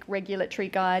ASIC Regulatory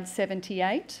Guide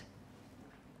 78?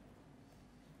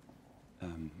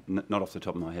 Not off the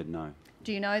top of my head, no.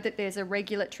 Do you know that there's a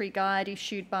regulatory guide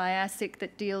issued by ASIC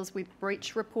that deals with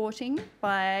breach reporting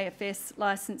by AFS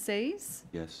licensees?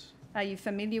 Yes. Are you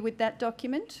familiar with that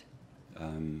document?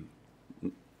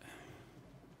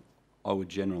 I would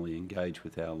generally engage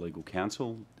with our legal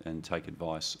counsel and take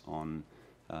advice on,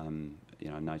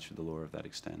 nature of the law of that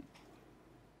extent.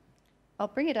 I'll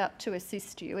bring it up to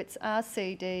assist you. It's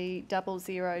RCD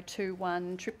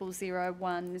 0021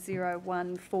 0001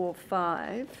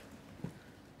 0145.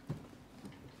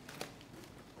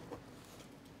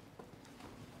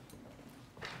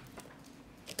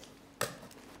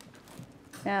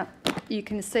 Now, you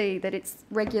can see that it's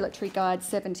Regulatory Guide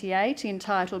 78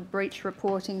 entitled Breach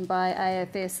Reporting by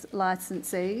AFS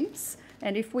Licensees.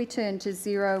 And if we turn to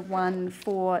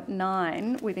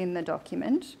 0149 within the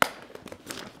document,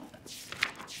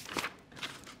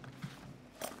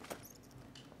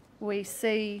 we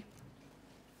see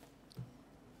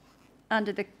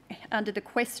under the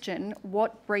question,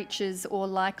 what breaches or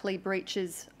likely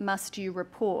breaches must you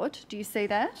report? Do you see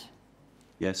that?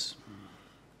 Yes.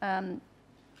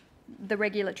 The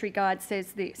regulatory guide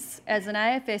says this: as an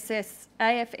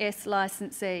AFS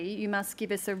licensee, you must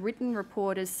give us a written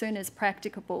report as soon as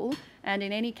practicable and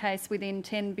in any case within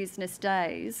 10 business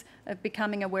days of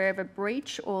becoming aware of a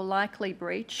breach or likely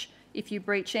breach. If you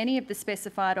breach any of the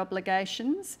specified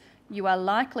obligations, you are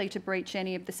likely to breach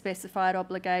any of the specified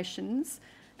obligations,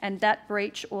 and that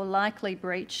breach or likely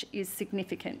breach is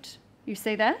significant. You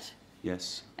see that?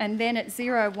 Yes. And then at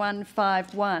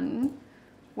 0151,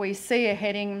 we see a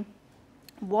heading,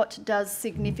 what does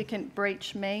significant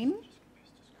breach mean?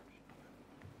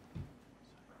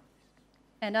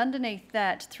 And underneath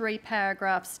that, 3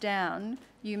 paragraphs down,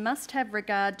 you must have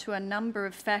regard to a number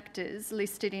of factors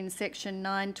listed in section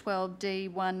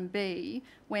 912D1B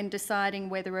when deciding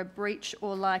whether a breach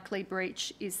or likely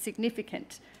breach is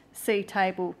significant. See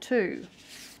table 2.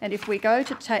 And if we go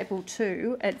to table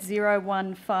 2 at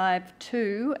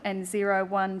 0152 and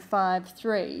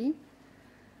 0153,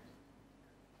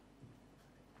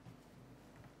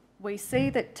 we see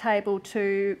that table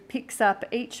 2 picks up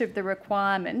each of the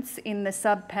requirements in the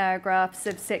subparagraphs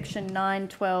of section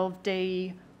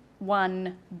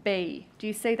 912D1B. Do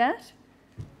you see that?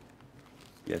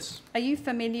 Yes. Are you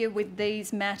familiar with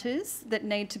these matters that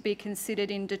need to be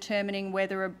considered in determining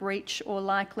whether a breach or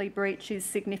likely breach is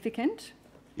significant?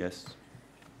 Yes.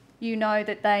 You know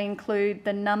that they include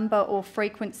the number or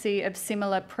frequency of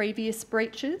similar previous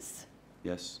breaches?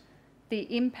 Yes. The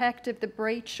impact of the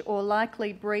breach or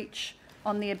likely breach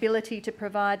on the ability to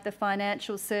provide the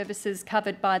financial services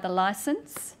covered by the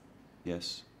licence.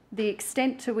 Yes. The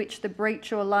extent to which the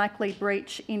breach or likely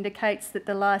breach indicates that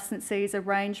the licensee's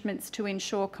arrangements to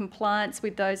ensure compliance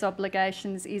with those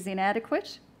obligations is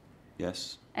inadequate.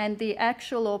 Yes. And the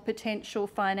actual or potential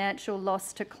financial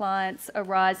loss to clients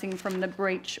arising from the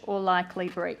breach or likely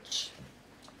breach.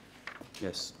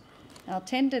 Yes. I'll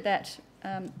tender that.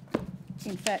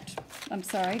 In fact, I'm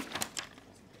sorry,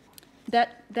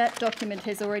 that document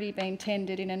has already been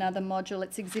tendered in another module.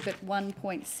 It's Exhibit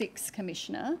 1.6,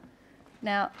 Commissioner.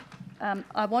 Now,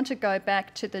 I want to go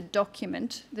back to the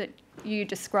document that you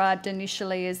described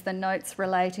initially as the notes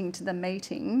relating to the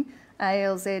meeting,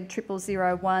 ALZ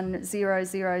 0001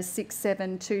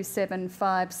 0067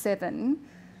 2757.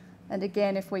 And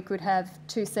again, if we could have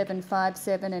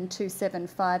 2757 and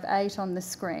 2758 on the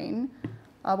screen,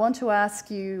 I want to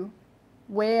ask you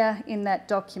where in that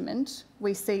document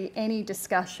we see any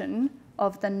discussion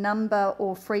of the number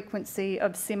or frequency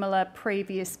of similar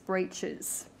previous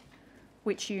breaches,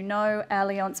 which you know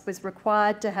Allianz was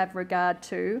required to have regard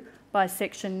to by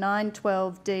section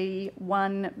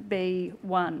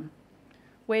 912D1B1.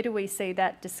 Where do we see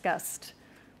that discussed?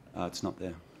 It's not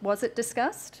there. Was it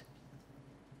discussed?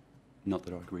 Not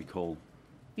that I recall.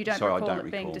 You don't Sorry, recall I don't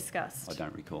it being recall. discussed? I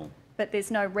don't recall. But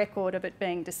there's no record of it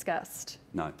being discussed?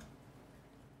 No.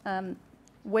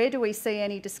 Where do we see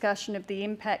any discussion of the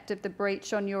impact of the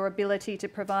breach on your ability to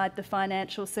provide the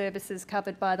financial services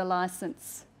covered by the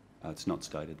licence? It's not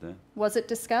stated there. Was it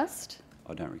discussed?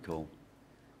 I don't recall.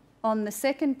 On the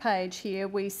second page here,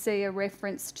 we see a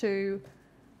reference to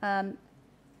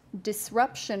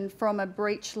disruption from a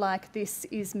breach like this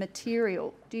is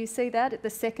material. Do you see that at the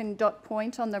second dot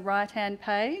point on the right-hand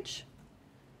page?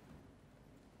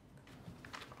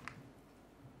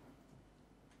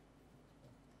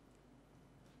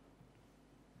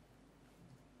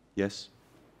 Yes.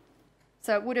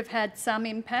 So it would have had some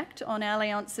impact on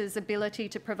Allianz's ability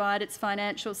to provide its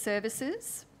financial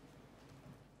services?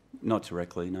 Not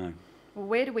directly, no. Well,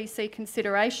 where do we see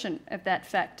consideration of that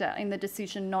factor in the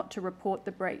decision not to report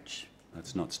the breach?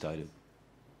 That's not stated.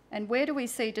 And where do we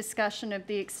see discussion of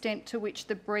the extent to which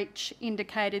the breach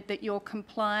indicated that your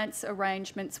compliance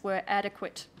arrangements were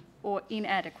adequate or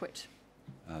inadequate?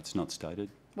 It's not stated.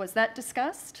 Was that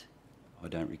discussed? I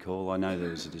don't recall. I know there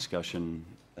was a discussion.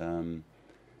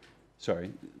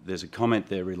 There's a comment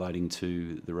there relating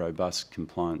to the robust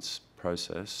compliance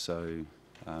process, so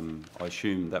I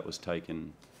assume that was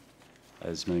taken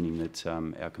as meaning that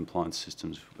our compliance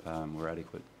systems were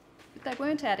adequate. But they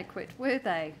weren't adequate, were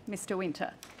they, Mr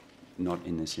Winter? Not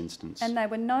in this instance. And they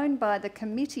were known by the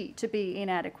committee to be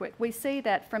inadequate. We see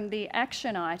that from the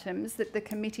action items that the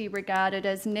committee regarded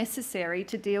as necessary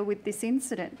to deal with this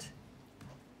incident.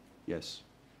 Yes.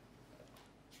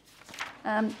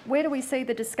 Where do we see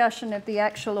the discussion of the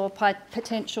actual or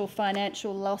potential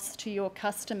financial loss to your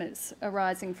customers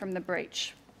arising from the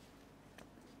breach?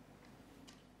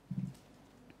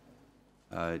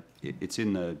 It's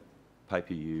in the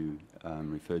paper you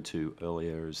referred to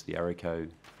earlier as the ARICO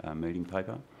meeting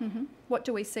paper. Mm-hmm. What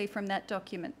do we see from that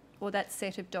document or that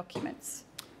set of documents?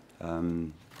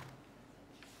 The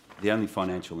only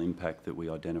financial impact that we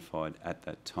identified at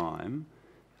that time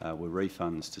were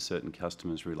refunds to certain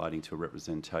customers relating to a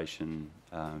representation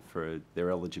for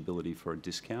their eligibility for a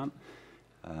discount.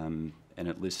 And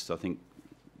it lists, I think,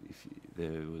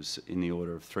 there was in the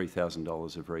order of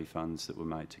 $3,000 of refunds that were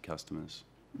made to customers.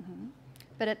 Mm-hmm.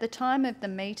 But at the time of the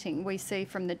meeting, we see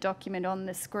from the document on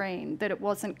the screen that it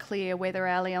wasn't clear whether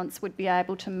Allianz would be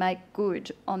able to make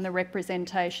good on the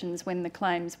representations when the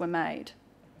claims were made.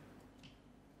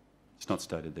 It's not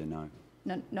stated there, no.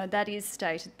 No, that is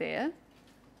stated there.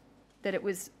 That it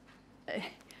was...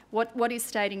 What is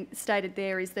stated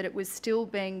there is that it was still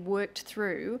being worked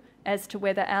through as to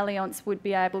whether Allianz would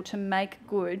be able to make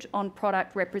good on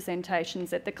product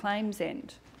representations at the claims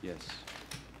end. Yes.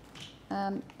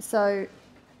 So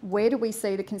where do we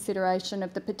see the consideration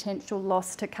of the potential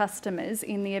loss to customers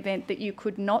in the event that you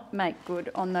could not make good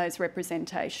on those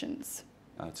representations?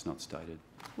 It's not stated.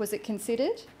 Was it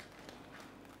considered?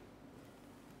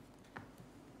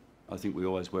 I think we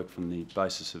always work from the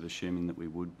basis of assuming that we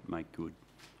would make good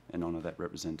and honour that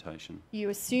representation. You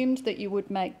assumed that you would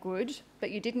make good,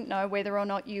 but you didn't know whether or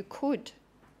not you could.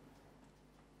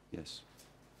 Yes.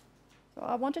 So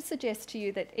I want to suggest to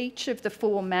you that each of the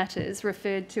four matters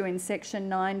referred to in section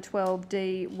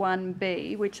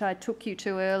 912D1B, which I took you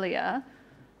to earlier,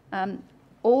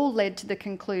 all led to the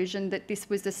conclusion that this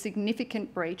was a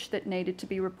significant breach that needed to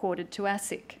be reported to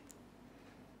ASIC.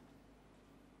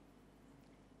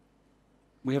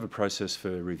 We have a process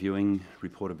for reviewing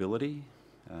reportability.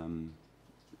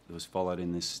 It was followed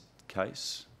in this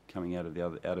case. Coming out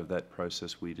of that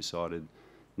process, we decided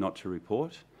not to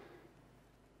report.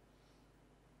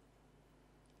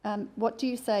 What do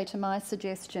you say to my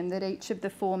suggestion that each of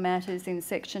the four matters in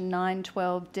section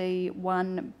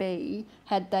 912D1B,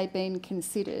 had they been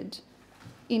considered,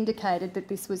 indicated that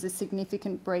this was a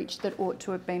significant breach that ought to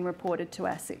have been reported to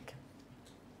ASIC?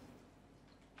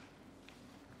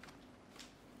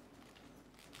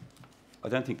 I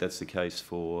don't think that's the case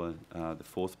for the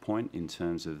fourth point in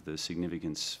terms of the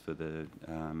significance for the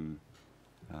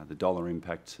dollar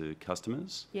impact to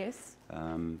customers. Yes.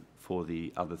 For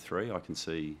the other three, I can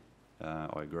see,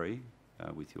 I agree I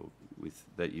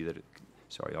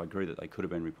agree that they could have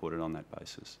been reported on that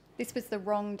basis. This was the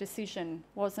wrong decision,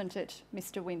 wasn't it,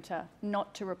 Mr Winter,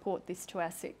 not to report this to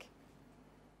ASIC?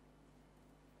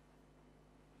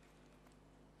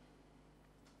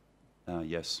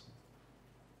 Yes.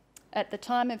 At the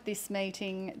time of this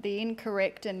meeting, the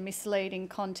incorrect and misleading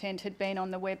content had been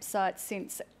on the website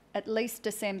since at least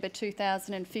December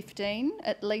 2015,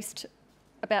 at least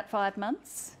about 5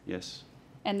 months. Yes.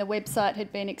 And the website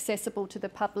had been accessible to the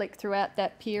public throughout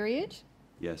that period.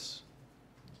 Yes.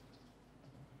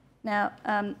 Now,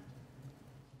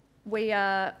 we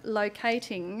are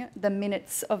locating the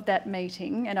minutes of that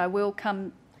meeting, and I will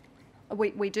come...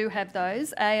 We do have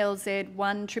those, ALZ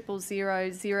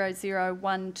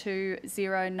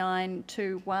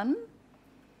 10000120921.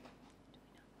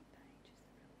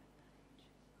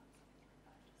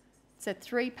 It's a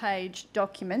 3-page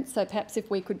document, so perhaps if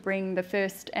we could bring the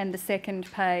first and the second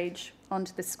page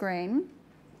onto the screen.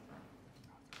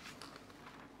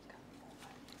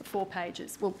 4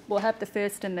 pages. We'll have the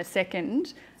first and the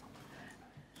second.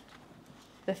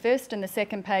 The first and the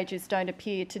second pages don't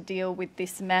appear to deal with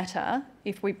this matter.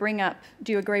 If we bring up,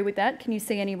 do you agree with that? Can you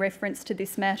see any reference to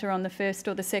this matter on the first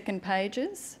or the second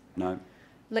pages? No.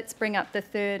 let's bring up the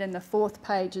third and the fourth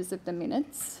pages of the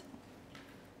minutes.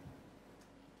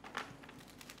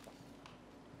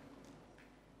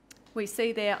 We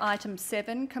see there item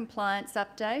 7, compliance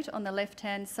update on the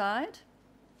left-hand side.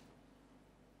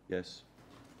 Yes.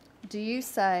 Do you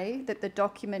say that the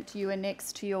document you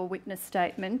annex to your witness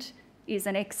statement is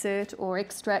an excerpt or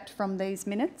extract from these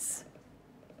minutes?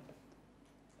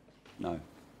 No.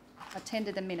 I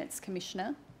tender the minutes,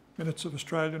 Commissioner. Minutes of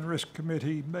Australian Risk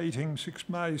Committee meeting 6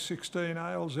 May 16,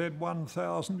 ALZ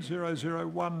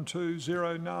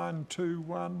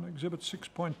 100000120921, exhibit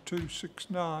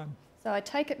 6.269. So I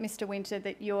take it, Mr Winter,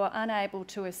 that you're unable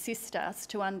to assist us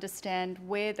to understand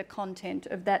where the content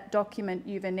of that document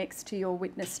you've annexed to your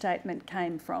witness statement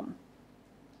came from.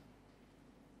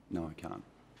 No, I can't.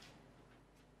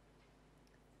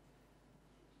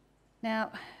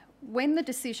 Now, when the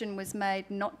decision was made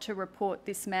not to report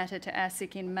this matter to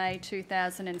ASIC in May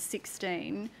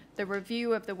 2016, the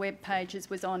review of the web pages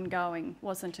was ongoing,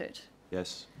 wasn't it?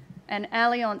 Yes. And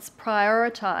Allianz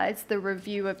prioritised the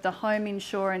review of the home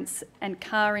insurance and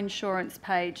car insurance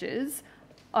pages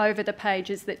over the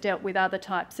pages that dealt with other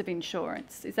types of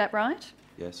insurance. Is that right?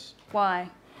 Yes. Why?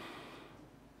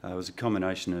 It was a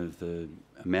combination of the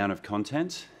amount of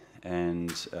content and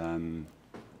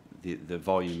the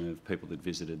volume of people that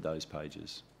visited those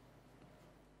pages.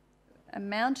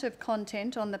 Amount of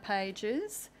content on the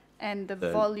pages and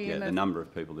the number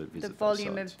of people that visit the those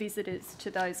volume sites. of visitors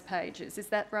to those pages. Is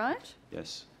that right?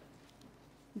 Yes.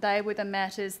 They were the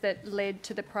matters that led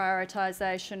to the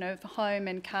prioritisation of home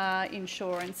and car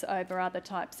insurance over other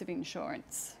types of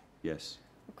insurance. Yes.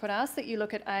 I could ask that you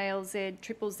look at ALZ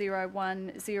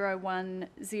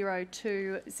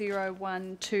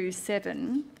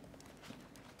 000101020127.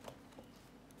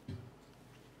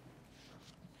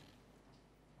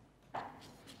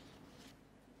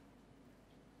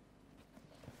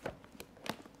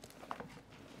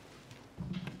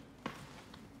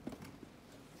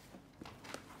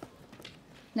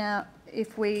 Now,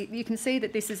 you can see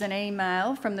that this is an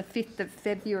email from the 5th of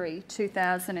February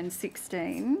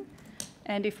 2016,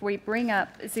 and if we bring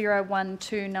up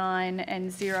 0129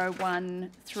 and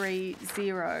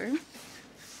 0130,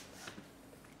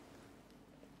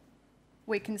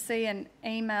 we can see an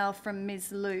email from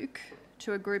Ms Luke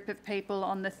to a group of people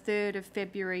on the 3rd of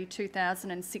February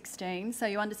 2016. So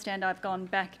you understand I've gone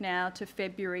back now to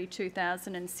February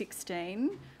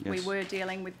 2016. Yes. We were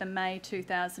dealing with the May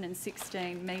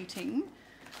 2016 meeting.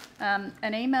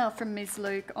 An email from Ms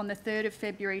Luke on the 3rd of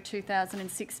February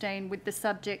 2016 with the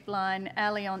subject line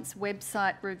Allianz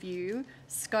website review,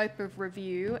 scope of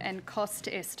review and cost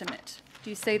estimate.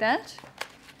 Do you see that?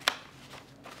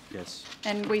 Yes.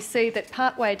 And we see that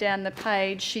partway down the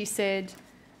page she said,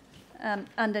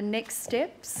 under next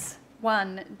steps,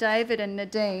 1, David and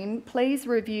Nadine, please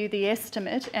review the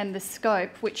estimate and the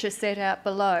scope which are set out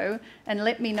below and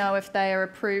let me know if they are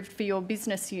approved for your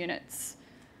business units.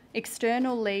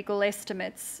 External legal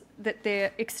estimates that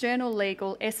their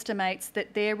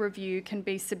review can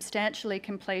be substantially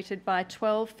completed by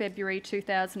 12 February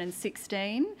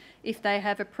 2016 if they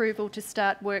have approval to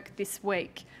start work this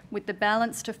week, with the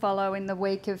balance to follow in the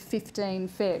week of 15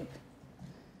 Feb.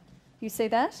 You see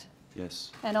that?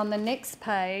 Yes. And on the next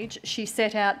page, she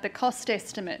set out the cost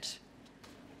estimate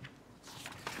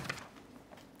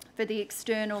for the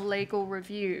external legal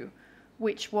review,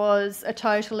 which was a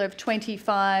total of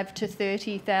 $25,000 to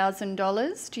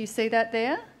 $30,000. Do you see that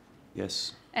there?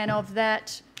 Yes. And of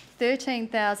that,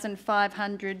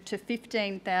 $13,500 to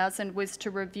 $15,000 was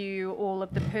to review all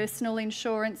of the personal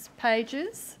insurance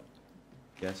pages.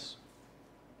 Yes.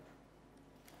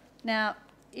 Now,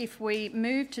 if we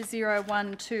move to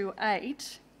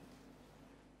 0128,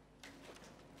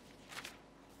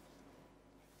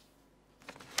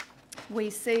 we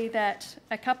see that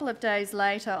a couple of days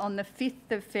later, on the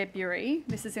 5th of February,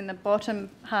 this is in the bottom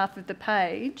half of the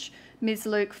page, Ms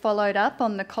Luke followed up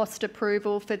on the cost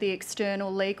approval for the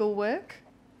external legal work.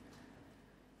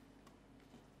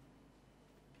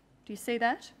 Do you see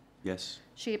that? Yes.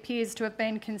 She appears to have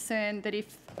been concerned that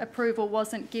if approval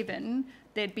wasn't given,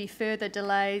 there'd be further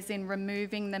delays in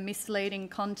removing the misleading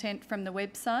content from the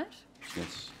website.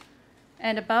 Yes.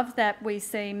 And above that, we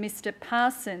see Mr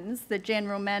Parsons, the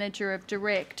General Manager of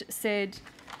Direct, said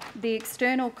the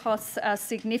external costs are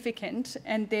significant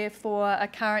and therefore are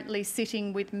currently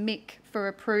sitting with Mick for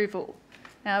approval.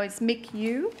 Now, is Mick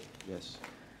you? Yes.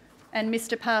 And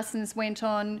Mr Parsons went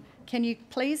on, can you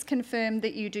please confirm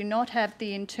that you do not have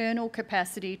the internal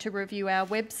capacity to review our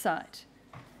website?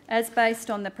 As based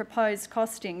on the proposed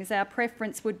costings, our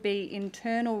preference would be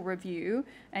internal review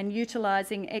and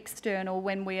utilising external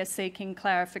when we are seeking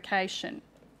clarification.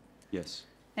 Yes.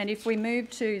 And if we move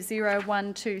to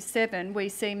 0127, we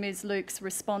see Ms Luke's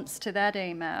response to that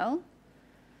email.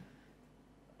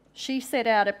 She set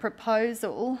out a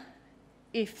proposal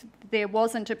if there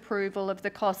wasn't approval of the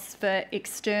costs for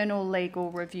external legal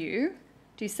review.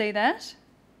 Do you see that?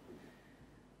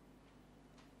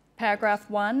 Paragraph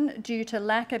 1, due to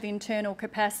lack of internal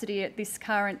capacity at this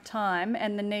current time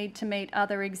and the need to meet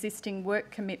other existing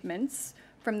work commitments,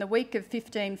 from the week of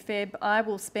 15 Feb, I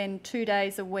will spend 2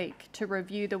 days a week to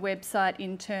review the website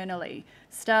internally,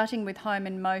 starting with home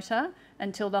and motor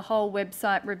until the whole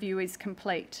website review is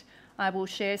complete. I will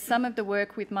share some of the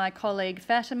work with my colleague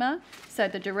Fatima, so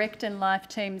the direct and life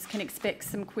teams can expect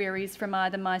some queries from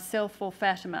either myself or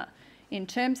Fatima. In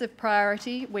terms of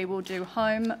priority, we will do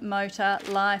home, motor,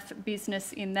 life,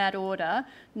 business in that order,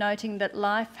 noting that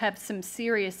life have some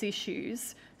serious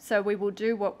issues, so we will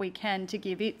do what we can to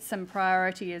give it some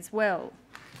priority as well.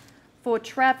 For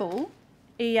travel,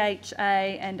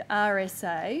 EHA and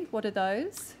RSA, what are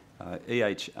those?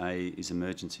 EHA is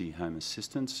emergency home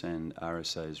assistance and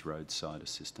RSA is roadside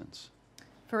assistance.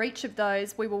 For each of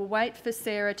those, we will wait for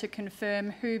Sarah to confirm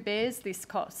who bears this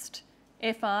cost,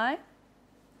 FI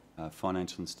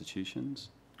Financial institutions.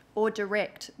 or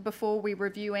direct, before we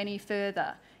review any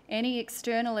further. Any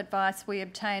external advice we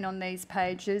obtain on these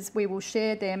pages, we will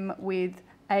share them with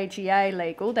AGA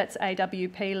Legal, that's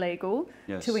AWP Legal,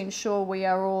 Yes. to ensure we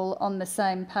are all on the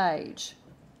same page.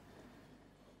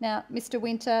 Now, Mr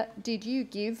Winter, did you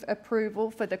give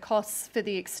approval for the costs for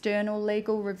the external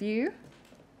legal review?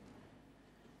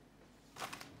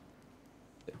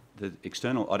 The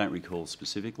external, I don't recall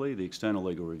specifically, the external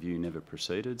legal review never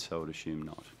proceeded, so I would assume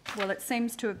not. Well, it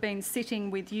seems to have been sitting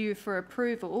with you for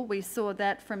approval. We saw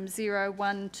that from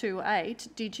 0128.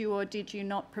 Did you or did you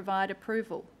not provide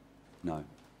approval? No.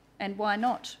 And why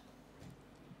not?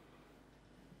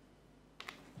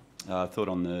 I thought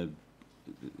on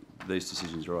these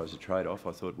decisions are always a trade-off.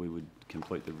 I thought we would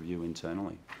complete the review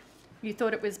internally. You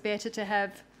thought it was better to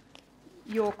have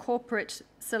your corporate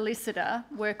solicitor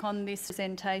work on this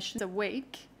presentation a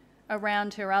week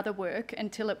around her other work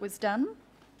until it was done?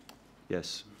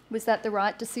 Yes. Was that the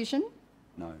right decision?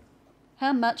 No.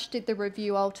 How much did the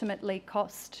review ultimately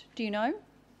cost? Do you know?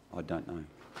 I don't know.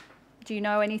 Do you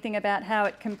know anything about how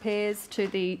it compares to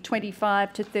the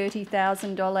 $25,000 to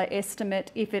 $30,000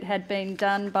 estimate if it had been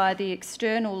done by the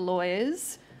external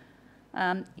lawyers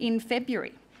in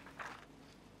February?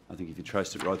 I think if you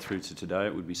traced it right through to today,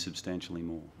 it would be substantially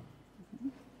more.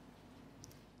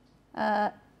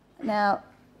 Now,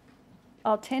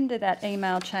 I'll tender that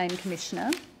email chain,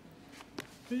 Commissioner.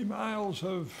 Emails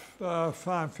of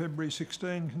 5 February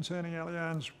 16 concerning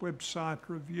Allianz website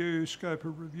review, scope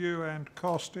of review and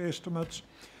cost estimates.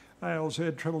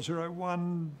 ALZ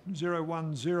 0001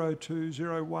 0102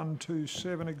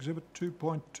 0127 Exhibit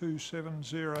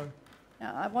 2.270.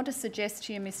 Now, I want to suggest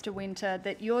to you, Mr Winter,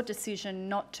 that your decision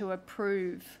not to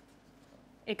approve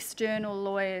external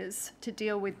lawyers to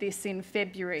deal with this in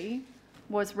February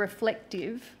was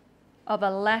reflective of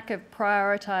a lack of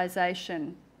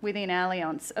prioritisation within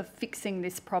Allianz of fixing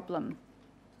this problem.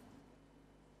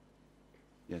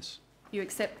 Yes. You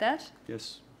accept that?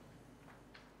 Yes.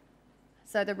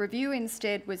 So the review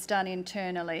instead was done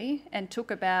internally and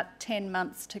took about 10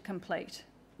 months to complete.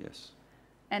 Yes.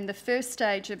 And the first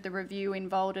stage of the review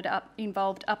involved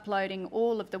uploading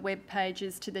all of the web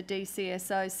pages to the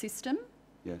DCSO system.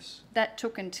 Yes. That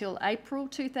took until April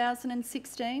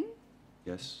 2016.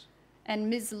 Yes. And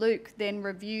Ms Luke then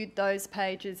reviewed those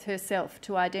pages herself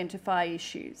to identify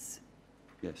issues.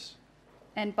 Yes.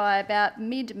 And by about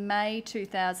mid-May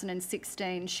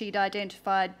 2016, she'd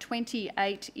identified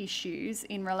 28 issues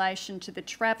in relation to the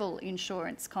travel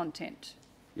insurance content.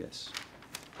 Yes.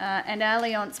 And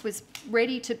Allianz was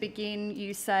ready to begin,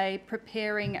 you say,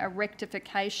 preparing a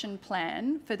rectification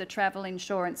plan for the travel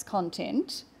insurance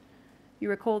content. You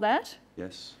recall that?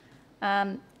 Yes.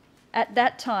 At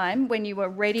that time, when you were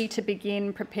ready to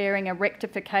begin preparing a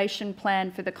rectification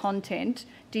plan for the content,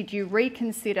 did you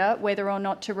reconsider whether or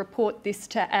not to report this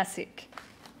to ASIC?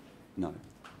 No.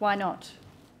 Why not?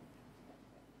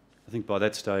 I think by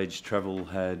that stage, travel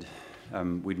had,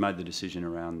 we'd made the decision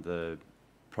around the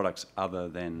products other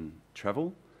than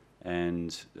travel,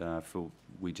 and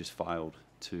we just failed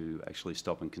to actually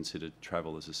stop and consider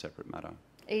travel as a separate matter.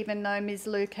 Even though Ms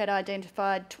Luke had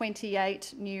identified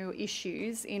 28 new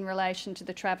issues in relation to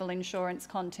the travel insurance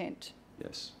content?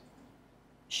 Yes.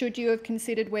 Should you have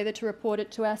considered whether to report it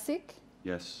to ASIC?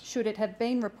 Yes. Should it have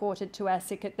been reported to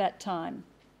ASIC at that time?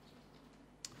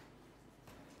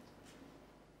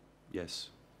 Yes.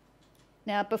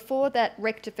 Now, before that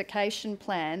rectification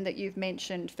plan that you've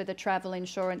mentioned for the travel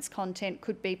insurance content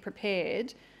could be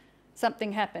prepared,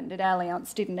 Something happened at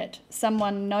Allianz, didn't it?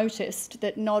 Someone noticed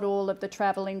that not all of the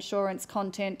travel insurance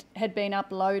content had been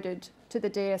uploaded to the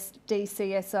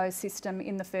DCSO system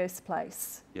in the first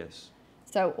place. Yes.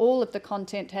 So all of the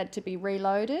content had to be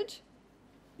reloaded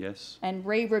Yes. and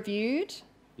re-reviewed.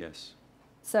 Yes.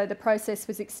 So the process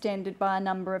was extended by a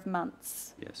number of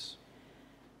months. Yes.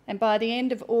 And by the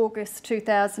end of August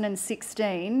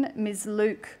 2016, Ms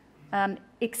Luke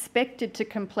expected to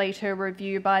complete her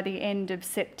review by the end of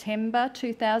September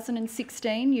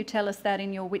 2016. You tell us that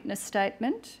in your witness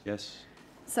statement. Yes.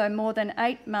 So more than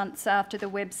 8 months after the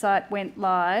website went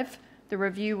live, the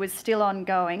review was still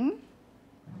ongoing.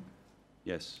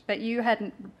 Yes. But you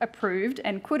hadn't approved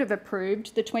and could have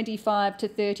approved the $25,000 to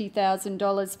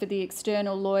 $30,000 for the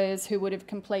external lawyers who would have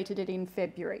completed it in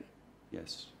February.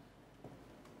 Yes.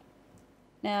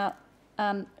 Now,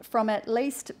 from at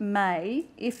least May,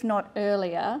 if not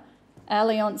earlier,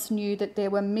 Allianz knew that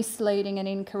there were misleading and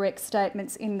incorrect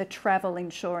statements in the travel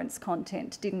insurance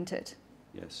content, didn't it?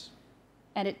 Yes.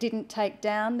 And it didn't take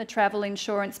down the travel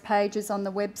insurance pages on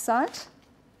the website?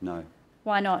 No.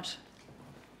 Why not?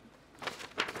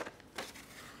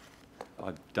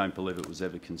 I don't believe it was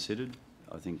ever considered.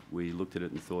 I think we looked at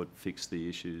it and thought fixed the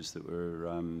issues that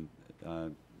were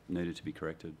needed to be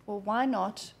corrected. Well, why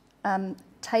not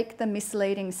take the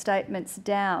misleading statements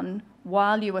down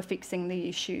while you were fixing the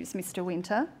issues, Mr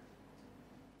Winter?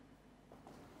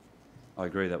 I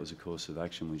agree that was a course of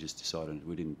action. We just decided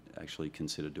we didn't actually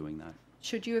consider doing that.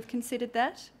 Should you have considered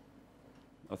that?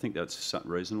 I think that's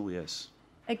reasonable, yes.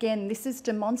 Again, this is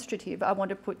demonstrative, I want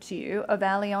to put to you, of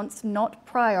Allianz not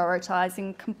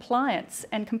prioritising compliance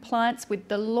and compliance with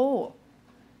the law.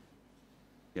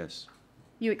 Yes.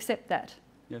 You accept that?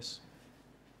 Yes.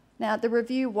 Now, the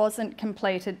review wasn't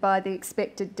completed by the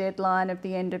expected deadline of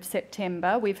the end of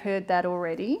September. We've heard that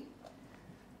already.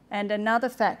 And another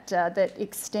factor that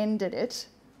extended it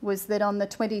was that on the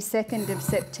 22nd of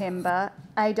September,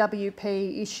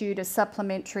 AWP issued a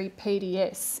supplementary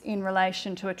PDS in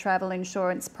relation to a travel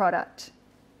insurance product.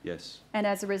 Yes. And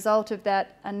as a result of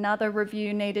that, another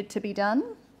review needed to be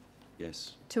done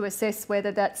Yes. to assess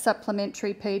whether that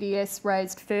supplementary PDS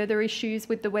raised further issues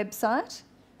with the website.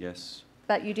 Yes.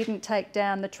 But you didn't take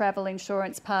down the travel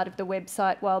insurance part of the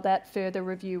website while that further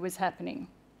review was happening.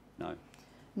 No.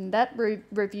 And that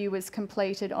review was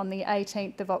completed on the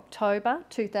 18th of October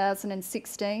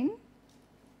 2016.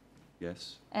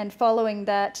 Yes. And following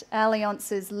that,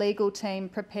 Allianz's legal team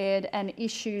prepared an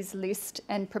issues list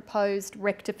and proposed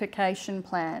rectification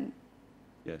plan.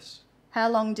 Yes. How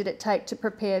long did it take to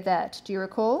prepare that? Do you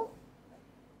recall?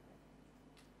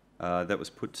 That was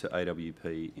put to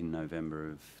AWP in November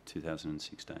of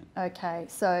 2016. Okay,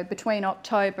 so between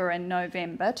October and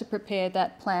November to prepare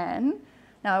that plan.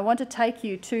 Now, I want to take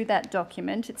you to that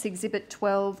document. It's Exhibit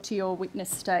 12 to your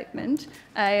witness statement,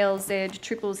 ALZ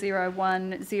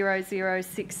 0001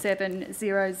 0067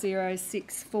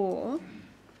 0064.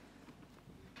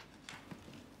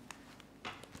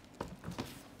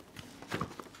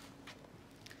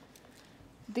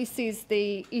 This is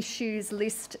the issues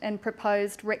list and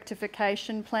proposed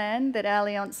rectification plan that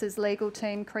Allianz's legal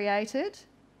team created.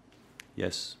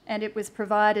 Yes. And it was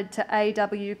provided to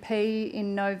AWP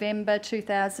in November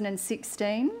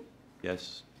 2016.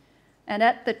 Yes. And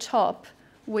at the top,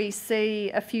 we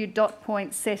see a few dot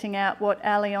points setting out what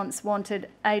Allianz wanted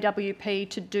AWP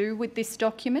to do with this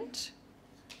document.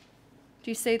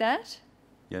 Do you see that?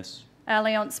 Yes.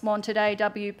 Allianz wanted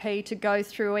AWP to go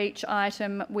through each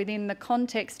item within the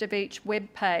context of each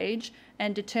web page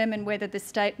and determine whether the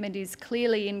statement is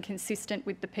clearly inconsistent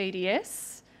with the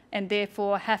PDS and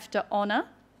therefore have to honour,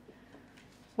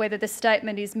 whether the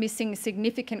statement is missing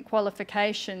significant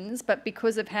qualifications, but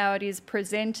because of how it is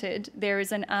presented, there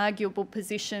is an arguable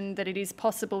position that it is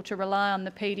possible to rely on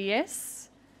the PDS,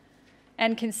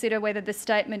 and consider whether the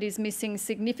statement is missing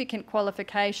significant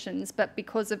qualifications, but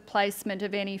because of placement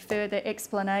of any further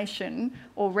explanation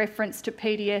or reference to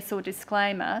PDS or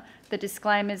disclaimer, the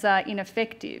disclaimers are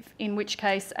ineffective, in which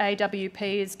case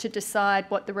AWP is to decide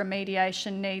what the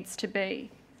remediation needs to be.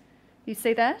 You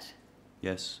see that?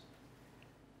 Yes.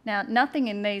 Now, nothing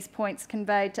in these points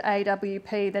conveyed to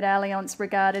AWP that Allianz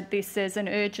regarded this as an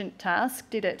urgent task,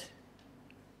 did it?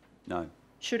 No.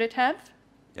 Should it have?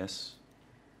 Yes.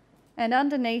 And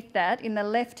underneath that, in the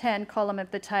left-hand column of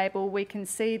the table, we can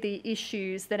see the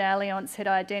issues that Allianz had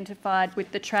identified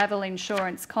with the travel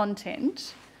insurance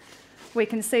content. We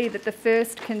can see that the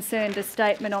first concerned a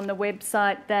statement on the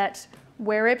website that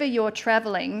wherever you're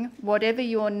travelling, whatever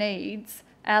your needs,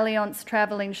 Allianz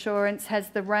Travel Insurance has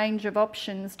the range of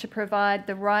options to provide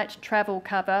the right travel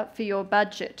cover for your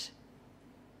budget.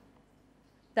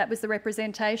 That was the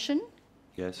representation?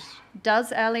 Yes.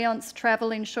 Does Allianz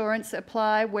travel insurance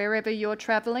apply wherever you're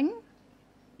travelling?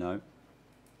 No.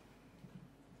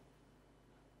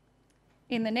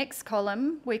 In the next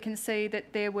column, we can see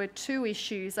that there were 2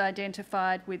 issues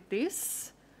identified with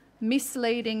this.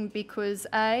 Misleading because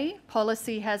A,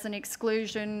 policy has an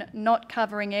exclusion not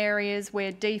covering areas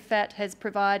where DFAT has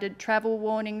provided travel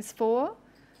warnings for.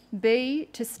 B,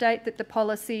 to state that the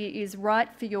policy is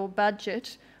right for your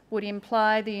budget would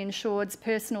imply the insured's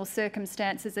personal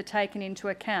circumstances are taken into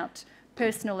account,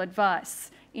 personal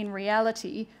advice. In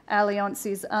reality, Allianz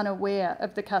is unaware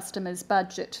of the customer's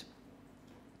budget.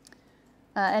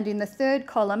 And in the 3rd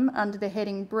column, under the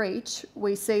heading breach,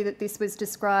 we see that this was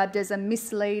described as a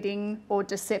misleading or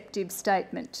deceptive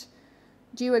statement.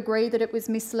 Do you agree that it was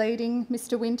misleading,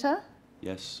 Mr. Winter?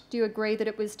 Yes. Do you agree that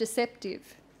it was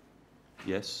deceptive?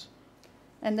 Yes.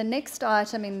 And the next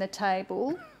item in the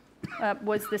table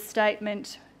was the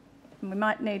statement, and we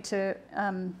might need to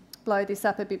blow this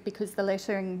up a bit because the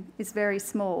lettering is very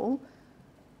small.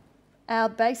 Our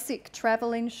basic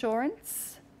travel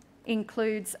insurance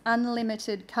includes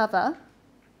unlimited cover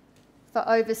for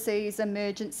overseas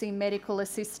emergency medical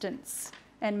assistance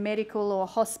and medical or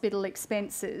hospital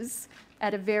expenses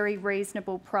at a very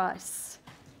reasonable price.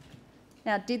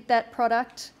 Now, did that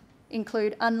product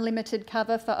include unlimited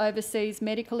cover for overseas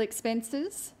medical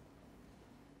expenses?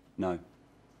 No.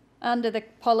 Under the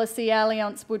policy,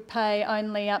 Allianz would pay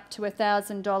only up to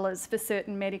 $1,000 for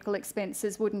certain medical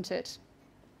expenses, wouldn't it?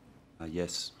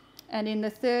 Yes. And in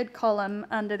the 3rd column,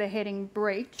 under the heading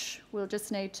breach, we'll just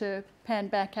need to pan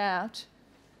back out,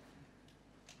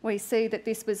 we see that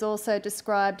this was also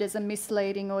described as a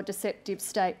misleading or deceptive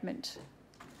statement.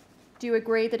 Do you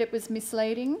agree that it was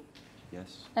misleading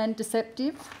Yes. and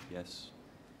deceptive? Yes.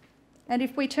 And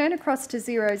if we turn across to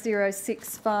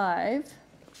 0065,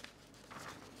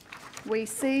 we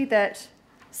see that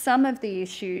some of the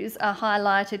issues are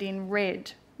highlighted in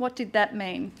red. What did that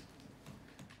mean?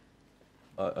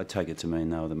 I take it to mean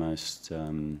they were the most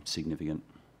significant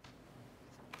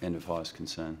and of highest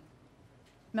concern.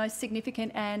 Most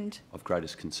significant and Of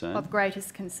greatest concern. of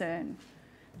greatest concern.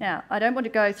 Now, I don't want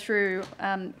to go through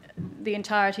the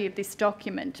entirety of this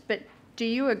document, but do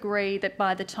you agree that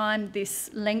by the time this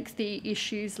lengthy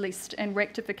issues list and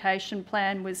rectification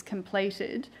plan was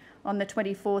completed on the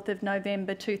 24th of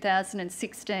November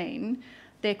 2016,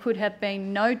 there could have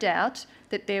been no doubt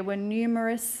that there were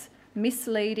numerous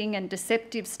misleading and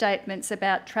deceptive statements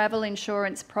about travel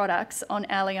insurance products on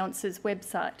Allianz's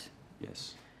website?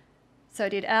 Yes. So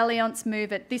did Allianz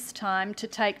move at this time to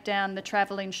take down the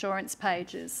travel insurance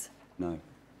pages? No.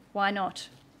 Why not?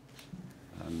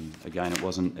 Again, it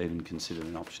wasn't even considered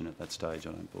an option at that stage,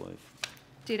 I don't believe.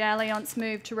 Did Allianz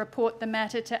move to report the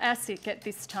matter to ASIC at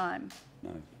this time?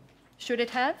 No. Should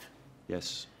it have?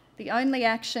 Yes. The only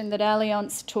action that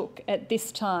Allianz took at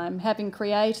this time, having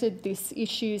created this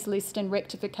issues list and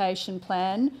rectification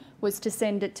plan, was to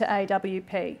send it to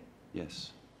AWP.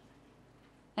 Yes.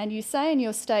 And you say in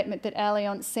your statement that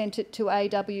Allianz sent it to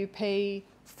AWP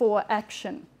for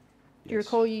action. Do you Yes.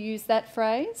 recall you used that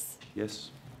phrase? Yes.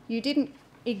 You didn't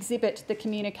exhibit the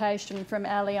communication from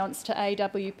Allianz to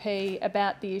AWP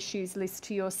about the issues list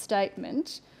to your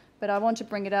statement, but I want to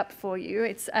bring it up for you.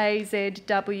 It's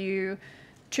AZW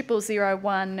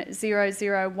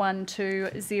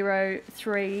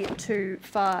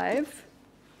 000100120325.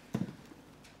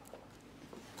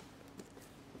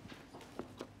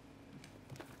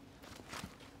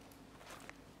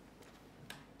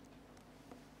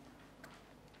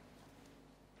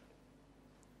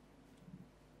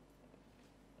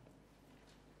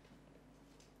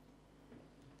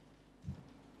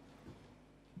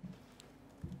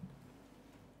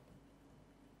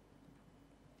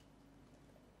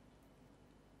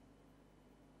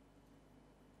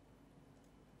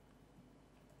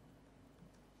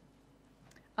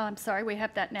 I'm sorry, we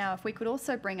have that now. If we could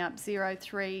also bring up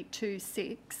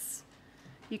 0326.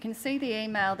 You can see the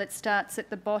email that starts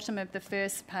at the bottom of the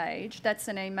first page. That's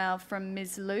an email from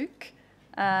Ms. Luke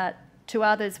to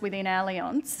others within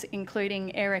Allianz,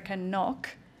 including Erica Knock.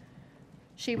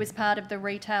 She was part of the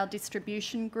retail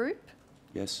distribution group.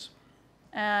 Yes.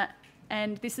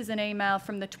 And this is an email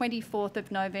from the 24th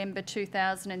of November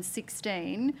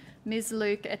 2016. Ms.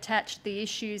 Luke attached the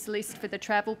issues list for the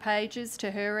travel pages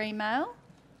to her email.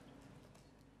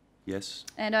 Yes.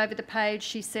 And over the page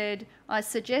she said, I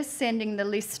suggest sending the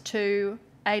list to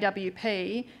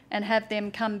AWP and have them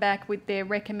come back with their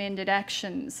recommended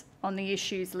actions on the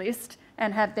issues list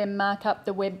and have them mark up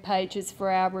the web pages for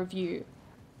our review.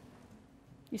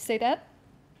 You see that?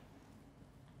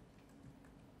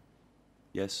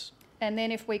 Yes. And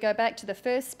then if we go back to the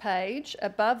first page,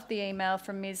 above the email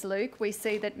from Ms Luke, we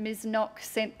see that Ms Knock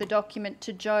sent the document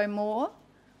to Joe Moore.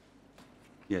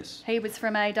 Yes. He was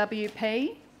from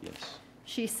AWP. Yes.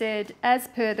 She said, as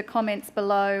per the comments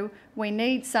below, we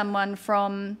need someone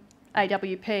from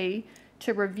AWP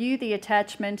to review the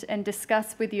attachment and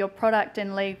discuss with your product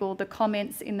and legal the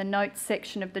comments in the notes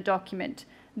section of the document.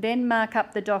 Then mark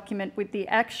up the document with the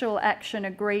actual action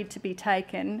agreed to be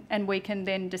taken, and we can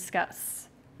then discuss.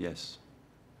 Yes.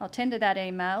 I'll tender that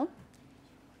email.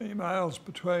 Emails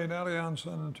between Allianz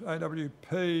and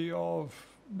AWP of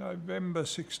November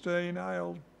 16,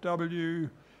 ALW,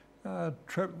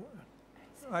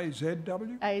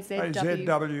 AZW?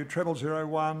 AZW,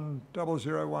 0001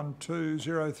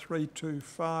 0012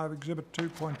 0325, Exhibit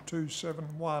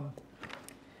 2.271.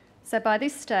 So by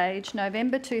this stage,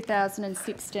 November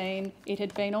 2016, it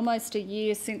had been almost a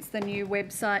year since the new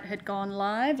website had gone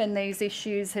live and these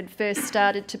issues had first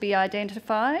started to be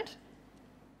identified.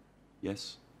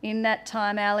 Yes. In that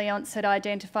time, Allianz had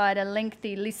identified a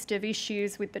lengthy list of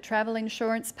issues with the travel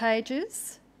insurance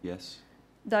pages. Yes.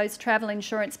 Those travel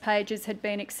insurance pages had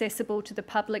been accessible to the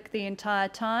public the entire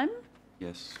time.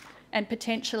 Yes. And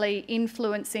potentially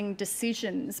influencing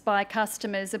decisions by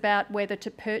customers about whether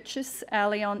to purchase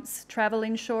Allianz travel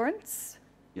insurance.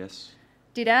 Yes.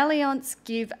 Did Allianz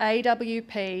give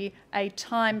AWP a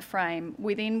time frame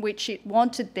within which it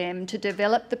wanted them to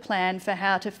develop the plan for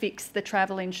how to fix the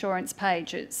travel insurance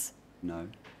pages? No.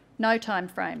 No time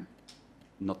frame.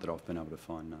 Not that I've been able to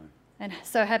find, no. And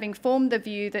so having formed the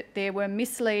view that there were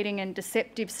misleading and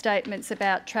deceptive statements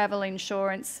about travel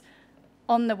insurance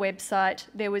on the website,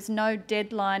 there was no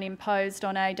deadline imposed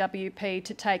on AWP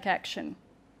to take action.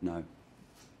 No.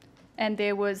 And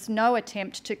there was no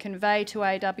attempt to convey to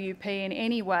AWP in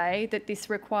any way that this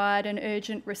required an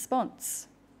urgent response.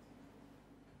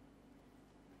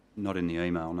 Not in the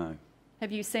email, no.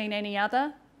 Have you seen any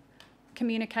other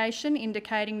communication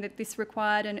indicating that this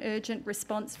required an urgent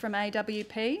response from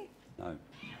AWP? No.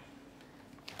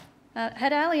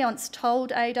 Had Allianz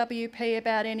told AWP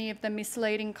about any of the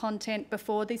misleading content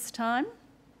before this time?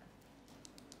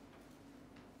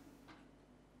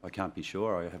 I can't be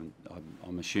sure. I haven't.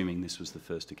 I'm assuming this was the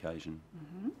first occasion.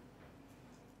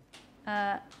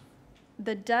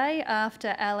 The day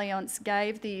after Allianz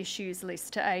gave the issues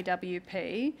list to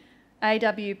AWP,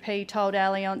 AWP told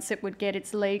Allianz it would get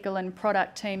its legal and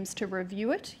product teams to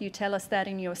review it. You tell us that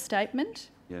in your statement.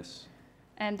 Yes.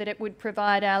 And that it would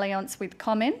provide Allianz with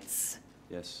comments.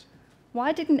 Yes.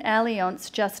 Why didn't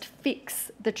Allianz just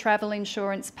fix the travel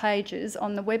insurance pages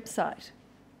on the website?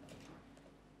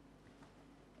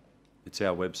 It's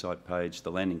our website page. The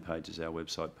landing page is our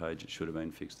website page. It should have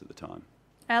been fixed at the time.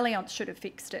 Allianz should have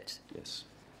fixed it. Yes.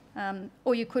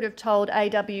 Or you could have told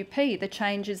AWP the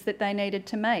changes that they needed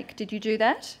to make. Did you do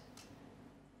that?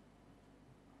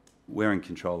 We're in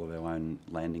control of our own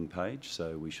landing page,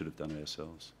 so we should have done it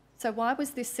ourselves. So why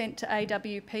was this sent to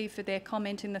AWP for their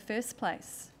comment in the first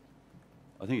place?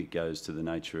 I think it goes to the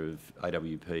nature of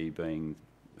AWP being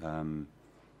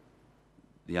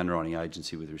the underwriting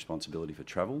agency with responsibility for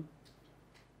travel.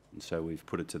 And so we've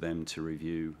put it to them to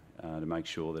review to make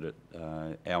sure that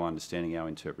our understanding, our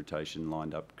interpretation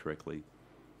lined up correctly.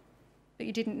 But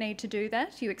you didn't need to do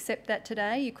that? You accept that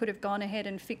today? You could have gone ahead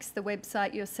and fixed the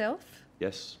website yourself?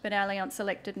 Yes. But Allianz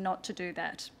elected not to do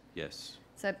that? Yes.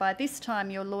 So by this time,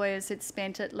 your lawyers had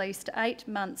spent at least 8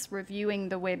 months reviewing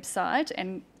the website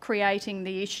and creating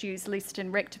the issues list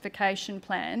and rectification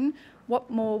plan. What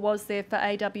more was there for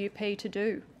AWP to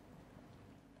do?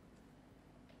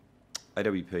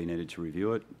 AWP needed to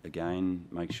review it again,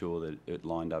 make sure that it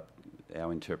lined up,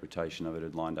 our interpretation of it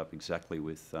had lined up exactly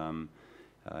with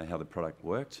how the product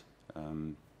worked.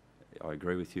 I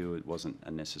agree with you, it wasn't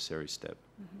a necessary step.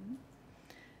 Mm-hmm.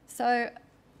 So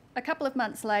a couple of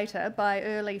months later, by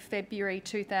early February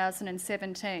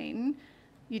 2017,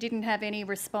 you didn't have any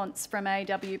response from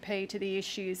AWP to the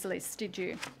issues list, did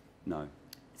you? No.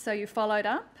 So you followed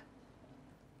up?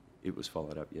 It was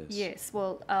followed up, yes. Yes,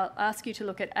 well, I'll ask you to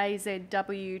look at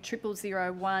AZW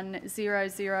 0001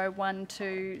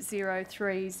 0012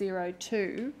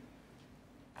 0302.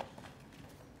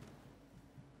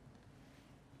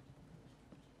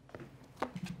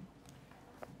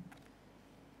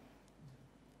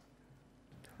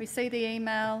 We see the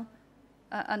email.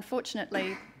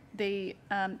 Unfortunately, the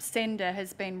sender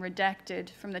has been redacted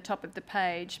from the top of the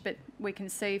page, but we can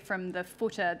see from the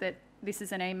footer that this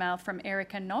is an email from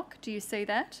Erica Knock. Do you see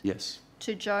that? Yes.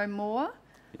 To Joe Moore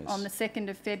Yes. on the 2nd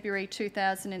of February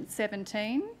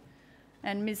 2017.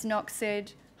 And Ms Knock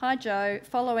said, "Hi Joe,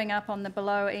 following up on the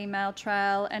below email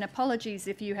trail, and apologies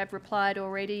if you have replied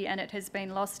already and it has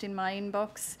been lost in my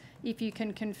inbox. If you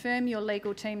can confirm your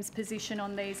legal team's position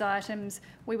on these items,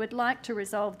 we would like to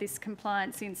resolve this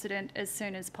compliance incident as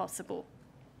soon as possible.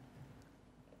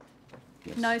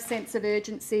 Yes. No sense of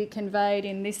urgency conveyed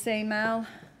in this email.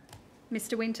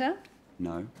 Mr. Winter?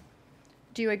 No.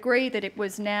 Do you agree that it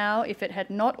was now, if it had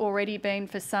not already been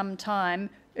for some time,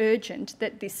 urgent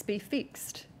that this be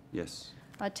fixed? Yes.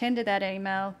 I tender that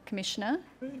email, Commissioner.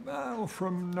 Email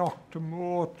from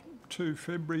Noctamore to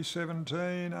February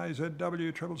 17,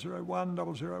 AZW 0001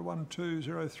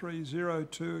 0012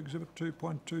 0302, Exhibit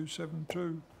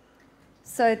 2.272.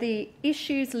 So the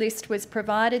issues list was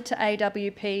provided to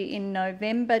AWP in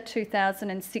November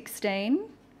 2016.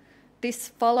 This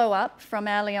follow-up from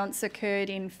Allianz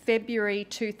occurred in February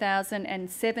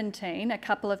 2017, a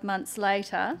couple of months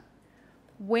later.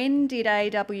 When did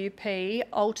AWP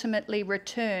ultimately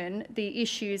return the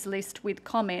issues list with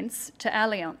comments to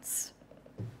Allianz?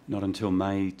 Not until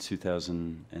May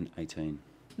 2018.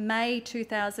 May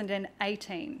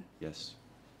 2018. Yes.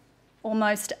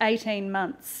 Almost 18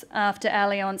 months after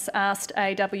Allianz asked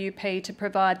AWP to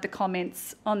provide the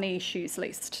comments on the issues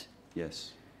list.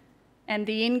 Yes. And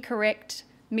the incorrect,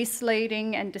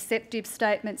 misleading and deceptive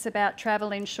statements about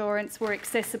travel insurance were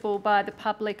accessible by the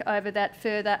public over that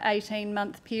further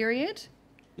 18-month period?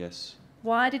 Yes.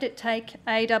 Why did it take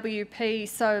AWP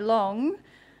so long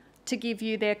to give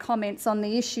you their comments on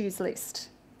the issues list?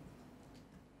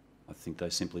 I think they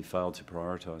simply failed to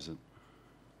prioritise it.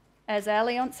 As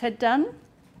Allianz had done?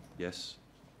 Yes.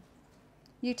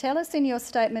 You tell us in your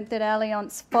statement that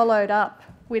Allianz followed up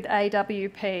with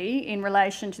AWP in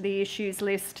relation to the issues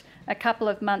list a couple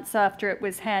of months after it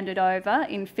was handed over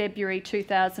in February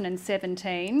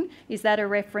 2017. Is that a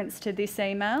reference to this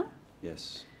email?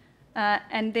 Yes.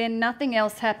 And then nothing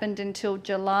else happened until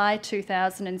July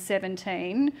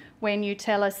 2017, when you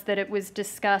tell us that it was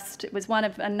discussed, it was one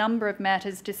of a number of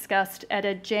matters discussed at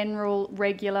a general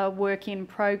regular work in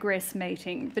progress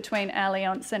meeting between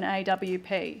Allianz and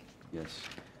AWP. Yes.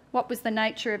 What was the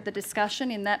nature of the discussion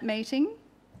in that meeting?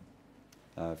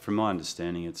 From my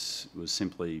understanding, it was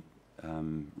simply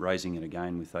raising it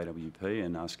again with AWP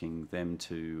and asking them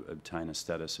to obtain a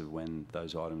status of when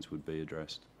those items would be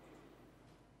addressed.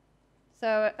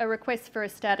 So a request for a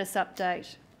status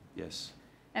update. Yes.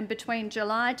 And between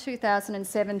July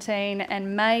 2017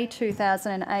 and May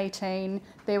 2018,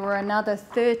 there were another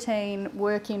 13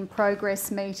 work in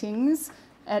progress meetings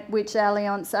at which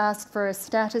Allianz asked for a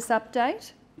status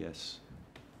update. Yes.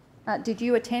 Did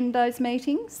you attend those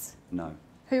meetings? No.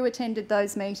 Who attended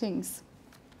those meetings?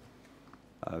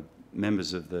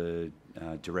 Members of the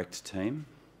direct team.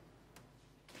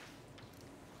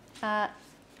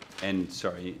 And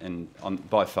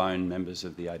by phone, members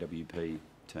of the AWP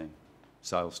team,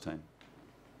 sales team.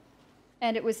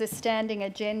 And it was a standing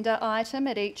agenda item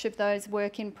at each of those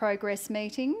work in progress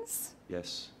meetings?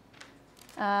 Yes.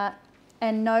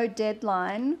 And no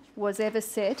deadline was ever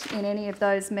set in any of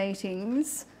those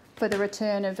meetings for the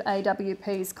return of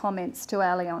AWP's comments to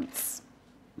Allianz?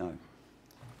 No.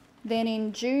 Then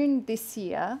in June this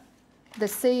year, the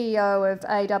CEO of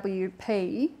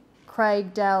AWP,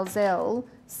 Craig Dalzell,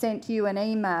 sent you an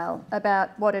email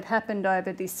about what had happened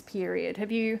over this period.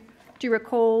 Do you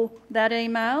recall that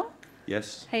email?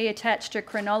 Yes. He attached a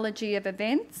chronology of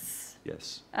events.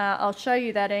 Yes. I'll show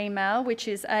you that email, which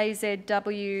is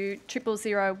AZW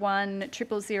 0001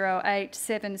 0008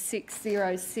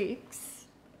 7606.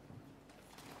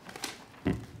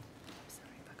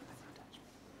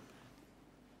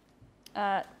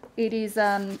 It is,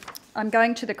 I'm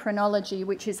going to the chronology,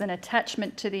 which is an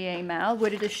attachment to the email.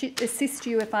 Would it assist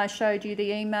you if I showed you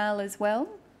the email as well?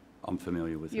 I'm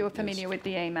familiar with it. You're familiar with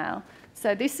the email.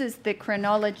 So this is the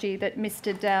chronology that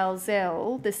Mr.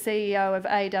 Dalzell, the CEO of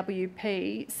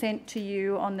AWP, sent to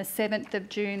you on the 7th of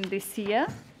June this year.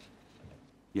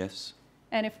 Yes.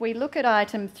 And if we look at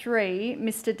item 3,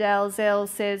 Mr. Dalzell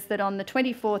says that on the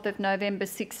 24th of November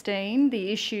 16,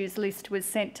 the issues list was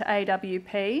sent to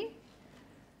AWP.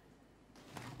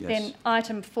 Yes. Then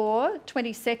item 4,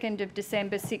 22nd of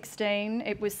December 16,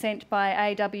 it was sent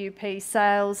by AWP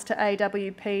Sales to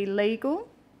AWP Legal.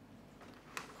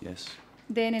 Yes.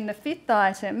 Then in the 5th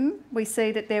item, we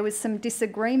see that there was some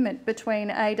disagreement between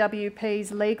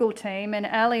AWP's legal team and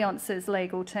Allianz's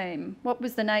legal team. What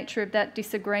was the nature of that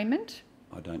disagreement?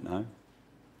 I don't know.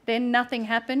 Then nothing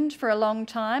happened for a long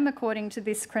time, according to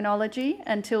this chronology,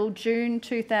 until June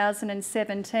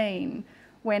 2017,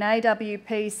 when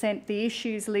AWP sent the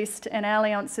issues list and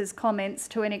Allianz's comments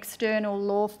to an external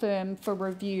law firm for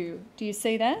review. Do you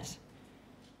see that?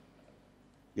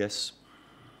 Yes.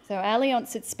 So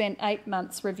Allianz had spent 8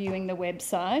 months reviewing the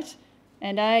website.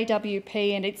 and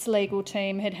AWP and its legal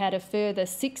team had had a further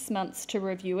 6 months to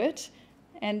review it,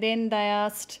 and then they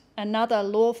asked another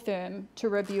law firm to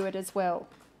review it as well.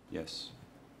 Yes.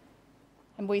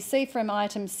 And we see from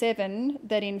item 7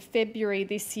 that in February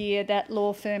this year that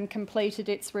law firm completed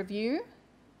its review.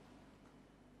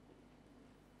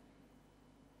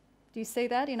 Do you see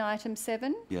that in item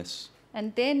 7? Yes.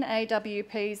 And then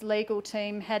AWP's legal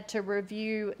team had to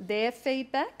review their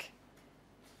feedback.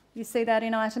 You see that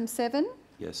in item 7?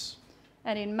 Yes.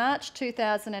 And in March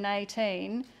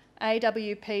 2018,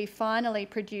 AWP finally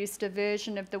produced a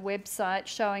version of the website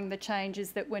showing the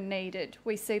changes that were needed.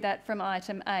 We see that from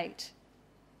item 8.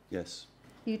 Yes.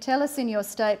 You tell us in your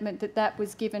statement that that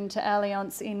was given to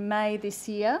Allianz in May this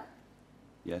year.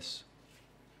 Yes.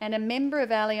 And a member of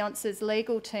Allianz's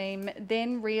legal team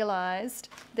then realised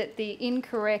that the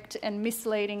incorrect and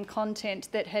misleading content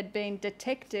that had been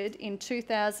detected in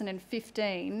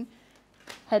 2015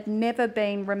 had never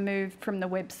been removed from the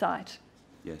website.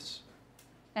 Yes.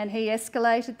 And he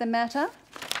escalated the matter.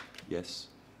 Yes.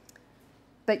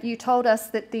 But you told us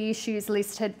that the issues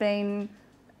list had been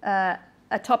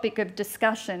a topic of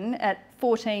discussion at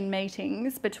 14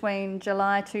 meetings between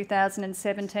July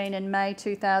 2017 and May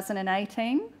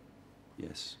 2018.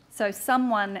 Yes. So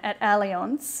someone at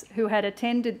Allianz who had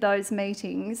attended those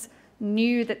meetings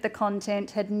knew that the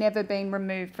content had never been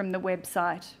removed from the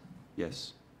website.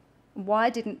 Yes. Why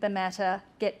didn't the matter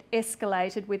get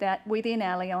escalated within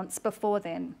Allianz before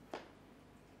then?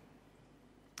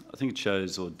 I think it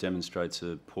shows or demonstrates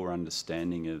a poor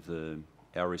understanding of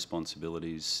our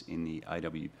responsibilities in the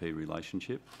AWP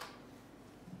relationship.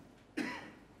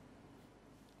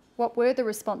 What were the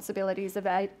responsibilities of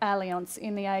Allianz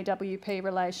in the AWP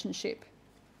relationship?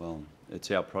 Well,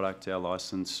 it's our product, our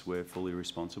licence, we're fully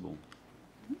responsible.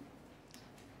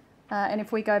 And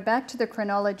if we go back to the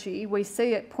chronology, we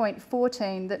see at point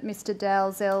 14 that Mr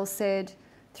Dalzell said,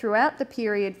 throughout the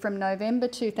period from November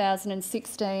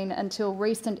 2016 until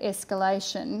recent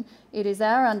escalation, it is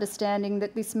our understanding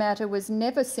that this matter was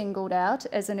never singled out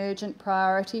as an urgent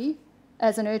priority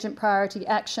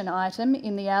action item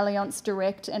in the Allianz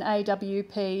Direct and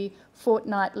AWP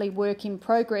fortnightly work in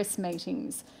progress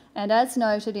meetings. And as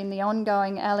noted in the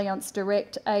ongoing Allianz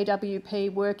Direct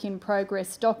AWP work in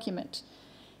progress document.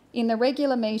 In the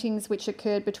regular meetings which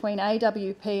occurred between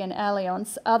AWP and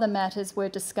Allianz, other matters were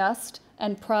discussed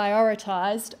and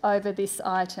prioritised over this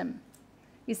item.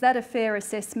 Is that a fair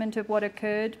assessment of what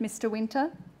occurred, Mr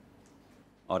Winter?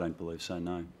 I don't believe so,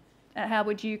 no. How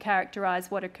would you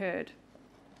characterise what occurred?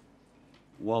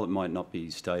 While it might not be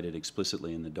stated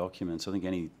explicitly in the documents, I think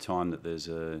any time that there's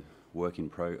an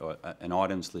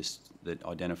items list that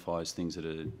identifies things that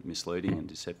are misleading and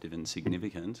deceptive and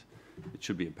significant, it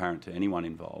should be apparent to anyone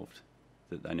involved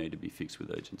that they need to be fixed with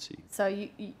urgency. So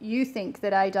you think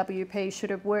that AWP should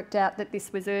have worked out that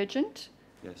this was urgent?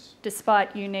 Yes.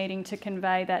 Despite you needing to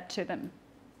convey that to them?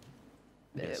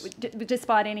 Yes.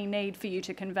 Despite any need for you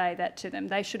to convey that to them,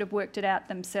 they should have worked it out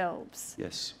themselves.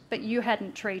 Yes. But you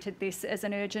hadn't treated this as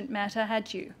an urgent matter,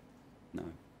 had you? No.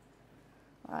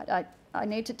 Right, I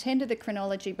need to tender the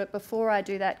chronology, but before I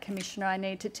do that, Commissioner, I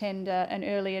need to tender an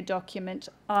earlier document.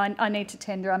 I need to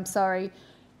tender, I'm sorry,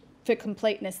 for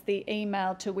completeness, the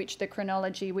email to which the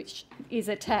chronology which is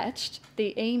attached.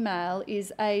 The email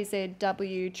is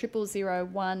AZW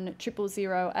 0001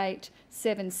 0008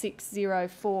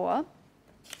 7604.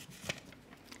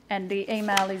 And the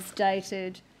email is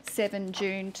dated 7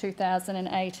 June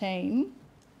 2018.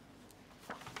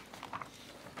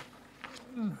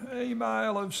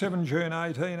 Email of 7 June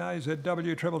 18,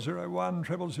 AZW 0001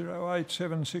 0008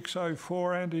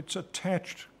 7604, and its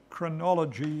attached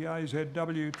chronology,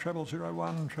 AZW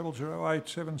 0001 0008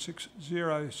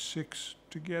 7606,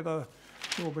 together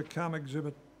will become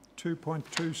Exhibit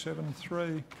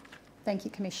 2.273. Thank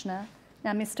you, Commissioner.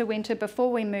 Now, Mr Winter,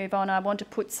 before we move on, I want to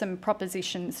put some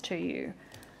propositions to you.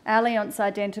 Allianz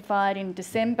identified in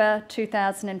December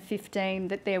 2015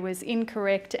 that there was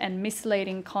incorrect and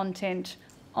misleading content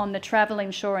on the travel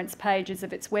insurance pages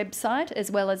of its website, as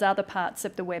well as other parts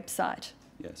of the website.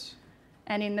 Yes.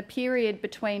 And in the period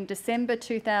between December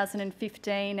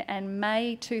 2015 and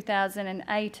May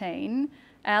 2018,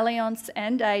 Allianz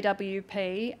and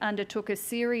AWP undertook a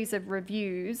series of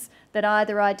reviews that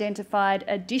either identified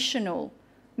additional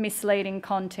misleading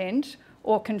content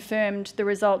or confirmed the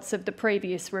results of the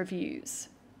previous reviews.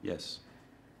 Yes.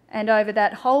 And over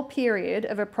that whole period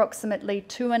of approximately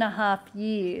 2.5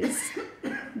 years,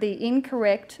 the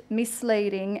incorrect,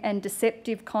 misleading and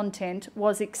deceptive content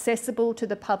was accessible to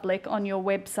the public on your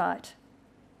website.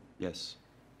 Yes.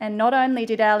 And not only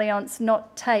did Allianz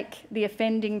not take the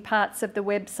offending parts of the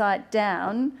website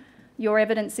down, your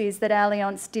evidence is that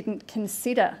Allianz didn't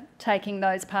consider taking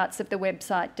those parts of the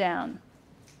website down.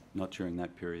 Not during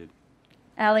that period.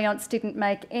 Allianz didn't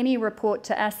make any report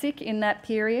to ASIC in that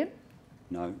period.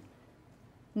 No.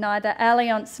 Neither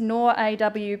Allianz nor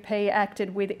AWP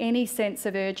acted with any sense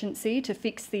of urgency to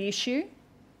fix the issue.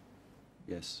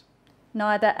 Yes.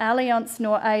 Neither Allianz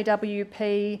nor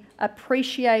AWP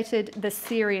appreciated the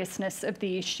seriousness of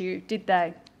the issue, did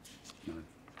they? No.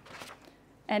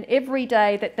 And every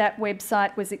day that that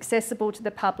website was accessible to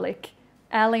the public,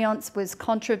 Allianz was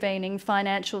contravening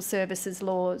financial services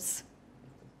laws.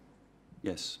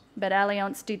 Yes. But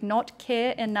Allianz did not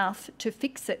care enough to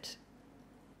fix it.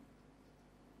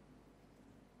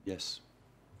 Yes.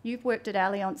 You've worked at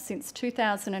Allianz since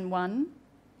 2001.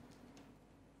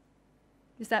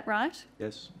 Is that right?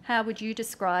 Yes. How would you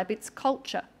describe its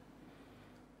culture?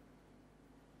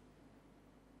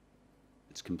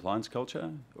 It's compliance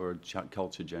culture or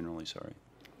culture generally, sorry?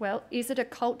 Well, is it a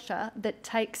culture that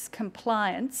takes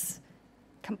compliance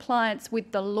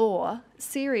with the law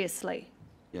seriously?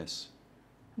 Yes.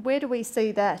 Where do we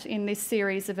see that in this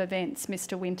series of events,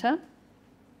 Mr. Winter?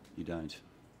 You don't.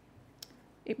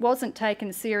 It wasn't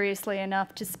taken seriously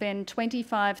enough to spend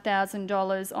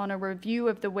 $25,000 on a review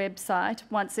of the website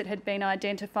once it had been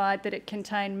identified that it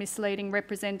contained misleading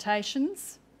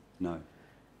representations. No.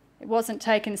 It wasn't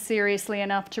taken seriously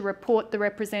enough to report the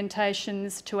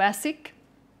representations to ASIC.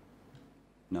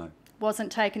 No. It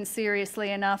wasn't taken seriously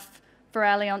enough for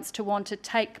Allianz to want to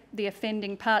take the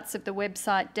offending parts of the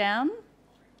website down.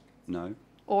 No.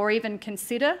 Or even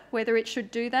consider whether it should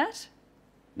do that.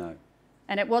 No.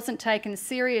 And it wasn't taken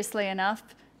seriously enough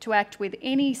to act with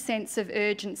any sense of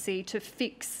urgency to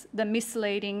fix the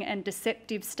misleading and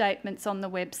deceptive statements on the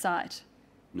website.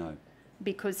 No.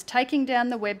 Because taking down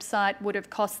the website would have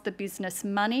cost the business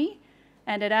money,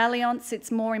 and at Allianz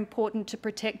it's more important to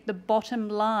protect the bottom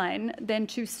line than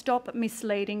to stop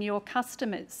misleading your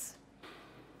customers.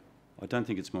 I don't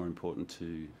think it's more important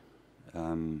to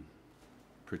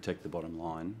protect the bottom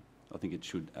line. I think it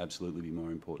should absolutely be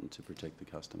more important to protect the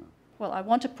customer. Well, I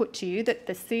want to put to you that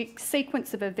the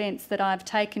sequence of events that I've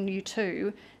taken you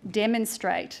to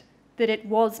demonstrate that it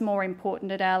was more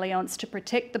important at Allianz to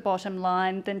protect the bottom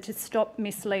line than to stop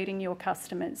misleading your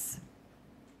customers.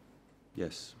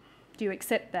 Yes. Do you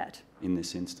accept that? In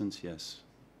this instance, yes.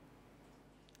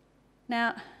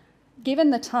 Now, given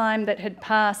the time that had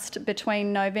passed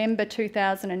between November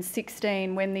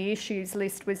 2016, when the issues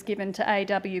list was given to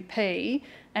AWP,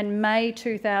 and May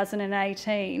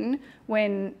 2018,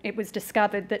 when it was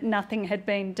discovered that nothing had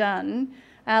been done,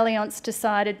 Allianz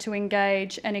decided to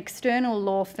engage an external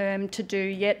law firm to do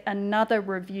yet another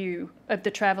review of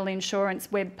the travel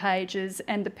insurance web pages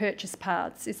and the purchase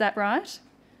paths. Is that right?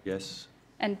 Yes.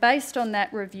 And based on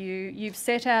that review, you've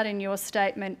set out in your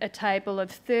statement a table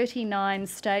of 39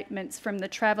 statements from the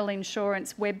travel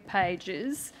insurance web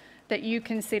pages that you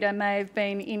consider may have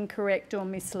been incorrect or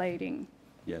misleading.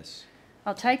 Yes.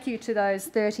 I'll take you to those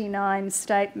 39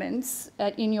 statements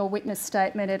in your witness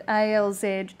statement at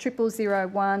ALZ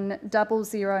 0001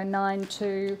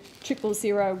 0092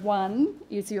 0001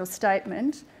 is your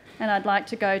statement, and I'd like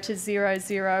to go to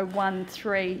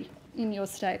 0013 in your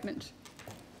statement.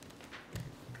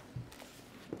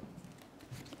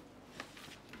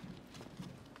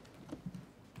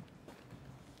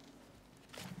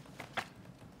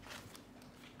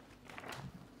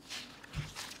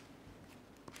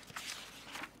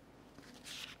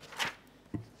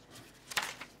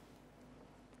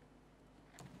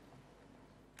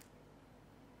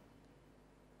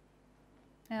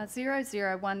 Now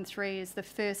 0013 is the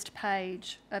first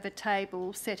page of a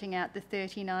table setting out the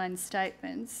 39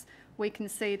 statements. We can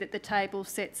see that the table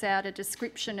sets out a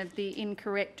description of the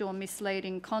incorrect or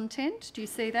misleading content. Do you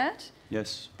see that?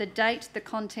 Yes. The date the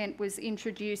content was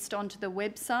introduced onto the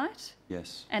website.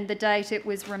 Yes. And the date it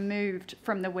was removed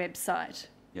from the website.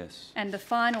 Yes. And the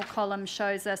final column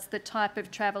shows us the type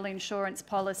of travel insurance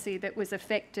policy that was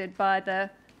affected by the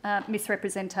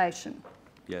misrepresentation.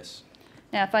 Yes.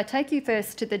 Now, if I take you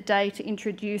first to the date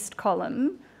introduced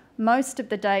column, most of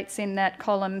the dates in that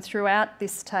column throughout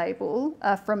this table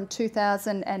are from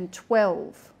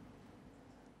 2012.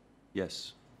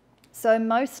 Yes. So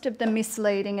most of the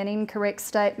misleading and incorrect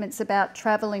statements about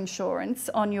travel insurance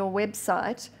on your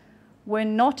website were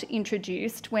not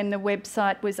introduced when the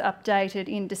website was updated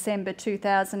in December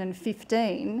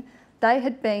 2015. They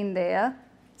had been there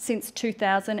since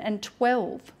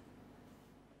 2012.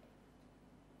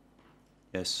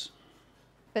 Yes.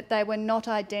 But they were not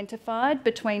identified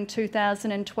between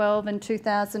 2012 and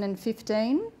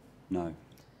 2015. No.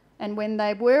 And when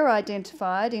they were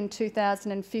identified in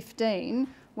 2015,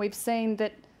 we've seen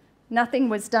that Nothing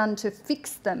was done to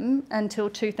fix them until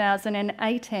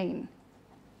 2018.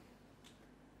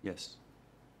 Yes.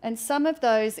 And some of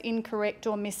those incorrect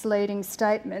or misleading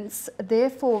statements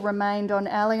therefore remained on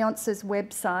Allianz's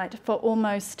website for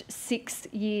almost 6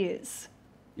 years.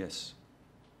 Yes.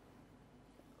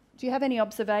 Do you have any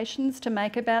observations to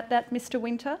make about that, Mr.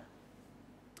 Winter?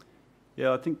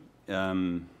 Yeah, I think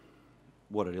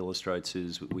what it illustrates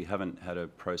is we haven't had a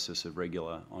process of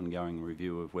regular ongoing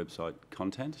review of website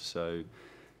content, so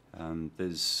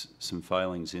there's some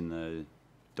failings in the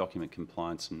document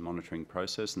compliance and monitoring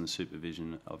process and the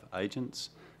supervision of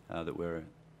agents that we're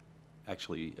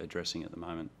actually addressing at the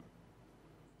moment.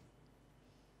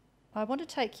 I want to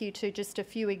take you to just a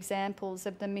few examples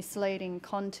of the misleading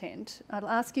content. I'll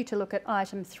ask you to look at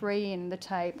item 3 in the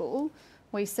table.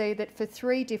 We see that for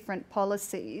 3 different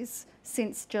policies,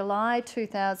 since July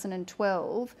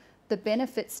 2012, the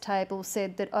benefits table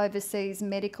said that overseas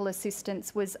medical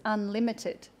assistance was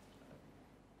unlimited.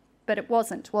 But it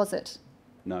wasn't, was it?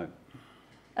 No.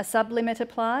 A sublimit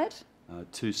applied?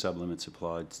 2 sublimits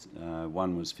applied.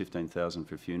 One was $15,000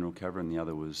 for funeral cover and the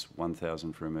other was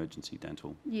 $1,000 for emergency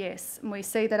dental. Yes, and we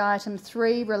see that item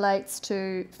 3 relates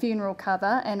to funeral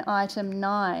cover and item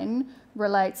 9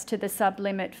 relates to the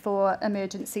sublimit for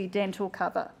emergency dental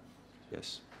cover.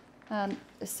 Yes.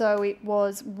 So it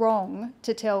was wrong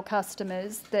to tell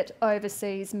customers that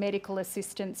overseas medical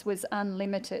assistance was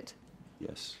unlimited.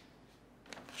 Yes.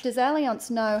 Does Allianz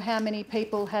know how many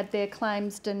people had their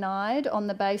claims denied on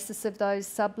the basis of those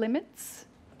sublimits?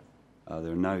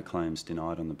 There are no claims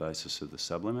denied on the basis of the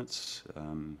sublimits.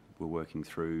 We're working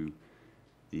through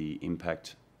the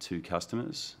impact to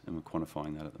customers and we're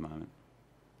quantifying that at the moment.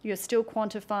 You're still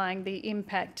quantifying the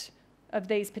impact of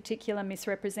these particular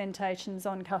misrepresentations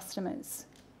on customers?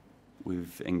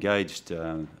 We've engaged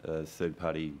a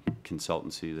third-party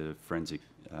consultancy, the forensic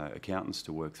accountants,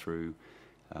 to work through.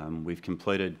 We've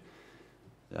completed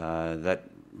that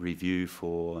review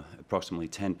for approximately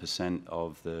 10%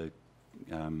 of the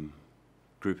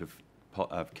group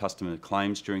of customer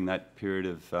claims during that period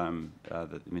of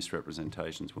that the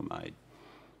misrepresentations were made.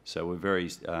 So we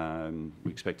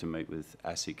expect to meet with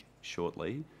ASIC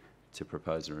shortly to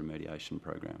propose a remediation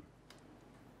program.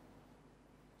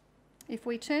 If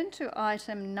we turn to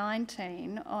item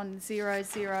 19 on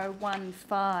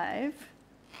 0015,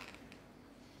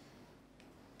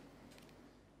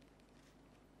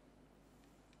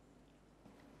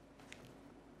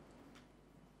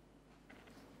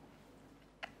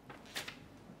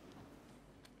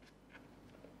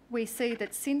 we see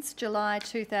that since July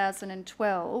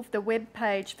 2012, the web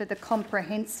page for the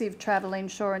comprehensive travel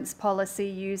insurance policy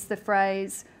used the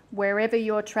phrase, "wherever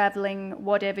you're travelling,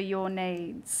 whatever your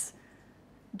needs."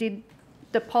 Did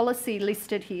the policy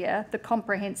listed here, the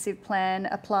comprehensive plan,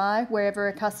 apply wherever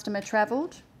a customer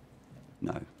travelled?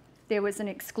 No. There was an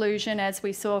exclusion, as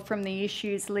we saw from the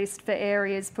issues list, for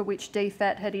areas for which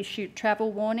DFAT had issued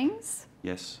travel warnings?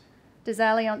 Yes. Does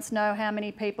Allianz know how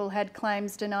many people had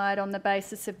claims denied on the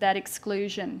basis of that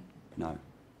exclusion? No.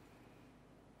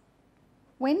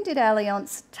 When did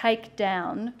Allianz take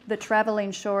down the travel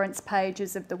insurance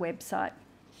pages of the website?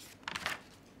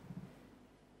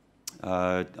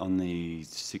 On the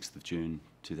 6th of June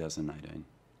 2018.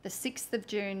 The 6th of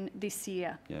June this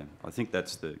year. Yeah, I think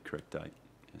that's the correct date,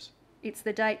 yes. It's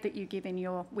the date that you give in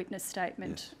your witness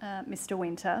statement, yes. Mr.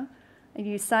 Winter.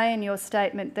 You say in your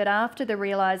statement that after the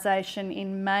realisation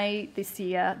in May this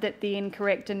year that the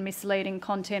incorrect and misleading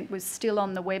content was still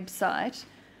on the website,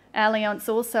 Allianz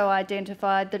also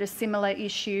identified that a similar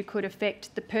issue could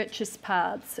affect the purchase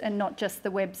paths and not just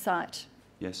the website.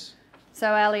 Yes.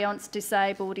 So Allianz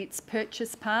disabled its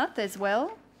purchase path as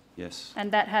well? Yes.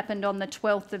 And that happened on the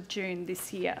 12th of June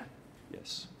this year?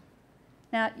 Yes.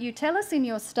 Now, you tell us in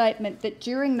your statement that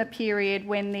during the period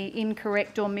when the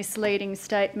incorrect or misleading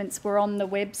statements were on the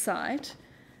website,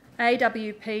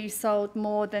 AWP sold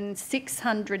more than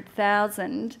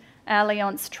 600,000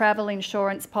 Allianz travel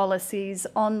insurance policies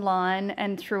online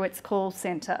and through its call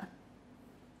centre.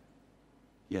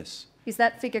 Yes. Is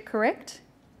that figure correct?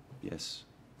 Yes.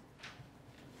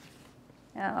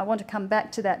 Now, I want to come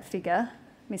back to that figure,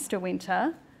 Mr.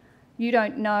 Winter. You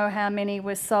don't know how many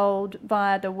were sold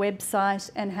via the website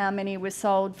and how many were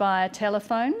sold via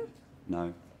telephone?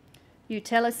 No. You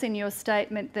tell us in your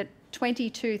statement that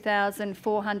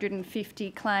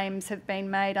 22,450 claims have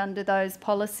been made under those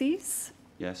policies?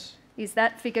 Yes. Is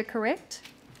that figure correct?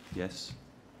 Yes.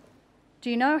 Do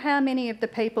you know how many of the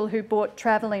people who bought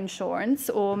travel insurance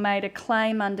or made a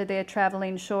claim under their travel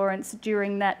insurance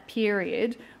during that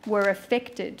period were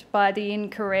affected by the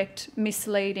incorrect,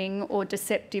 misleading or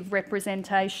deceptive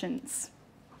representations?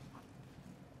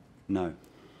 No.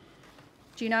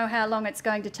 Do you know how long it's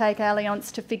going to take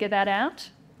Allianz to figure that out?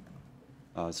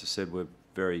 As I said, we're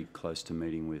very close to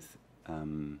meeting with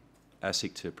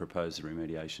ASIC to propose the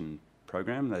remediation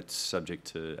program. That's subject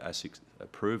to ASIC's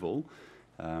approval.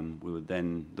 We would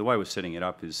then, the way we're setting it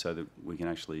up is so that we can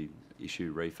actually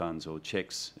issue refunds or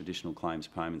cheques, additional claims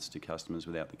payments to customers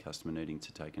without the customer needing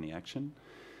to take any action.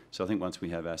 So I think once we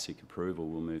have ASIC approval,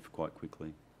 we'll move quite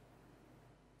quickly.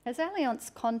 Has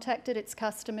Allianz contacted its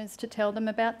customers to tell them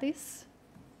about this?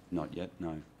 Not yet,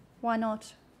 no. Why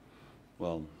not?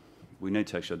 Well, we need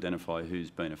to actually identify who's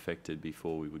been affected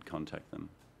before we would contact them.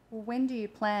 Well, when do you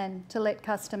plan to let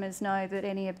customers know that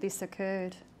any of this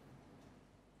occurred?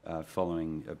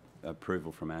 Following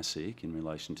approval from ASIC in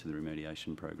relation to the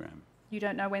remediation program. You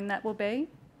don't know when that will be?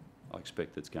 I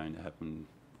expect it's going to happen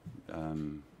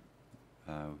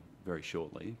very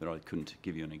shortly, but I couldn't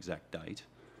give you an exact date.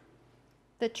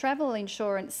 The travel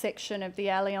insurance section of the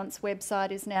Allianz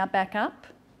website is now back up.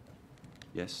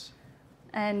 Yes.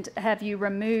 And have you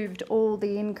removed all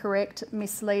the incorrect,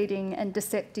 misleading and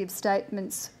deceptive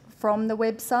statements from the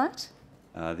website?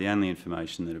 The only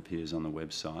information that appears on the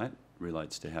website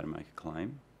relates to how to make a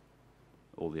claim.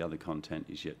 All the other content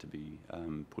is yet to be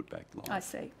put back live. I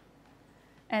see.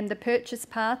 And the purchase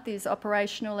path is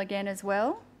operational again as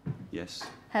well? Yes.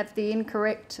 Have the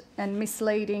incorrect and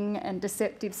misleading and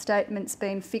deceptive statements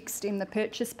been fixed in the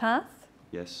purchase path?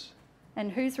 Yes.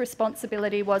 And whose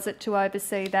responsibility was it to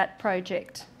oversee that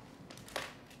project?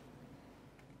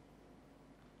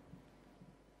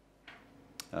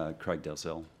 Craig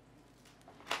Dalzell.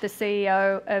 The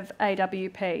CEO of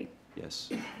AWP?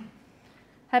 Yes.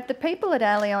 Have the people at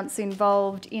Allianz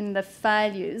involved in the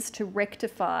failures to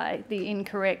rectify the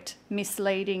incorrect,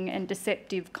 misleading and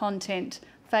deceptive content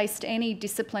faced any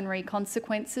disciplinary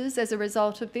consequences as a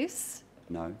result of this?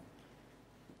 No.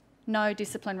 No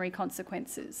disciplinary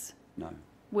consequences? No.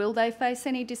 Will they face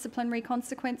any disciplinary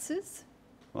consequences?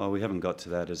 Well, we haven't got to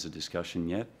that as a discussion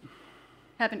yet.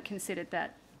 Haven't considered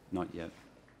that. Not yet.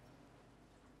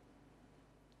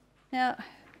 Now,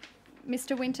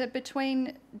 Mr. Winter,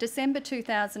 between December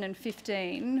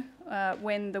 2015,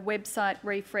 when the website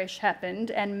refresh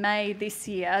happened, and May this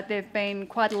year, there have been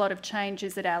quite a lot of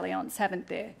changes at Allianz, haven't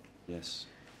there? Yes.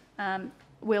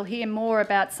 We'll hear more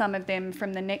about some of them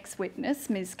from the next witness,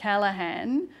 Ms.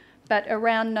 Callaghan. But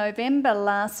around November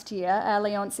last year,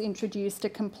 Allianz introduced a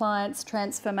compliance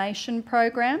transformation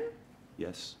program.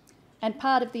 Yes. And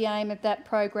part of the aim of that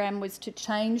program was to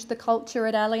change the culture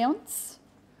at Allianz.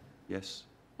 Yes.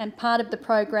 And part of the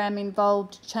program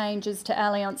involved changes to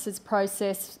Allianz's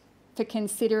process for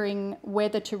considering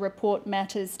whether to report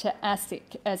matters to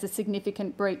ASIC as a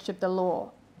significant breach of the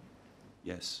law.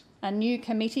 Yes. A new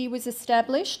committee was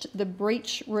established, the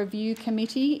Breach Review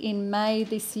Committee, in May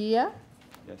this year.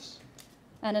 Yes.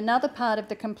 And another part of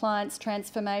the compliance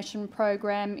transformation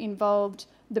program involved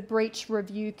the Breach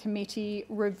Review Committee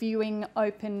reviewing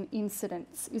open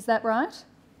incidents. Is that right?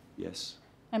 Yes.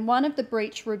 And one of the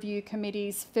Breach Review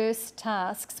Committee's first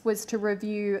tasks was to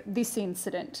review this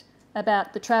incident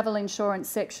about the travel insurance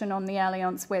section on the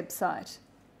Allianz website.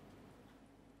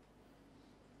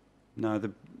 No,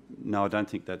 I don't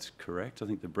think that's correct. I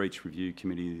think the Breach Review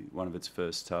Committee, one of its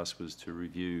first tasks was to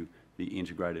review the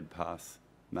integrated path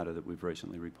matter that we've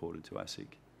recently reported to ASIC.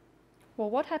 Well,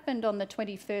 what happened on the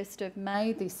 21st of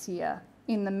May this year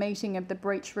in the meeting of the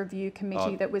Breach Review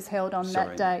Committee that was held on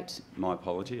that date? My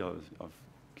apology, I've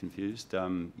confused.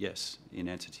 Yes, in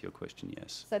answer to your question,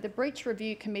 yes. So the Breach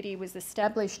Review Committee was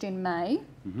established in May,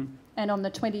 and on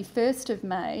the 21st of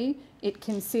May, it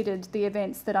considered the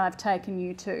events that I've taken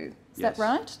you to. Is that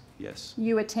right? Yes.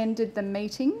 You attended the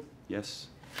meeting? Yes.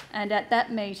 And at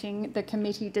that meeting, the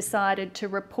committee decided to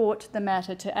report the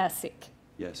matter to ASIC.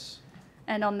 Yes.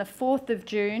 And on the 4th of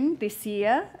June this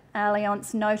year,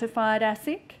 Allianz notified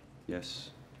ASIC. Yes.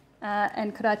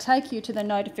 And could I take you to the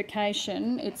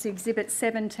notification? It's Exhibit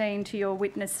 17 to your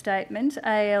witness statement,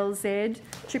 ALZ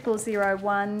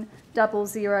 0001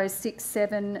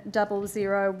 0067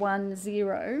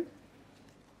 0010.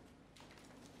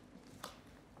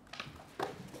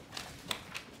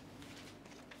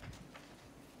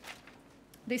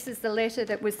 This is the letter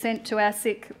that was sent to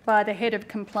ASIC by the Head of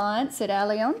Compliance at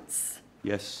Allianz.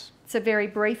 Yes. It's a very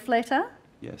brief letter.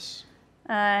 Yes.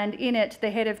 And in it,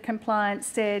 the Head of Compliance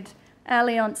said,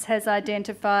 Allianz has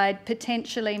identified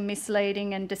potentially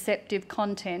misleading and deceptive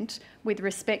content with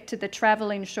respect to the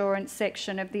travel insurance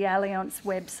section of the Allianz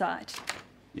website.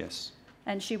 Yes.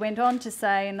 And she went on to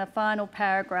say in the final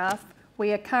paragraph,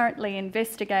 we are currently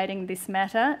investigating this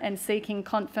matter and seeking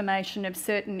confirmation of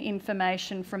certain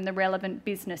information from the relevant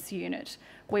business unit.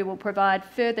 We will provide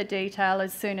further detail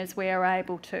as soon as we are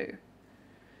able to.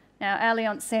 Now,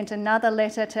 Allianz sent another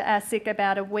letter to ASIC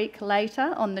about a week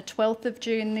later, on the 12th of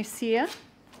June this year.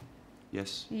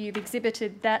 Yes. You've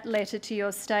exhibited that letter to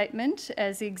your statement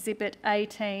as Exhibit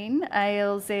 18,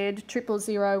 ALZ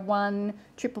 0001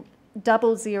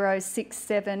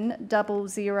 0067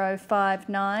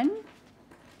 0059.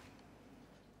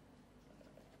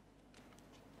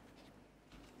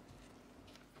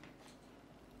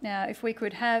 Now, if we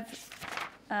could have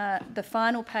the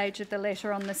final page of the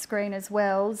letter on the screen as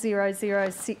well,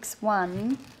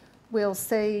 0061, we'll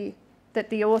see that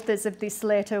the authors of this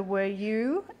letter were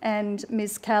you and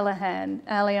Ms Callaghan,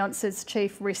 Allianz's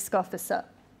Chief Risk Officer.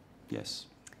 Yes.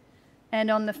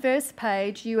 And on the first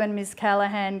page, you and Ms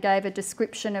Callaghan gave a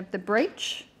description of the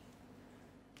breach.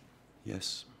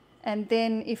 Yes. And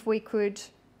then if we could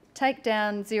take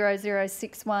down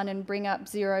 0061 and bring up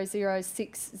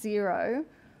 0060,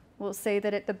 we'll see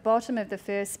that at the bottom of the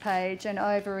first page and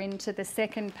over into the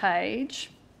second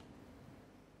page,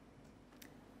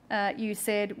 you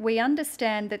said, we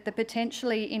understand that the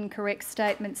potentially incorrect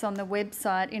statements on the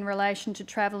website in relation to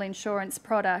travel insurance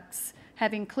products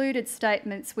have included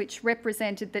statements which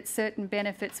represented that certain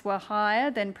benefits were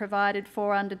higher than provided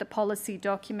for under the policy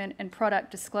document and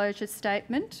product disclosure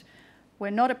statement,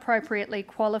 were not appropriately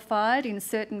qualified in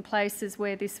certain places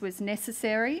where this was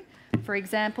necessary. For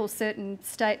example, certain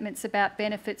statements about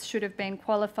benefits should have been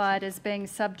qualified as being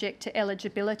subject to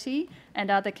eligibility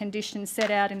and other conditions set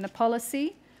out in the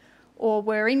policy, or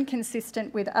were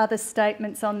inconsistent with other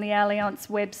statements on the Allianz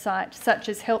website, such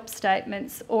as help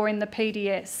statements or in the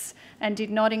PDS, and did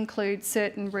not include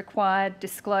certain required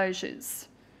disclosures.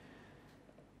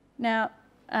 Now,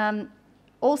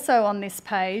 also on this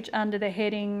page, under the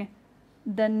heading,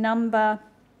 the number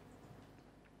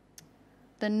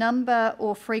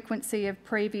or frequency of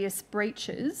previous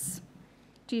breaches,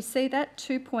 do you see that,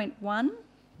 2.1?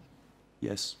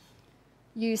 Yes.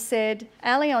 You said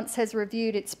Allianz has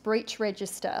reviewed its breach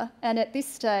register and at this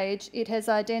stage it has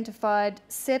identified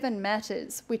 7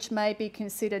 matters which may be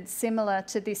considered similar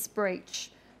to this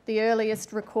breach, the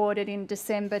earliest recorded in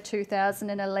December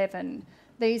 2011.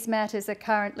 These matters are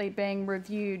currently being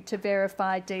reviewed to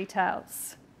verify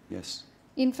details. Yes.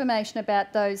 Information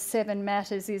about those 7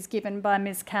 matters is given by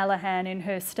Ms Callaghan in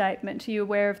her statement. Are you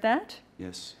aware of that?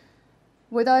 Yes.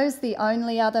 Were those the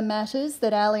only other matters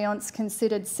that Allianz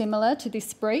considered similar to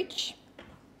this breach?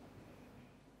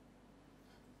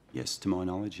 Yes, to my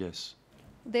knowledge, yes.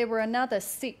 There were another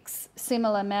 6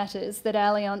 similar matters that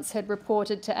Allianz had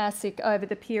reported to ASIC over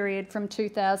the period from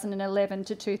 2011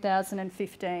 to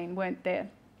 2015, weren't there?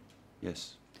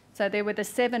 Yes. So there were the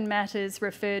 7 matters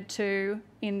referred to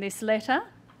in this letter,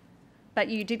 but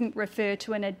you didn't refer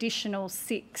to an additional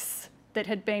 6 that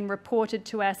had been reported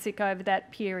to ASIC over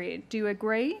that period. Do you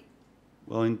agree?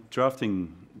 Well, in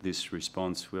drafting this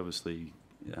response, we obviously,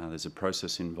 there's a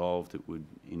process involved that would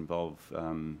involve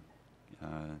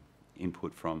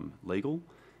input from legal,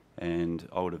 and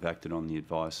I would have acted on the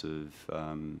advice of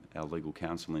our legal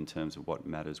counsel in terms of what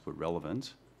matters were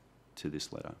relevant to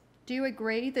this letter. Do you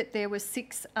agree that there were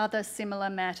 6 other similar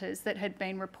matters that had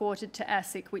been reported to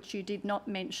ASIC which you did not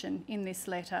mention in this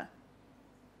letter?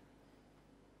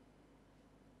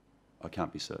 I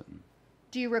can't be certain.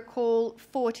 Do you recall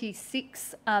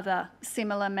 46 other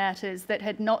similar matters that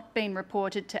had not been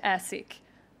reported to ASIC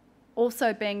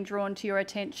also being drawn to your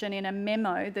attention in a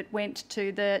memo that went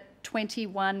to the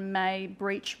 21 May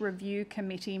Breach Review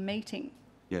Committee meeting?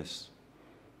 Yes.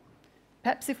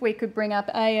 Perhaps if we could bring up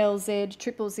ALZ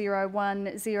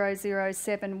 0001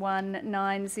 0071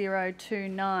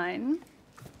 9029.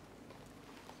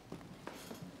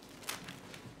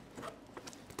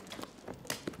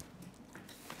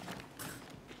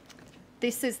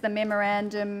 This is the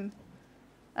memorandum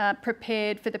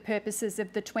prepared for the purposes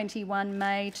of the 21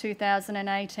 May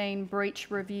 2018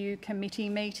 Breach Review Committee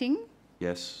meeting.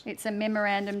 Yes. It's a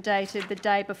memorandum dated the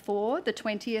day before, the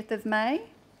 20th of May.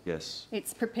 Yes.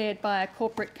 It's prepared by a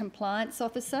corporate compliance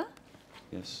officer.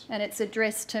 Yes. And it's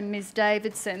addressed to Ms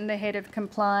Davidson, the Head of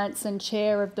Compliance and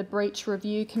Chair of the Breach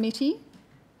Review Committee.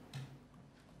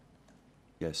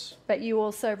 Yes. But you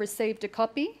also received a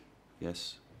copy?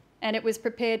 Yes. And it was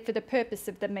prepared for the purpose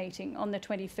of the meeting on the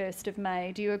 21st of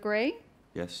May. Do you agree?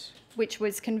 Yes. Which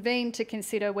was convened to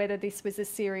consider whether this was a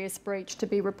serious breach to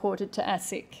be reported to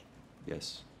ASIC.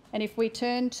 Yes. And if we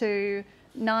turn to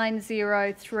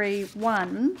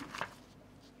 9031,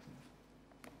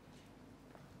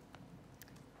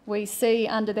 we see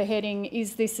under the heading,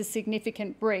 is this a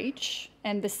significant breach?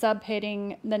 And the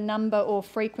subheading, the number or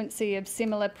frequency of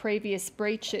similar previous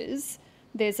breaches,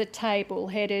 there's a table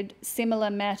headed similar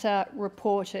matter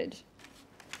reported.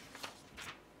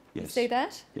 Yes. You see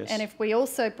that? Yes. And if we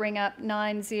also bring up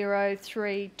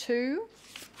 9032,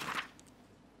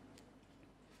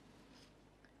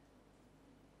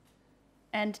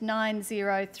 and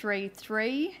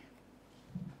 9033,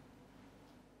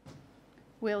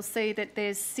 we'll see that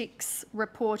there's 6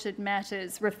 reported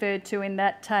matters referred to in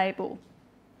that table.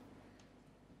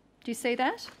 Do you see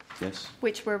that? Yes.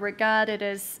 Which were regarded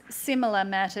as similar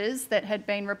matters that had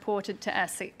been reported to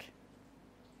ASIC.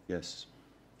 Yes.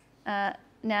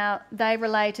 Now, they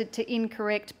related to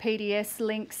incorrect PDS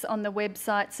links on the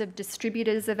websites of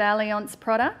distributors of Allianz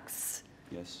products.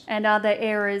 Yes. And other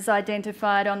errors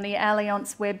identified on the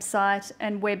Allianz website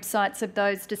and websites of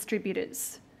those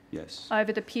distributors Yes.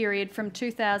 over the period from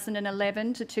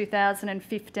 2011 to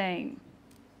 2015.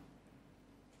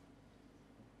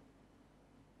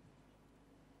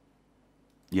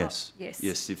 Yes. yes.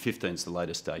 Yes, the 15's the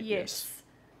latest date, yes.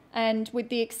 And with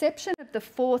the exception of the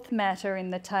 4th matter in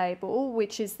the table,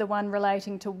 which is the one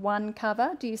relating to one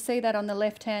cover, do you see that on the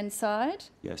left-hand side?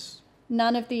 Yes.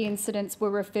 None of the incidents were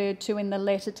referred to in the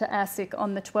letter to ASIC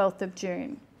on the 12th of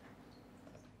June.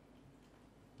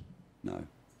 No.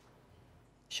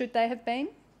 Should they have been?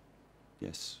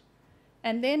 Yes.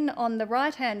 And then on the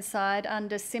right-hand side,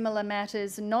 under similar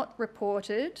matters not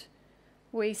reported,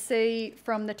 we see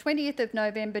from the 20th of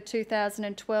November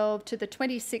 2012 to the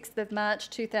 26th of March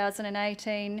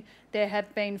 2018, there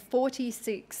have been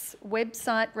 46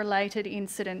 website-related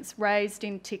incidents raised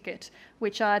in ticket,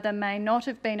 which either may not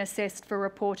have been assessed for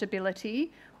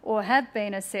reportability or have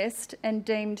been assessed and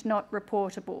deemed not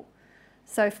reportable.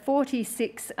 So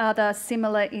 46 other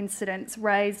similar incidents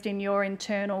raised in your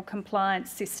internal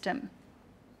compliance system.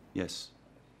 Yes.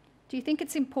 Do you think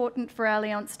it's important for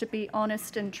Allianz to be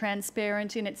honest and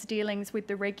transparent in its dealings with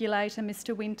the regulator,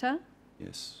 Mr. Winter?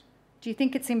 Yes. Do you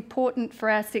think it's important for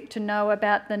ASIC to know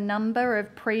about the number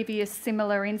of previous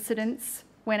similar incidents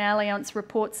when Allianz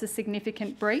reports a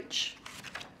significant breach?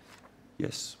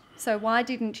 Yes. So why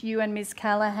didn't you and Ms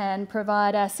Callaghan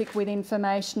provide ASIC with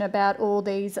information about all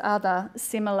these other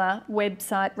similar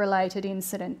website-related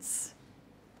incidents?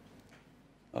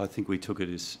 I think we took a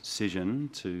decision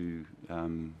to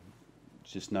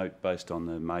just note based on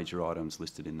the major items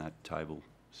listed in that table.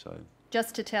 So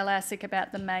Just to tell ASIC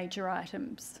about the major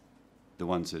items. the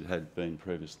ones that had been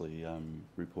previously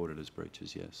reported as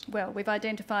breaches, yes. Well, we've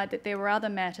identified that there were other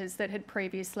matters that had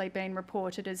previously been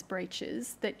reported as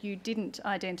breaches that you didn't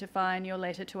identify in your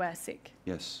letter to ASIC.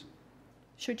 Yes.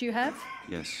 Should you have?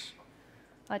 Yes.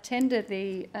 I tender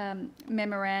the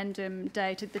memorandum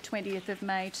dated the 20th of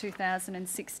May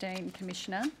 2016,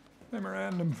 Commissioner.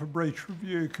 Memorandum for Breach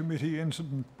Review Committee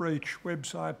Incident Breach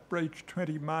Website Breach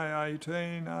 20 May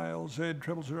 18 ALZ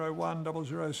 0001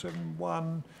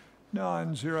 0071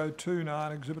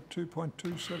 9029 Exhibit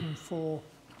 2.274.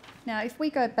 Now, if we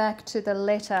go back to the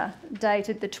letter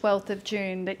dated the 12th of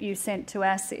June that you sent to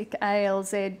ASIC,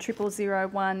 ALZ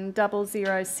 0001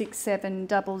 0067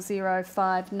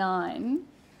 0059,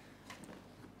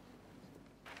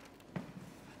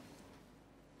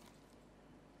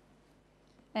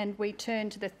 and we turn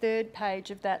to the 3rd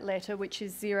page of that letter, which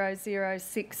is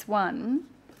 0061,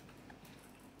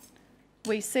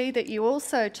 we see that you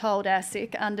also told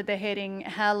ASIC under the heading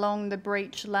 "How long the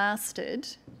breach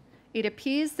lasted," it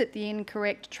appears that the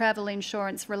incorrect travel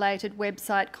insurance related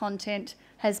website content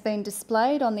has been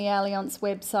displayed on the Allianz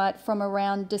website from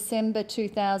around December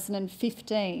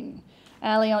 2015.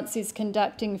 Allianz is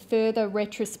conducting further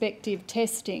retrospective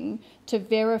testing to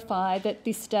verify that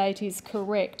this date is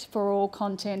correct for all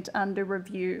content under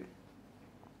review.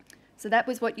 So that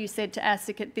was what you said to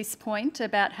ASIC at this point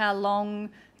about how long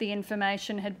the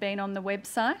information had been on the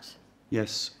website.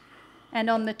 Yes. And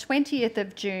on the 20th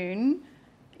of June,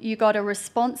 you got a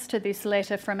response to this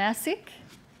letter from ASIC.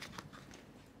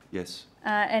 Yes.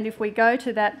 And if we go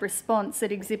to that response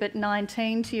at Exhibit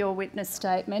 19 to your witness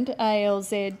statement,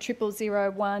 ALZ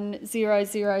 0001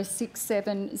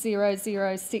 0067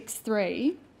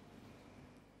 0063,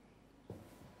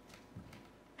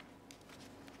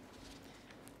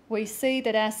 we see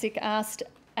that ASIC asked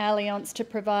Allianz to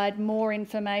provide more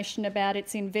information about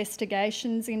its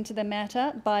investigations into the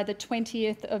matter by the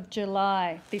 20th of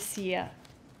July this year.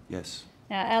 Yes.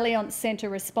 Now, Allianz sent a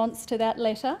response to that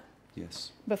letter.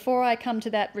 Yes. Before I come to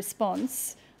that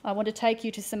response, I want to take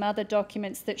you to some other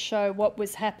documents that show what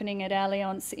was happening at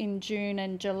Allianz in June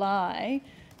and July.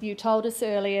 You told us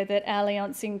earlier that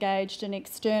Allianz engaged an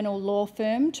external law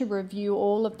firm to review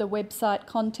all of the website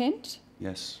content.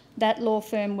 Yes. That law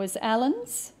firm was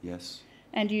Allianz. Yes.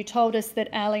 And you told us that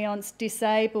Allianz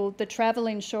disabled the travel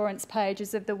insurance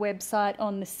pages of the website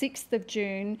on the 6th of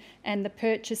June and the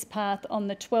purchase path on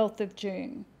the 12th of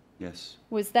June. Yes.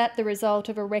 Was that the result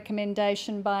of a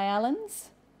recommendation by Allianz?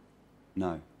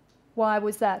 No. Why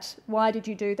was that? Why did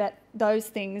you do those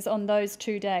things on those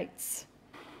 2 dates?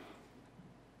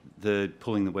 The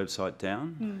pulling the website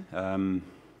down,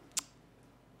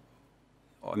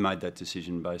 I made that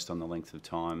decision based on the length of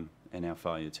time and our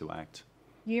failure to act.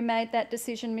 You made that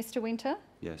decision, Mr. Winter,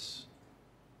 Yes.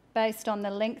 based on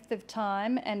the length of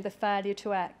time and the failure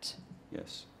to act?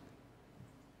 Yes.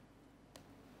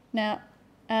 Now,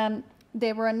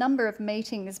 there were a number of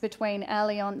meetings between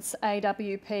Allianz,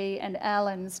 AWP and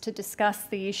Allianz to discuss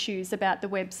the issues about the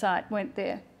website, weren't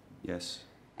there? Yes.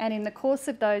 And in the course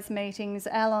of those meetings,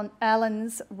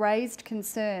 Allianz raised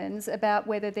concerns about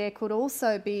whether there could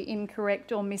also be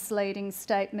incorrect or misleading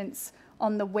statements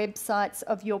on the websites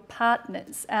of your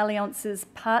partners, Allianz's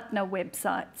partner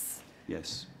websites.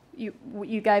 Yes.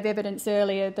 You gave evidence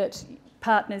earlier that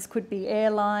partners could be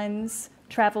airlines,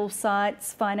 travel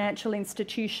sites, financial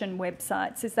institution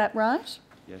websites. Is that right?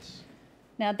 Yes.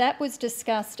 Now, that was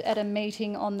discussed at a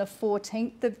meeting on the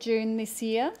 14th of June this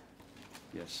year.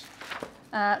 Yes.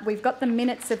 We've got the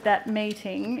minutes of that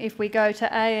meeting. If we go to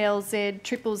ALZ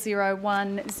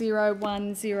 0001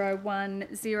 0101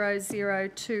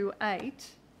 0028,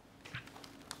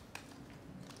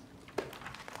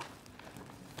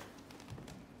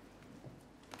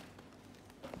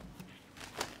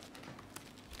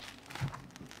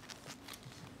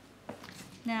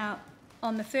 now,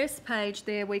 on the first page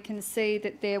there, we can see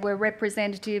that there were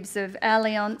representatives of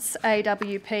Allianz,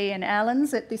 AWP and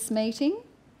Allianz at this meeting.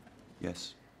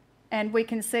 Yes. And we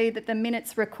can see that the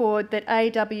minutes record that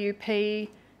AWP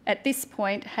at this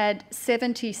point had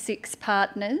 76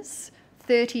 partners,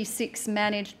 36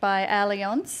 managed by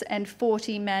Allianz and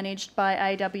 40 managed by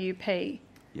AWP.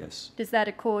 Yes. Does that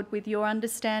accord with your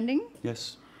understanding?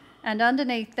 Yes. And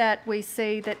underneath that, we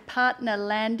see that partner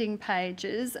landing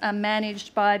pages are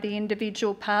managed by the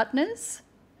individual partners,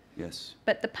 Yes.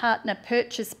 but the partner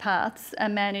purchase paths are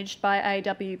managed by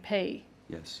AWP.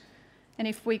 Yes. And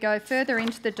if we go further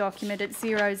into the document at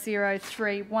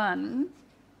 0031,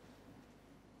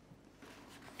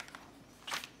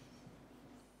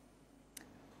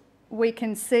 we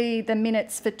can see the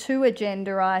minutes for 2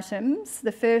 agenda items,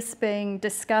 the first being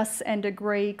discuss and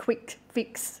agree quick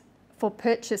fix for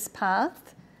purchase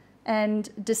path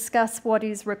and discuss what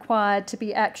is required to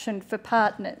be actioned for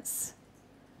partners.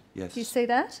 Yes. Do you see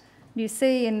that? You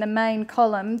see in the main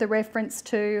column the reference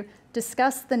to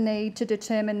discuss the need to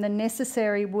determine the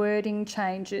necessary wording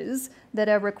changes that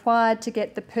are required to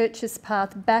get the purchase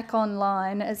path back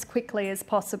online as quickly as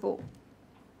possible.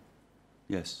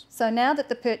 Yes. So now that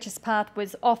the purchase path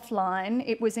was offline,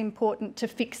 it was important to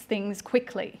fix things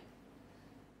quickly.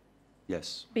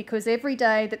 Yes. Because every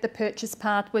day that the purchase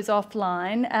path was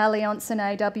offline, Allianz and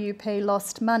AWP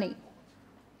lost money.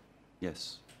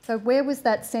 Yes. So where was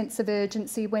that sense of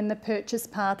urgency when the purchase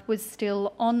path was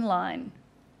still online?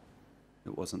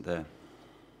 It wasn't there.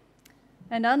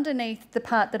 And underneath the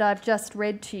part that I've just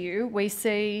read to you, we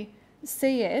see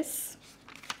CS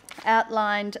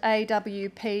outlined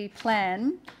AWP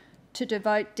plan to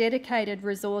devote dedicated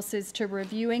resources to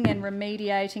reviewing and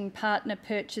remediating partner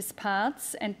purchase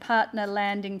paths and partner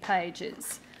landing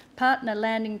pages. Partner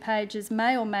landing pages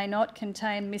may or may not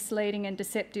contain misleading and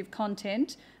deceptive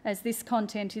content, as this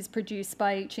content is produced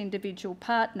by each individual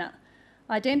partner.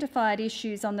 Identified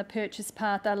issues on the purchase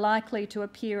path are likely to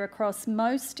appear across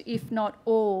most, if not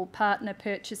all, partner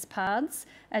purchase paths,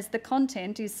 as the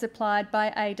content is supplied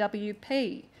by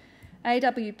AWP.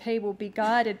 AWP will be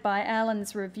guided by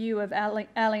Alan's review of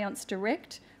Allianz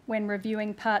Direct when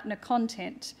reviewing partner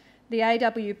content. The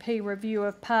AWP review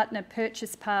of partner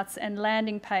purchase paths and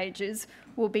landing pages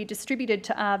will be distributed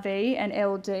to RV and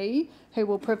LD, who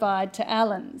will provide to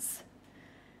Allianz.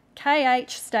 KH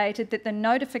stated that the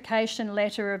notification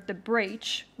letter of the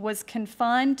breach was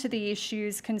confined to the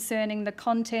issues concerning the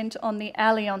content on the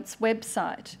Allianz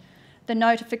website. The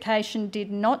notification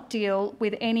did not deal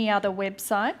with any other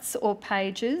websites or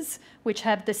pages which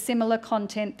have the similar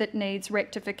content that needs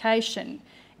rectification.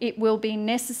 It will be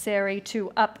necessary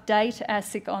to update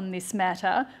ASIC on this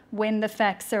matter when the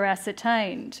facts are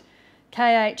ascertained.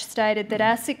 KH stated that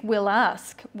ASIC will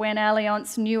ask when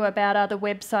Allianz knew about other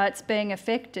websites being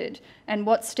affected and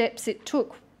what steps it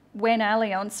took when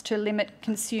Allianz to limit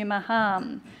consumer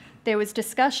harm. There was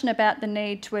discussion about the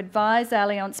need to advise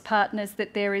Allianz partners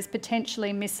that there is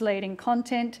potentially misleading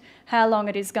content, how long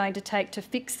it is going to take to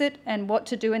fix it, and what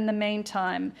to do in the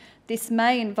meantime. This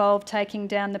may involve taking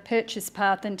down the purchase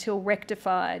path until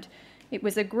rectified. It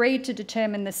was agreed to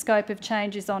determine the scope of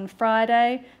changes on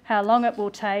Friday, how long it will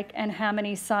take, and how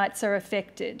many sites are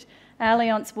affected.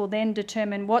 Allianz will then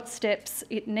determine what steps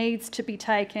it needs to be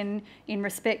taken in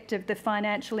respect of the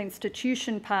financial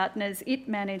institution partners it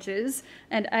manages,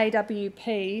 and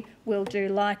AWP will do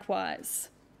likewise.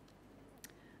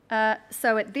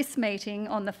 So at this meeting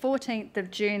on the 14th of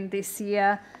June this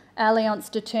year, Allianz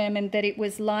determined that it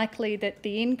was likely that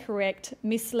the incorrect,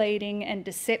 misleading and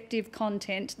deceptive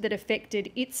content that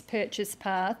affected its purchase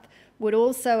path would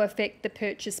also affect the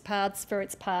purchase paths for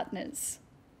its partners.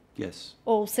 Yes.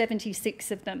 All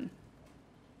 76 of them.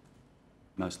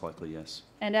 Most likely, yes.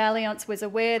 And Allianz was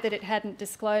aware that it hadn't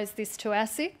disclosed this to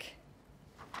ASIC?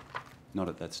 Not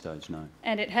at that stage, no.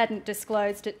 And it hadn't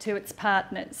disclosed it to its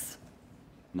partners?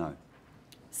 No.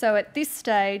 So at this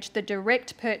stage, the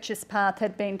direct purchase path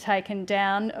had been taken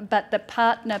down, but the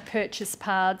partner purchase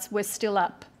paths were still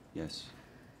up. Yes.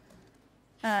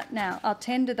 Now, I'll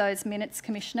tender those minutes,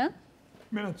 Commissioner.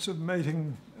 Minutes of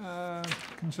meeting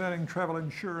concerning travel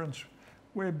insurance.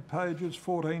 Web pages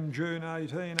 14 June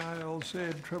 18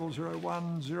 ALZ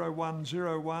 0001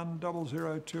 0101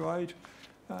 0028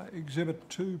 Exhibit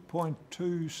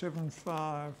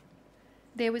 2.275.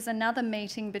 There was another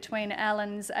meeting between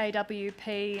Allianz,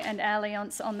 AWP and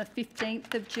Allianz on the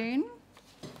 15th of June.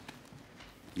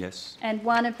 Yes. And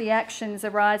one of the actions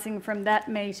arising from that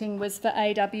meeting was for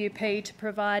AWP to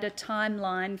provide a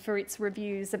timeline for its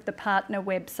reviews of the partner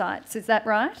websites. Is that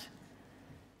right?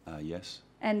 Yes.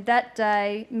 And that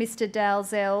day, Mr.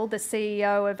 Dalzell, the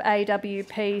CEO of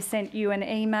AWP, sent you an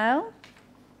email.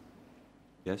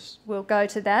 Yes. We'll go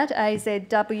to that,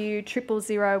 AZW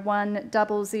 0001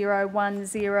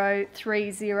 0010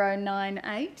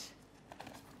 3098.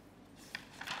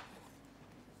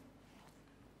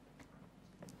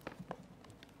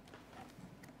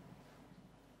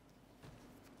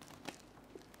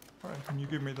 All right, can you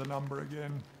give me the number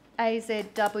again?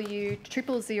 AZW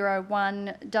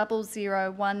 0001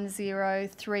 0010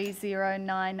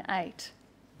 3098.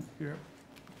 Yeah.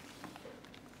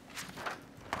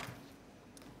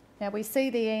 Now we see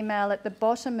the email at the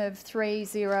bottom of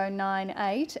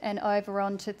 3098 and over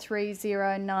onto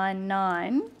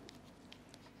 3099.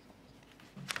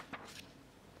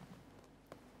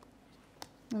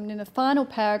 And in the final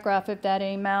paragraph of that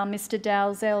email, Mr.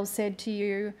 Dalzell said to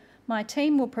you, "My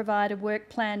team will provide a work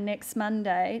plan next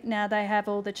Monday, now they have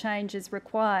all the changes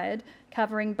required,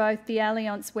 covering both the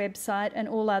Allianz website and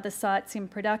all other sites in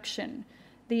production.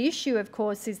 The issue, of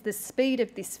course, is the speed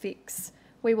of this fix.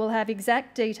 We will have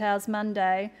exact details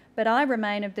Monday, but I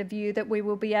remain of the view that we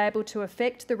will be able to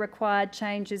effect the required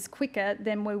changes quicker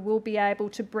than we will be able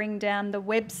to bring down the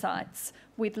websites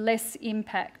with less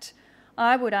impact.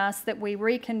 I would ask that we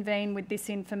reconvene with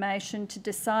this information to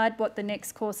decide what the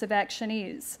next course of action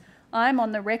is. I'm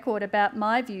on the record about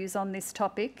my views on this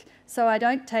topic, so I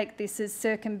don't take this as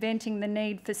circumventing the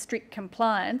need for strict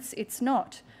compliance. It's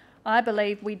not. I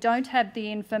believe we don't have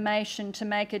the information to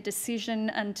make a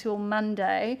decision until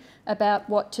Monday about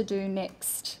what to do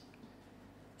next."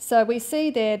 So we see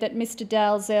there that Mr.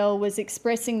 Dalzell was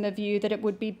expressing the view that it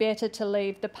would be better to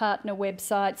leave the partner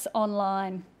websites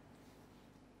online.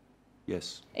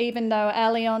 Yes. Even though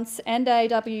Allianz and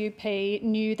AWP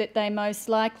knew that they most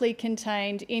likely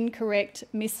contained incorrect,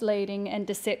 misleading and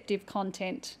deceptive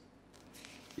content.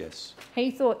 Yes.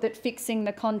 He thought that fixing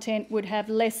the content would have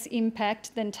less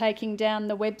impact than taking down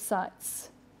the websites.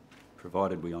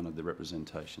 Provided we honoured the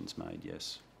representations made,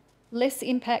 yes. Less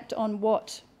impact on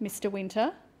what, Mr.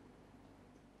 Winter?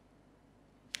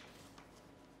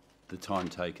 The time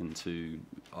taken to...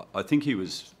 I think he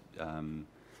was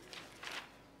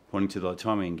wanting to, by the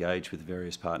time we engaged with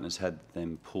various partners, had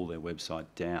them pull their website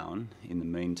down. In the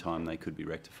meantime, they could be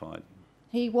rectified.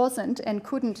 He wasn't and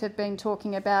couldn't have been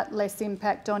talking about less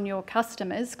impact on your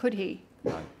customers, could he?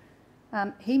 No.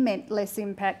 He meant less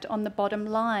impact on the bottom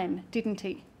line, didn't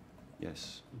he?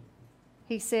 Yes.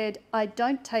 He said, "I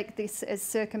don't take this as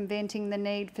circumventing the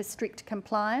need for strict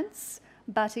compliance,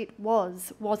 but it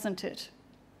was, wasn't it?"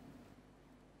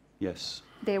 Yes.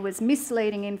 There was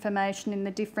misleading information in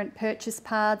the different purchase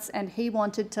paths and he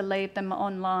wanted to leave them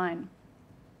online.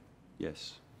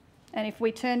 Yes. And if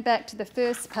we turn back to the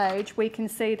first page, we can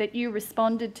see that you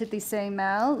responded to this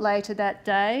email later that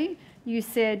day. You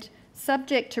said,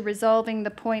 "Subject to resolving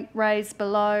the point raised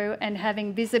below and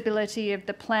having visibility of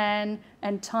the plan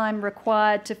and time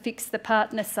required to fix the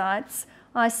partner sites,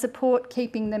 I support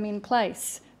keeping them in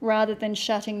place rather than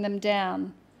shutting them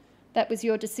down." That was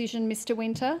your decision, Mr.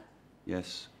 Winter?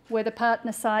 Yes. Were the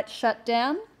partner sites shut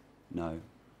down? No.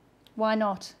 Why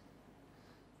not?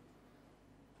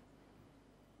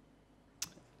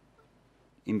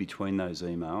 In between those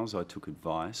emails, I took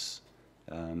advice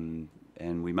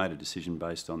And we made a decision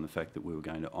based on the fact that we were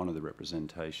going to honour the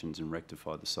representations and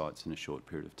rectify the sites in a short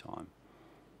period of time.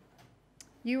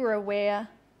 You were aware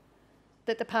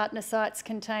that the partner sites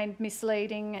contained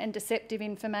misleading and deceptive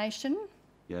information,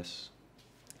 Yes?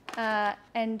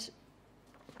 and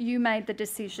you made the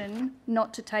decision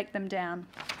not to take them down.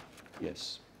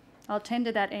 Yes. I'll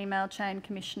tender that email chain,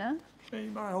 Commissioner.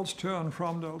 Emails to and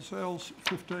from Dalzell's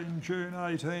 15 June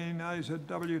 18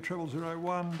 AZW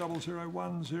 0001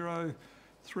 0010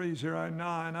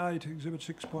 3098 Exhibit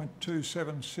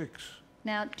 6.276.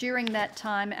 Now, during that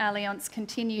time, Allianz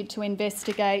continued to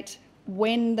investigate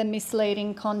when the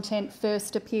misleading content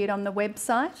first appeared on the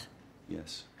website.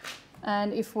 Yes.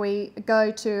 And if we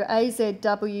go to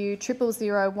AZW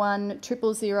 0001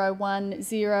 0001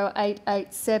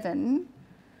 0887,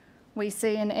 we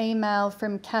see an email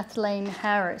from Kathleen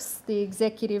Harris, the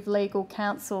Executive Legal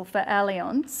Counsel for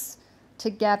Allianz, to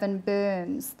Gavin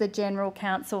Burns, the General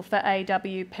Counsel for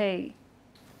AWP.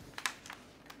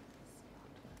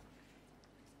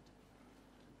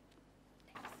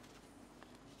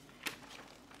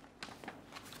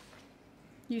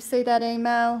 You see that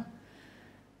email,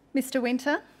 Mr.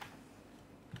 Winter?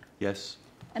 Yes.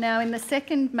 And now in the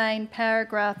second main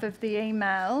paragraph of the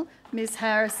email, Ms.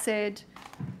 Harris said,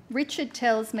 "Richard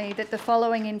tells me that the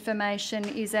following information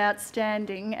is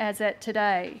outstanding as at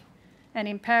today." And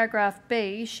in paragraph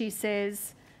B, she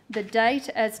says, "The date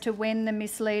as to when the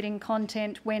misleading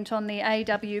content went on the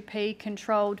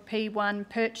AWP-controlled P1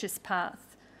 purchase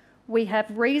path. We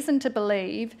have reason to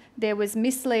believe there was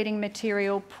misleading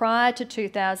material prior to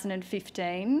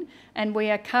 2015, and we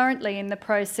are currently in the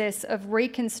process of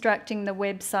reconstructing the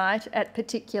website at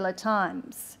particular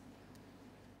times."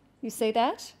 You see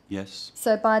that? Yes.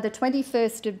 So by the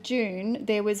 21st of June,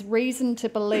 there was reason to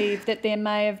believe that there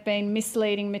may have been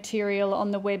misleading material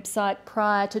on the website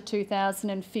prior to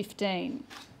 2015.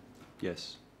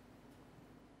 Yes.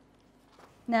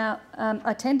 Now,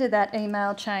 I tender that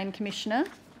email chain, Commissioner.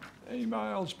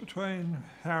 Emails between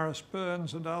Harris,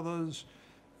 Burns and others,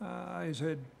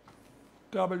 AZW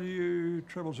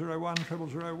 0001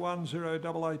 0010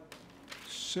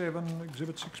 0887,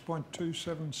 Exhibit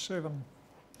 6.277.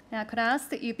 Now, could I ask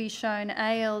that you be shown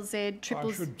ALZ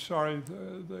triple...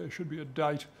 There should be a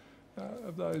date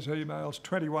of those emails,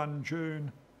 21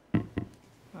 June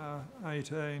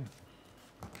 18.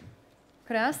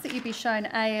 Could I ask that you be shown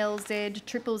ALZ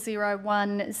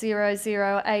 0001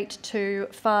 0082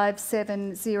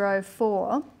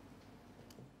 5704?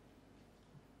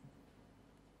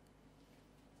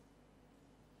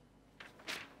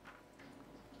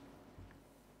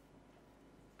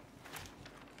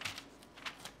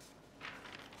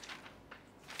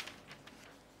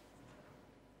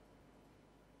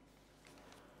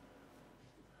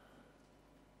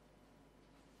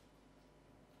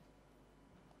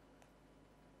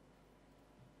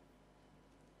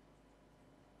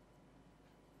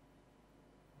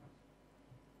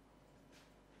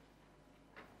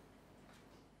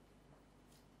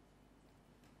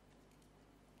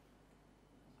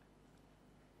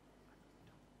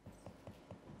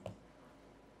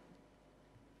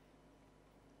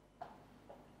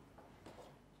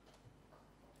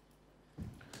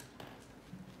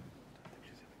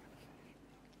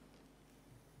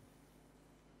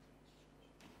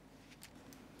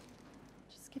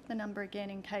 Give the number again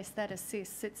in case that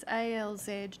assists. It's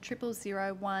ALZ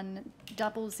 0001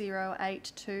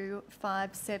 0082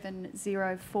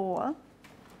 5704.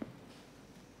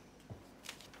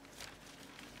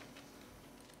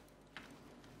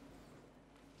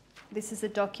 This is a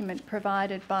document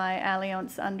provided by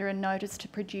Allianz under a notice to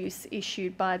produce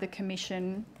issued by the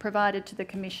Commission, provided to the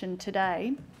Commission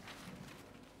today.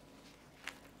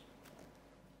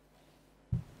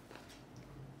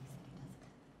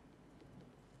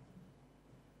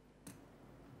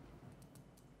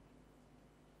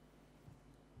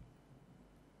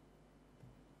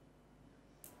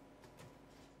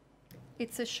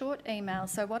 It's a short email,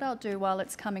 so what I'll do while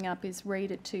it's coming up is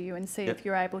read it to you and see if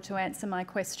you're able to answer my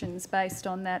questions based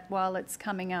on that while it's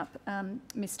coming up,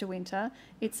 Mr. Winter.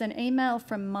 It's an email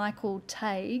from Michael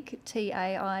Taig,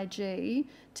 T-A-I-G,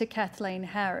 to Kathleen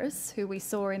Harris, who we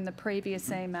saw in the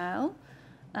previous email,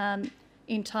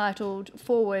 entitled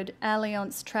Forward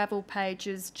Allianz Travel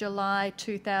Pages July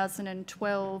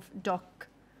 2012 Doc.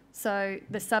 So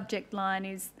the subject line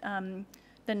is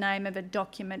the name of a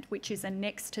document which is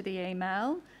annexed to the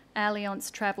email,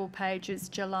 Allianz Travel Pages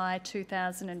July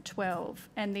 2012.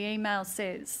 And the email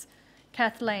says,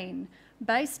 Kathleen,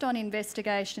 based on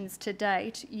investigations to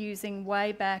date using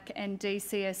Wayback and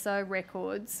DCSO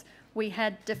records, we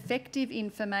had defective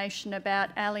information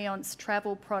about Allianz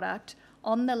travel product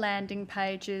on the landing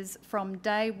pages from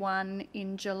day one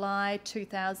in July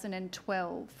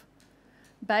 2012.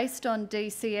 Based on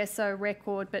DCSO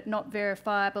record but not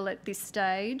verifiable at this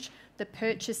stage, the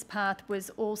purchase path was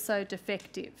also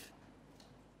defective.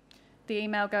 The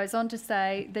email goes on to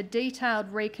say, the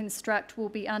detailed reconstruct will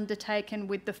be undertaken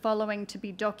with the following to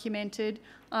be documented.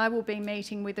 I will be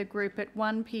meeting with a group at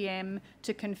 1 p.m.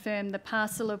 to confirm the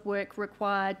parcel of work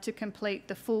required to complete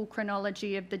the full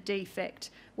chronology of the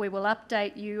defect. We will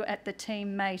update you at the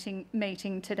team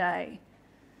meeting today.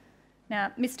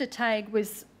 Now, Mr Tague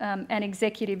was an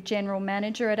Executive General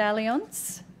Manager at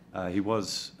Allianz. He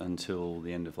was until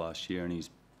the end of last year, and he's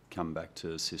come back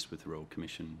to assist with the Royal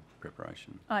Commission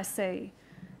preparation. I see.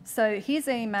 So his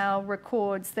email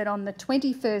records that on the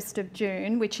 21st of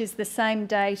June, which is the same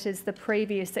date as the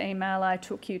previous email I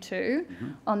took you to,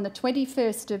 on the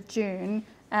 21st of June,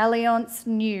 Allianz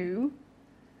knew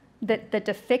that the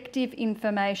defective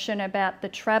information about the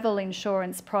travel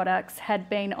insurance products had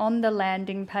been on the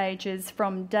landing pages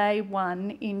from day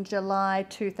one in July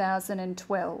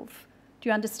 2012. Do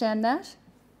you understand that?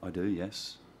 I do,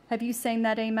 yes. Have you seen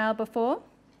that email before?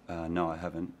 No, I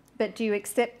haven't. But do you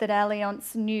accept that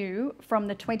Allianz knew from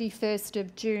the 21st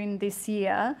of June this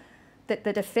year that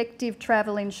the defective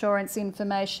travel insurance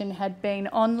information had been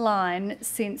online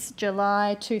since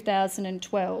July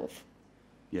 2012?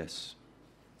 Yes.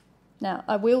 Now,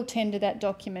 I will tender that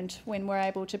document when we're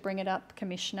able to bring it up,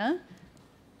 Commissioner.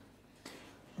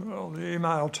 Well, the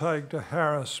email tagged to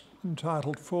Harris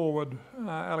entitled Forward,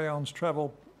 Allianz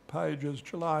Travel Pages,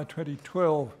 July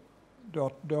 2012,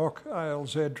 doc,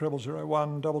 ALZ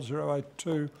 0001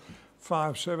 0082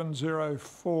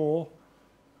 5704,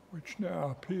 which now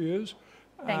appears.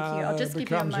 Thank you. I'll just give you a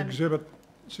becomes moment. Exhibit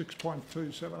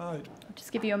 6.278. I'll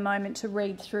just give you a moment to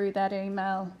read through that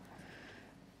email.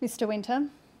 Mr Winter.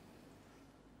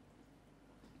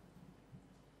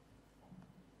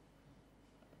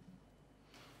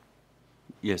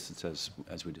 Yes, it's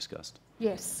as we discussed.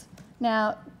 Yes.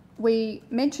 Now, we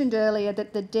mentioned earlier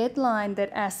that the deadline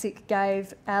that ASIC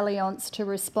gave Allianz to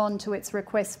respond to its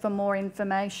request for more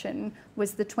information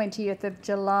was the 20th of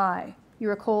July. You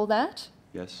recall that?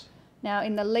 Yes. Now,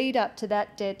 in the lead up to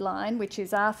that deadline, which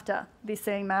is after this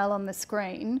email on the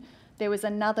screen, there was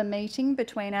another meeting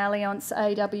between Allianz,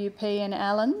 AWP and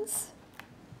Allianz.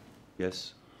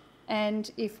 Yes.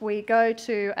 And if we go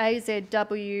to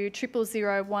AZW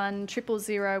 0001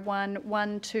 0001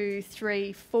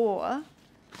 1234,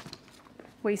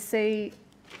 we see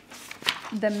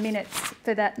the minutes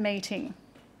for that meeting.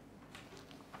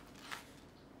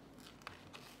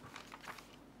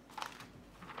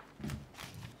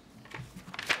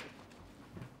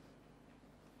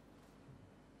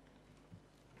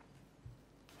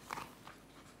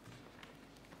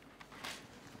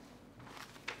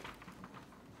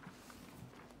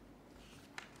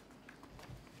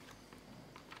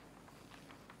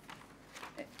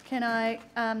 Can I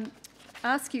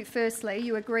ask you firstly,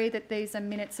 you agree that these are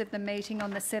minutes of the meeting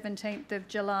on the 17th of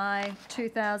July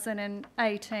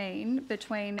 2018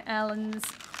 between Allianz,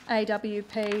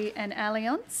 AWP and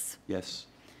Allianz? Yes.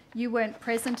 You weren't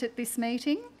present at this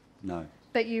meeting, No.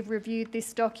 but you've reviewed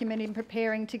this document in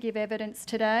preparing to give evidence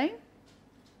today?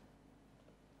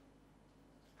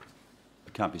 I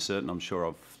can't be certain. I'm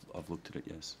sure I've looked at it,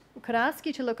 yes. Could I ask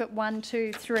you to look at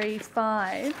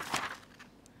 1235?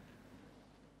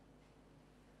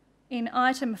 In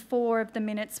item 4 of the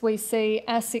minutes, we see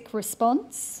ASIC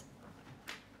response.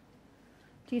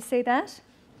 Do you see that?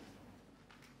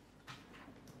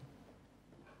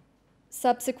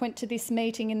 Subsequent to this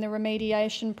meeting in the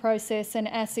remediation process, an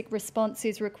ASIC response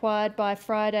is required by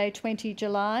Friday, 20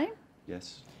 July.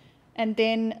 Yes. And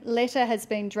then letter has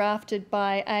been drafted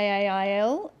by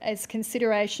AAIL as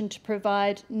consideration to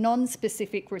provide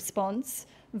non-specific response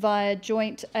via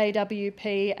joint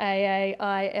AWP-AAIL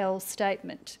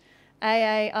statement.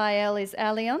 AAIL is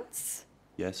Allianz.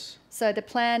 Yes. So the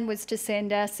plan was to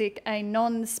send ASIC a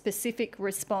non-specific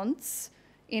response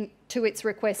to its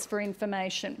request for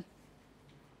information.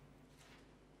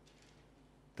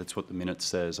 That's what the minute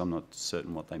says. I'm not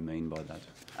certain what they mean by that.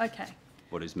 Okay.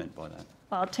 What is meant by that?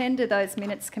 I'll tender those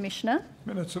minutes, Commissioner.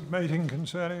 Minutes of meeting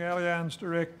concerning Allianz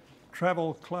Direct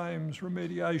Travel Claims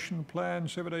Remediation Plan,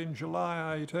 17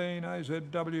 July 18,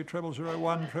 AZW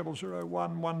 0001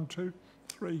 0001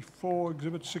 1234,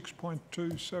 Exhibit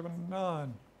 6.279.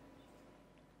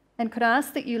 And could I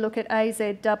ask that you look at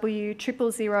AZW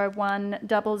 0001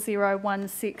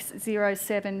 0016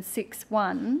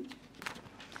 0761.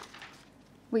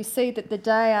 We see that the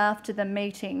day after the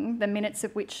meeting, the minutes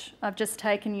of which I've just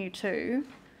taken you to,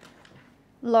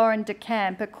 Lauren de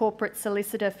Camp, a corporate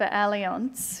solicitor for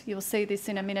Allianz, you'll see this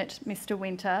in a minute, Mr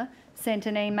Winter, sent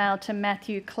an email to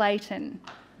Matthew Clayton,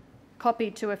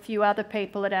 copied to a few other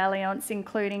people at Allianz,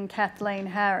 including Kathleen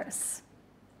Harris.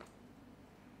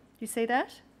 You see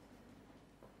that?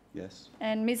 Yes.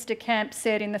 And Ms de Camp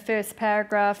said in the first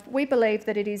paragraph, "We believe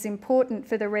that it is important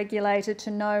for the regulator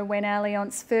to know when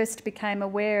Allianz first became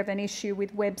aware of an issue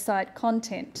with website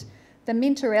content. The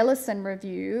Minter-Ellison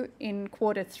review in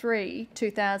Q3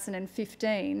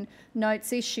 2015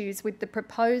 notes issues with the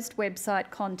proposed website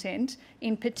content,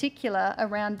 in particular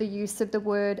around the use of the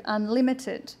word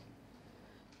unlimited."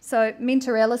 So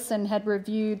Minter-Ellison had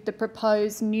reviewed the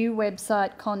proposed new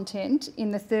website content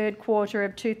in the third quarter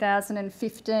of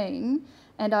 2015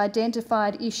 and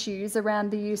identified issues around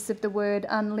the use of the word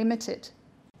unlimited.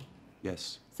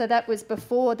 Yes. So that was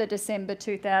before the December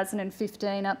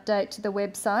 2015 update to the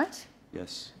website?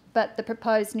 Yes. But the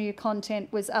proposed new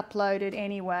content was uploaded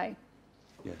anyway,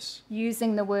 Yes.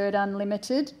 using the word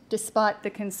unlimited, despite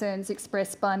the concerns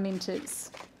expressed by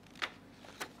Minters.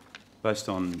 Based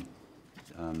on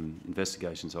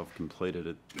investigations I've completed,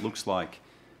 it looks like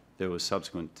there were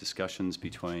subsequent discussions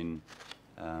between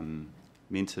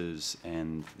Minters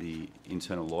and the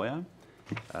internal lawyer.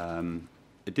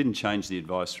 It didn't change the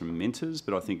advice from Minters,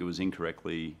 but I think it was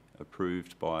incorrectly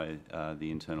approved by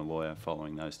the internal lawyer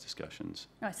following those discussions.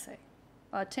 I see.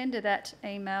 I'll attend to that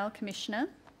email, Commissioner.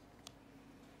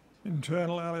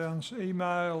 Internal Allianz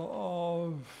email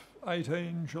of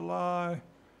 18 July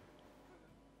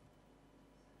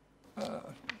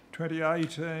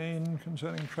 2018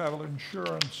 concerning travel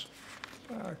insurance.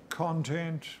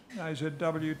 Content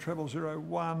AZW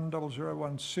 0001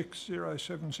 0016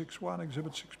 0761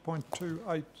 Exhibit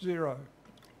 6.280.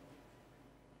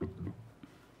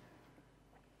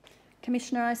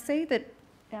 Commissioner, I see that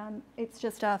it's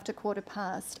just after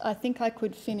 15:15. I think I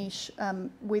could finish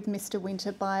with Mr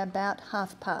Winter by about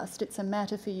past. It's a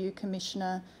matter for you,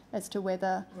 Commissioner, as to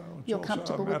whether you're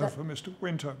comfortable with that. It's also a matter for Mr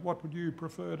Winter. What would you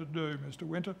prefer to do, Mr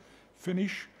Winter?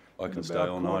 Finish? I can stay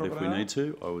all night if we need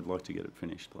to. I would like to get it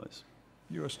finished, please.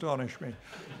 You astonish me.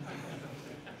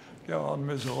 Go on,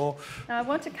 Ms Orr. I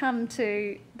want to come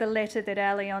to the letter that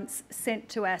Allianz sent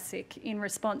to ASIC in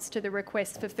response to the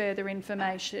request for further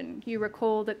information. You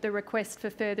recall that the request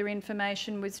for further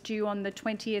information was due on the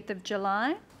 20th of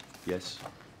July? Yes.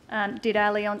 Did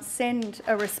Allianz send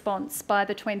a response by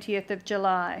the 20th of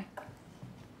July?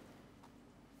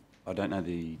 I don't know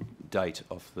the date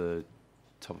off the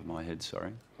top of my head,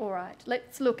 sorry. All right.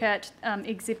 Let's look at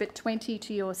Exhibit 20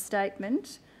 to your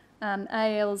statement.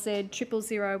 ALZ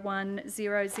 0001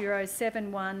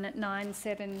 0071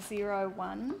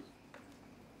 9701.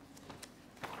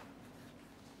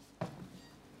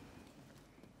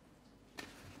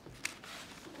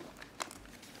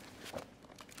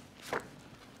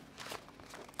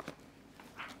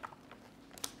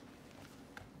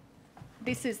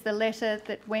 This is the letter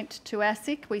that went to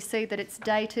ASIC. We see that it's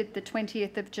dated the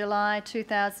 20th of July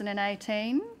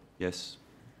 2018. Yes.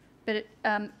 But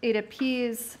it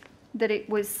appears that it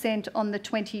was sent on the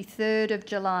 23rd of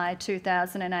July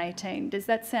 2018. Does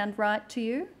that sound right to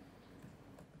you?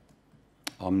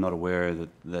 I'm not aware that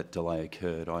that delay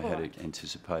occurred. I had right.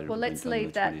 anticipated. Well, it let's being done on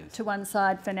leave the that 20th. to one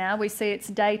side for now. We see it's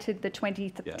dated the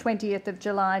 20th of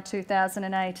July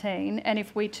 2018. And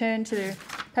if we turn to,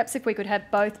 perhaps if we could have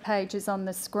both pages on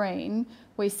the screen,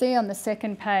 we see on the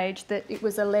second page that it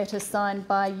was a letter signed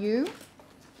by you.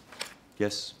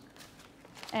 Yes.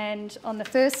 And on the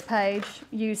first page,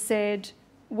 you said,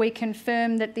 "We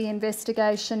confirm that the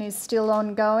investigation is still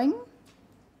ongoing."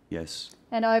 Yes.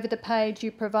 And over the page,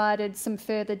 you provided some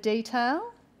further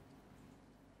detail.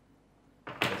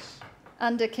 Yes.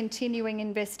 Under continuing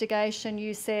investigation,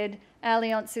 you said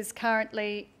Allianz is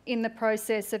currently in the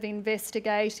process of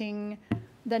investigating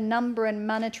the number and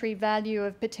monetary value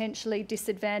of potentially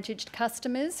disadvantaged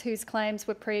customers whose claims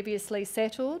were previously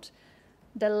settled,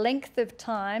 the length of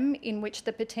time in which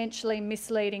the potentially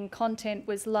misleading content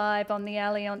was live on the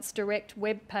Allianz Direct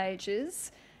web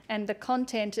pages, and the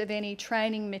content of any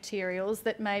training materials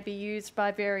that may be used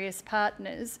by various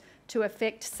partners to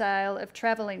effect sale of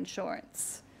travel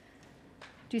insurance.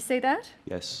 Do you see that?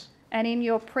 Yes. And in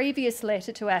your previous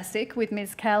letter to ASIC with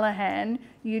Ms Callaghan,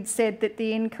 you'd said that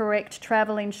the incorrect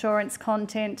travel insurance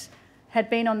content had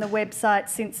been on the website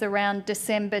since around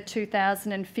December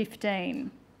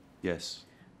 2015. Yes.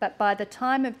 But by the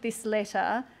time of this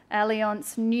letter,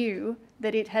 Allianz knew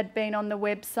that it had been on the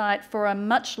website for a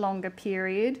much longer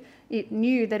period. It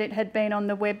knew that it had been on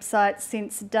the website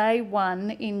since day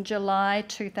one in July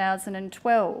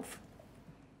 2012.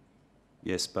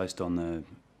 Yes, based on the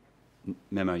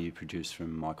memo you produced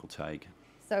from Michael Tague.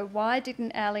 So why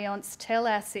didn't Allianz tell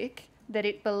ASIC that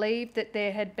it believed that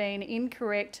there had been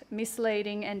incorrect,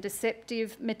 misleading and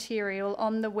deceptive material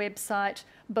on the website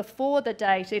before the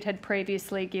date it had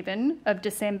previously given of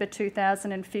December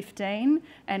 2015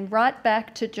 and right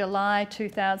back to July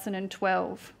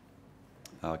 2012?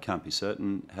 I can't be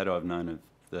certain. Had I have known of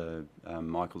the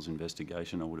Michael's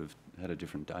investigation, I would have had a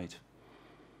different date.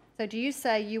 So do you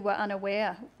say you were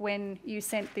unaware when you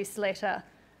sent this letter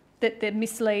that the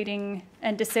misleading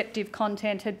and deceptive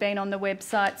content had been on the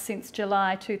website since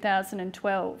July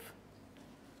 2012?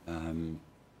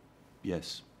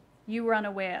 Yes. You were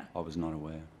unaware, I was not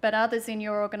aware. but others in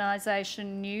your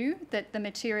organisation knew that the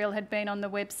material had been on the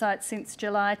website since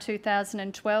July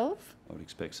 2012? I would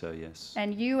expect so, yes.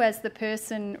 And you, as the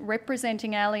person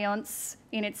representing Allianz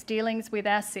in its dealings with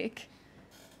ASIC,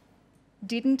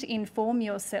 didn't inform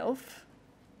yourself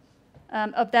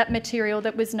of that material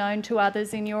that was known to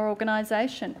others in your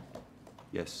organisation?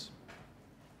 Yes.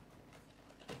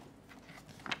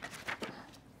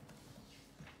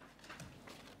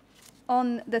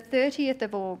 On the 30th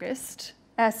of August,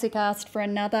 ASIC asked for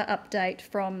another update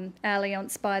from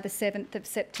Allianz by the 7th of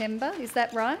September, is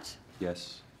that right?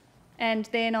 Yes. And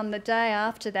then on the day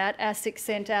after that, ASIC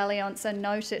sent Allianz a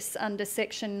notice under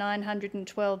Section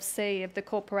 912C of the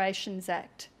Corporations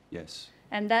Act. Yes.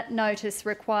 And that notice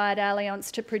required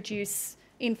Allianz to produce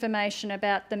information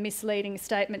about the misleading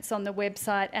statements on the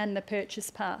website and the purchase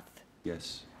path,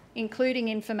 Yes. including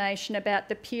information about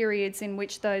the periods in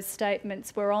which those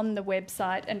statements were on the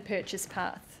website and purchase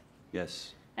path.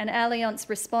 Yes. And Allianz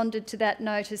responded to that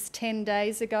notice 10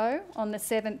 days ago on the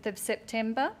 7th of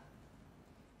September.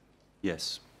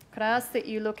 Yes. Could I ask that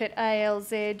you look at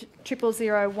ALZ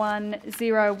 0001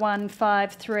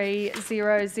 0153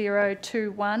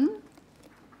 0021?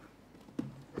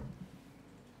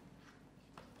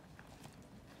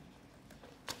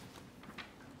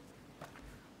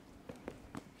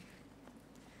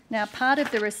 Now, part of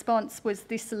the response was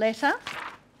this letter,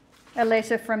 a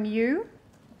letter from you.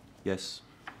 Yes.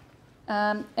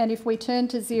 And if we turn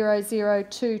to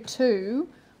 0022,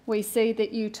 we see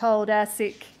that you told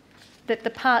ASIC that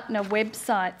the partner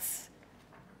websites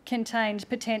contained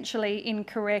potentially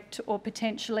incorrect or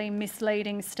potentially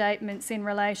misleading statements in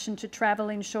relation to travel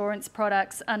insurance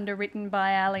products underwritten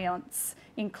by Allianz,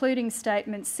 including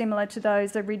statements similar to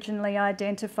those originally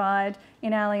identified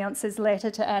in Allianz's letter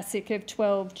to ASIC of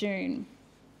 12 June.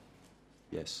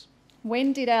 Yes.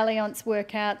 When did Allianz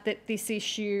work out that this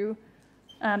issue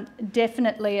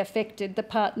definitely affected the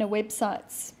partner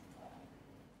websites?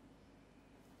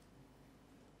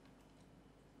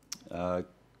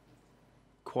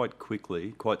 Quite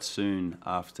quickly, quite soon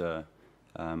after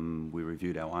we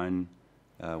reviewed our own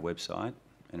website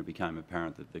and it became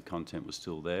apparent that the content was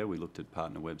still there, we looked at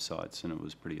partner websites and it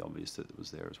was pretty obvious that it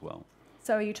was there as well.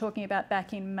 So are you talking about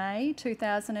back in May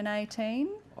 2018?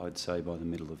 I'd say by the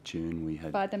middle of June we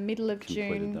had By the middle of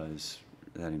completed June,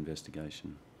 that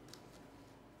investigation.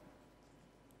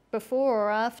 before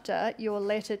or after your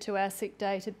letter to ASIC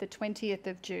dated the 20th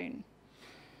of June?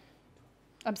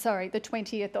 I'm sorry, the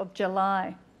 20th of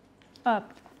July.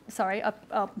 Sorry,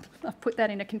 I've put that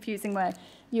in a confusing way.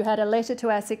 You had a letter to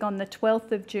ASIC on the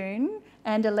 12th of June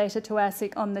and a letter to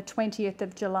ASIC on the 20th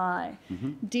of July.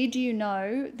 Mm-hmm. Did you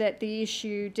know that the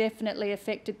issue definitely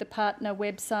affected the partner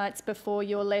websites before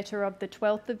your letter of the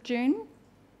 12th of June?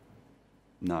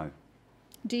 No.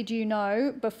 Did you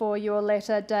know before your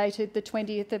letter dated the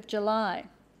 20th of July?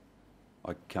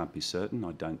 I can't be certain.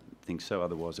 I don't think so.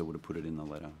 Otherwise, I would have put it in the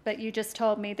letter. But you just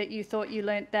told me that you thought you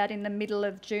learnt that in the middle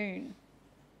of June.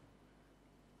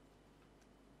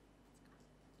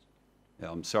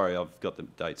 Yeah, I'm sorry, I've got the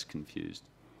dates confused.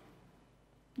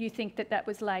 You think that that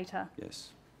was later? Yes.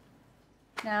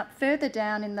 Now, further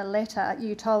down in the letter,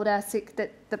 you told ASIC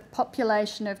that the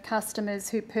population of customers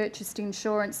who purchased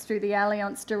insurance through the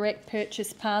Allianz direct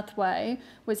purchase pathway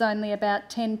was only about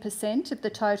 10% of the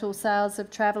total sales of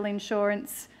travel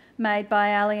insurance made by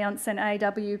Allianz and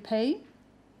AWP.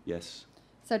 Yes.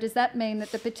 So does that mean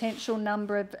that the potential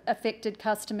number of affected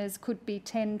customers could be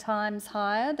 10 times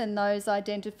higher than those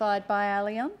identified by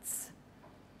Allianz?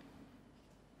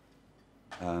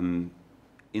 In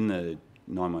the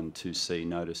 912C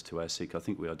notice to ASIC, I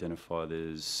think we identify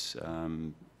there's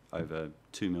over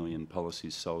 2 million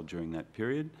policies sold during that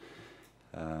period.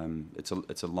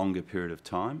 It's a longer period of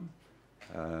time.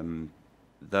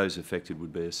 Those affected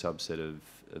would be a subset of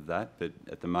that, but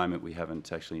at the moment we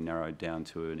haven't actually narrowed down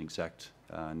to an exact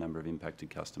number of impacted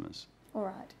customers. All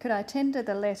right. Could I tender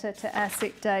the letter to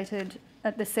ASIC dated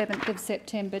at the 7th of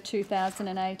September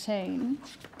 2018?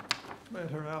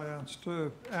 Letter Allianz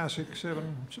to ASIC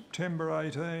 7 September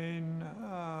 18,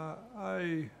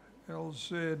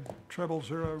 ALZ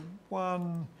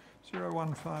 0001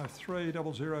 0153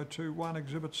 0021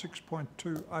 Exhibit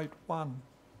 6.281.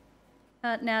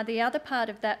 Now, the other part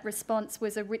of that response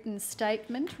was a written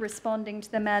statement responding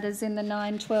to the matters in the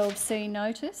 912C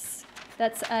notice.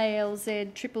 That's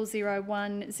ALZ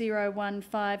 0001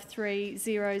 0153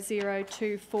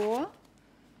 0024.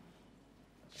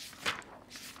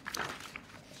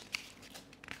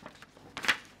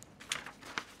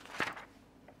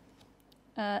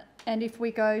 And if we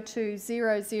go to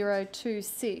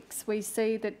 0026, we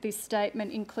see that this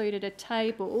statement included a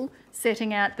table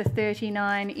setting out the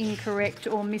 39 incorrect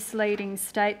or misleading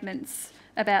statements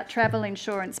about travel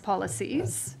insurance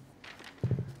policies.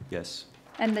 Yes.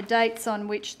 And the dates on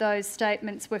which those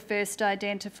statements were first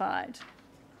identified.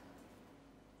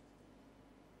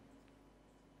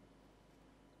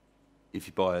 If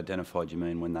you by identified, you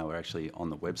mean when they were actually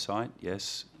on the website?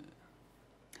 Yes.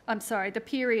 I'm sorry, the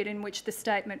period in which the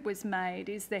statement was made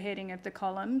is the heading of the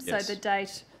column. Yes. So the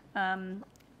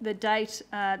date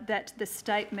that the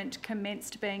statement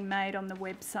commenced being made on the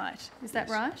website. Is that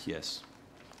Yes. right? Yes.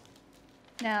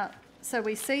 Now, so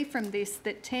we see from this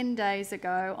that 10 days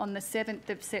ago, on the 7th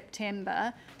of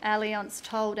September, Allianz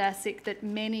told ASIC that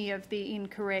many of the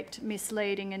incorrect,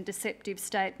 misleading and deceptive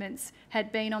statements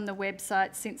had been on the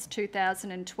website since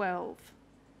 2012.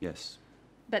 Yes.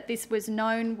 But this was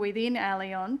known within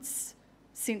Allianz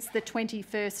since the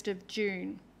 21st of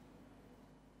June.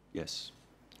 Yes.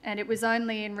 And it was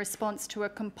only in response to a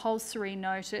compulsory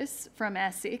notice from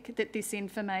ASIC that this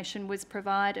information was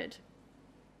provided.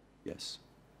 Yes.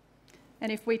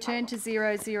 And if we turn to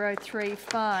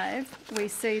 0035, we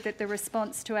see that the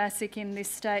response to ASIC in this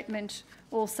statement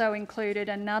also included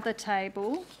another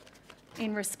table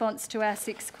in response to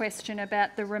ASIC's question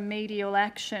about the remedial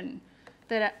action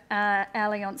that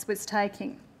Allianz was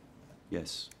taking.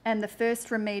 Yes. And the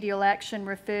first remedial action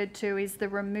referred to is the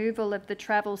removal of the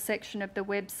travel section of the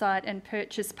website and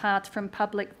purchase path from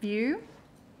public view.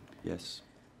 Yes.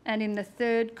 And in the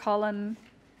third column,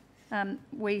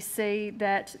 we see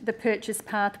that the purchase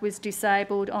path was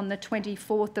disabled on the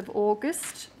 24th of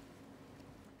August.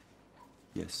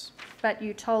 Yes. But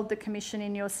you told the Commission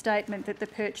in your statement that the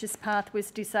purchase path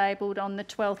was disabled on the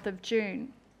 12th of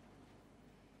June.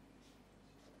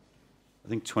 I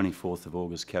think 24th of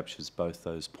August captures both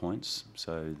those points.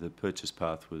 So the purchase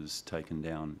path was taken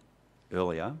down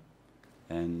earlier,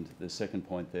 and the second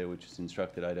point there, which is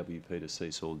instructed AWP to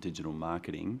cease all digital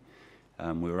marketing,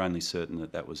 we were only certain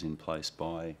that that was in place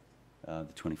by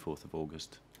the 24th of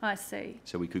August. I see.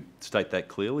 So we could state that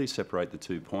clearly, separate the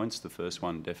 2 points. The first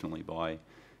one definitely by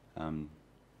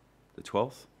the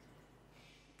 12th,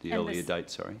 the And earlier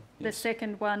date, sorry. The Yes.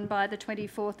 second one by the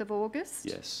 24th of August?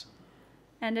 Yes.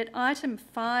 And at item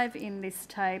 5 in this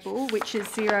table, which is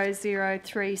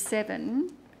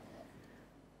 0037,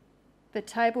 the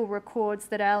table records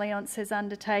that Allianz has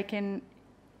undertaken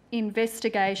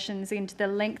investigations into the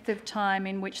length of time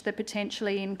in which the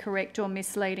potentially incorrect or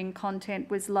misleading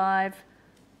content was live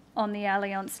on the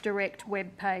Allianz Direct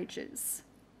web pages.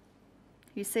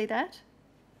 You see that?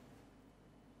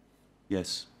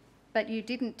 Yes. But you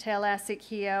didn't tell ASIC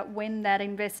here when that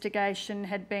investigation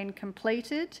had been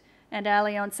completed, and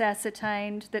Allianz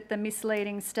ascertained that the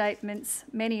misleading statements,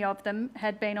 many of them,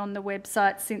 had been on the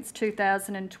website since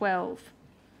 2012.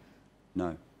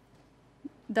 No.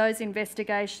 Those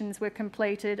investigations were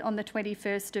completed on the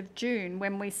 21st of June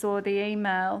when we saw the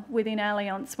email within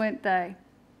Allianz, weren't they?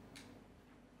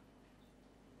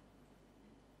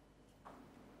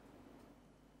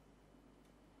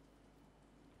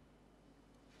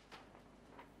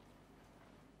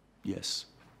 Yes.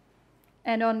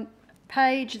 And on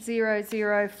page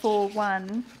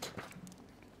 0041,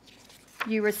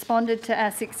 you responded to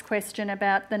ASIC's question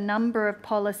about the number of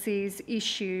policies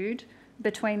issued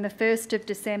between the 1st of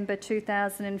December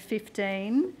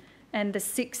 2015 and the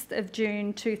 6th of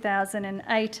June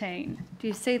 2018. Do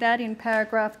you see that in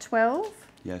paragraph 12?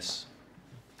 Yes.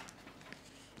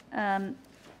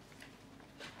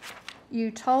 You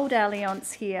told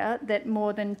Allianz here that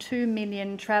more than 2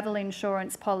 million travel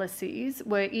insurance policies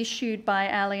were issued by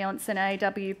Allianz and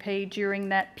AWP during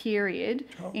that period.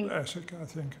 Told ASIC, I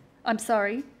think. I'm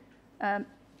sorry, I'm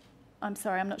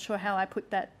not sure how I put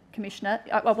that, Commissioner.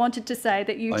 I wanted to say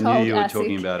that you told ASIC... I knew you were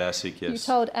talking about ASIC, yes. You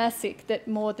told ASIC that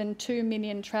more than 2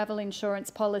 million travel insurance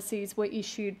policies were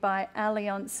issued by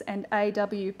Allianz and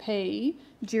AWP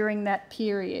during that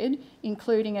period,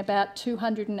 including about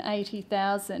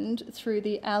 280,000 through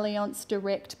the Allianz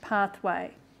Direct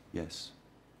pathway. Yes.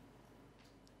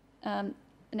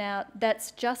 Now,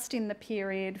 that's just in the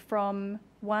period from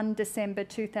 1 December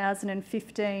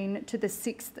 2015 to the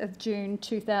 6th of June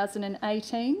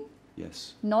 2018,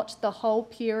 Yes. not the whole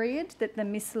period that the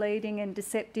misleading and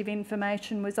deceptive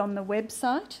information was on the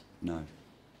website. No.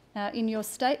 Now, in your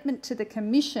statement to the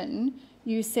Commission,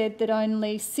 you said that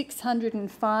only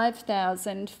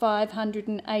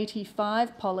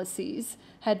 605,585 policies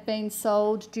had been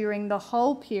sold during the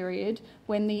whole period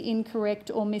when the incorrect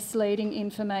or misleading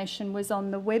information was on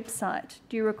the website.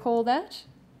 Do you recall that?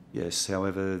 Yes,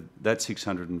 however, that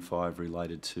 605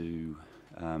 related to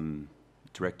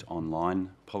direct online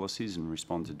policies and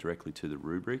responded directly to the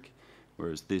rubric,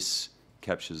 whereas this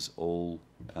captures all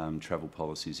travel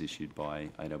policies issued by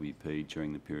AWP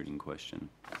during the period in question.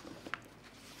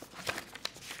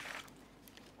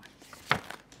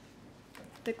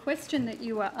 The question that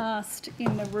you were asked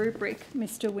in the rubric,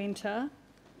 Mr. Winter,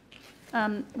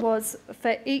 was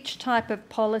for each type of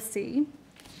policy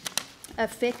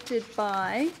affected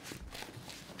by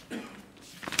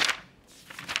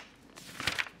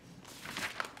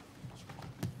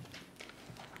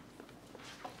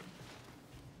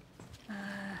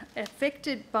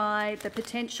the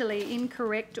potentially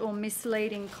incorrect or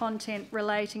misleading content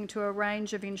relating to a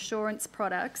range of insurance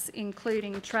products,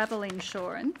 including travel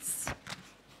insurance.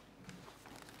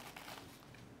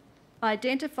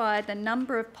 Identify the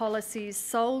number of policies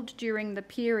sold during the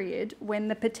period when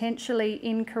the potentially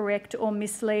incorrect or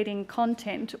misleading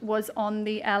content was on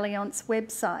the Allianz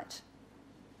website.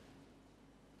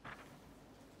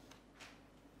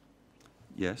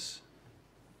 Yes.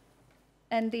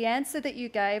 And the answer that you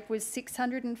gave was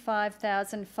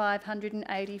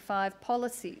 605,585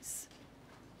 policies.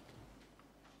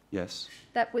 Yes.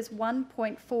 That was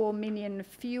 1.4 million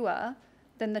fewer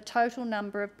than the total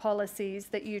number of policies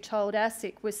that you told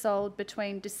ASIC were sold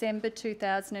between December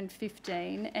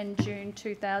 2015 and June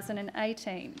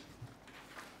 2018.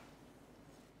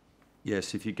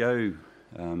 Yes, if you go,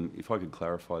 if I could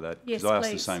clarify that, because Yes, I asked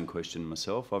the please. same question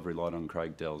myself. I've relied on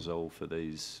Craig Dalzell for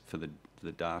the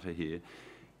data here.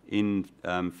 In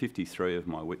 53 of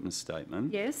my witness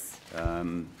statement, Yes.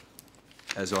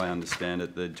 as I understand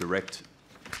it, the direct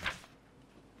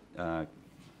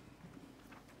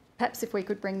Perhaps if we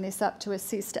could bring this up to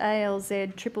assist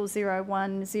ALZ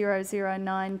 0001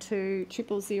 0092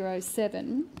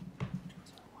 0007.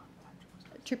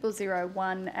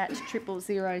 0001 at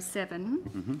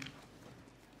 0007.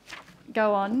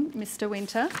 Go on, Mr.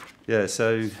 Winter. Yeah,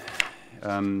 so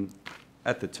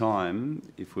at the time,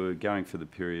 if we're going for the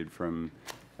period from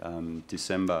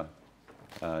December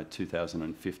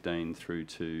 2015 through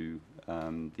to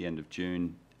the end of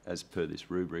June, as per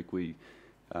this rubric,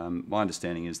 my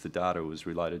understanding is the data was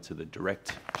related to the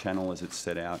direct channel as it's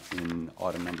set out in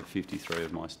item number 53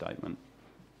 of my statement.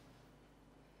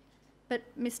 But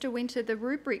Mr. Winter, the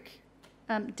rubric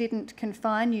didn't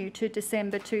confine you to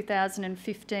December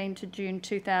 2015 to June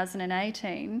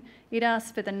 2018. It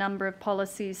asked for the number of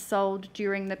policies sold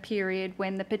during the period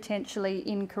when the potentially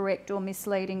incorrect or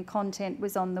misleading content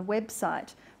was on the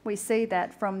website. We see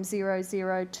that from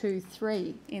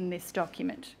 0023 in this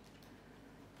document.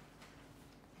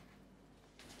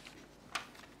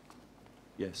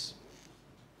 Yes.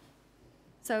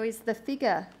 So is the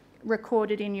figure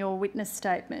recorded in your witness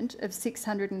statement of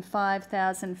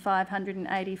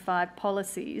 605,585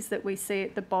 policies that we see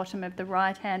at the bottom of the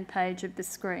right-hand page of the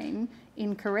screen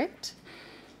incorrect?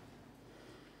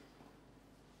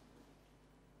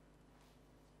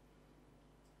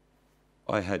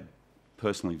 I had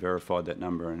personally verified that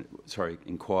number and,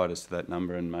 inquired as to that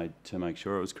number and made to make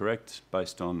sure it was correct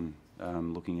based on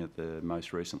looking at the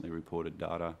most recently reported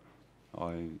data.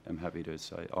 I am happy to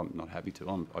say, I'm not happy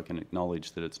to, I can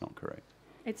acknowledge that it's not correct.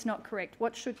 It's not correct.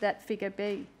 What should that figure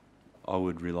be? I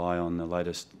would rely on the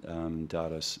latest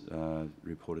data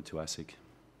reported to ASIC.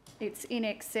 It's in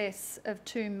excess of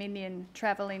 2 million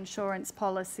travel insurance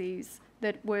policies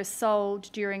that were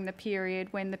sold during the period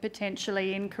when the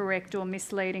potentially incorrect or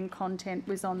misleading content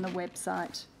was on the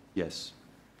website. Yes.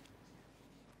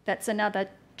 That's another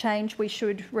change we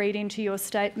should read into your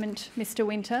statement, Mr.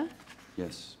 Winter.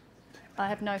 Yes. I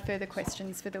have no further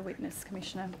questions for the witness,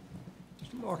 Commissioner.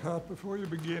 Mr. Lockhart, before you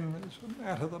begin, there's a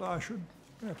matter that I should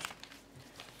perhaps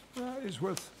raise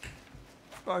with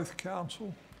both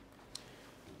counsel.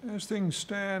 As things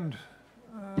stand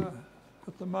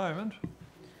at the moment,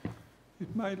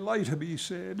 it may later be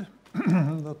said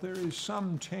that there is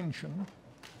some tension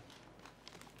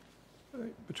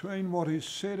between what is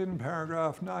said in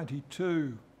paragraph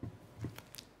 92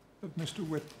 of Mr.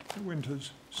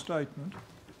 Winter's statement,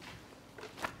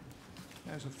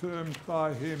 as affirmed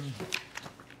by him at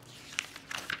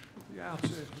the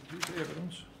outset of his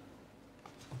evidence,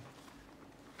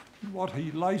 and what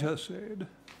he later said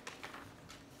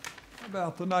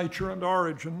about the nature and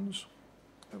origins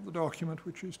of the document,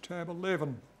 which is tab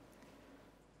 11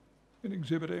 in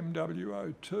Exhibit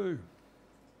MW02,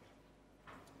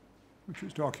 which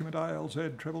is document ALZ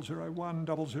 0001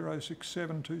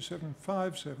 0067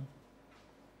 2757.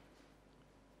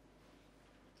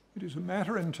 It is a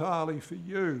matter entirely for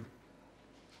you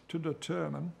to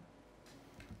determine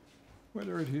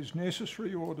whether it is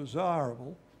necessary or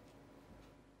desirable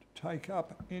to take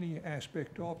up any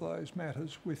aspect of those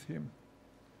matters with him.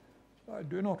 I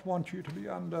do not want you to be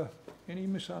under any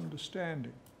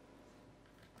misunderstanding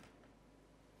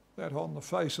that on the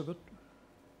face of it,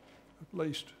 at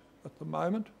least at the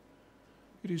moment,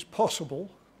 it is possible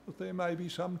that there may be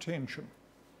some tension.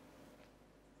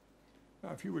 Now,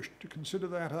 if you wish to consider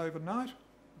that overnight,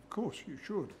 of course you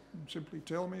should. Simply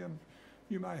tell me and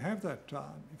you may have that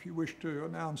time. If you wish to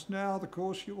announce now the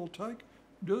course you will take,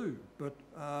 do. But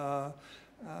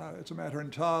it's a matter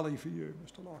entirely for you,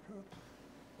 Mr. Lockhart.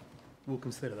 We'll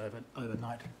consider that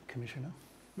overnight, Commissioner.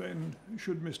 Then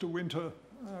should Mr. Winter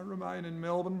remain in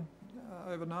Melbourne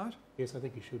overnight? Yes, I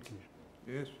think you should, Commissioner.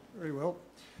 Yes, very well.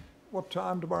 What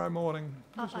time tomorrow morning?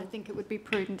 I think it would be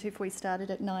prudent if we started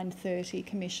at 9:30,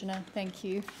 Commissioner. Thank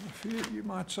you. I fear you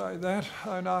might say that.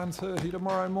 9:30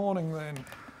 tomorrow morning then.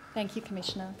 Thank you,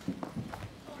 Commissioner.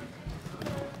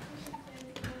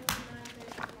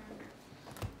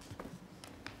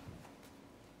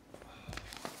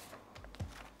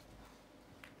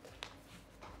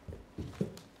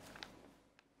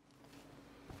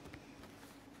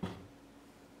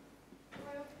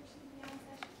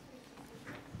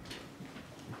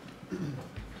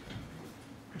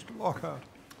 Mr. Lockhart.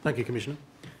 Thank you, Commissioner.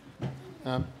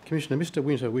 Commissioner, Mr.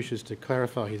 Winter wishes to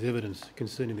clarify his evidence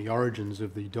concerning the origins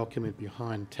of the document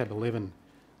behind tab 11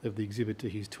 of the exhibit to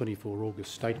his 24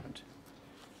 August statement.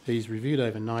 He's reviewed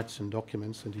overnights and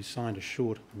documents and he's signed a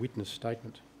short witness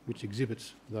statement which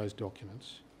exhibits those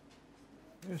documents.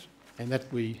 Yes. And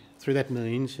through that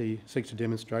means he seeks to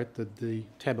demonstrate that the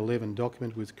tab 11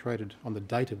 document was created on the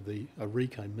date of the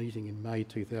RICO meeting in May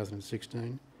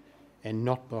 2016 and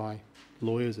not by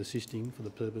lawyers assisting for the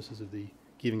purposes of the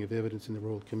giving of evidence in the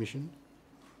Royal Commission,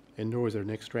 and nor is there an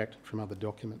extract from other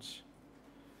documents.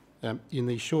 In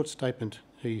the short statement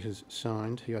he has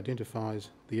signed, he identifies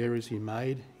the errors he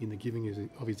made in the giving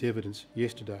of his evidence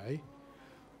yesterday.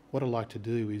 What I'd like to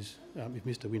do is, if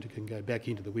Mr. Winter can go back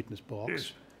into the witness box,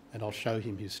 Yes. and I'll show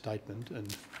him his statement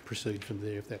and proceed from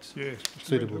there if that's Yes, Mr.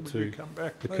 suitable Winter, would you to come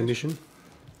back, the please? Commission.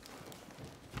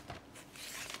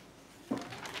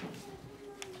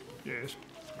 Yes.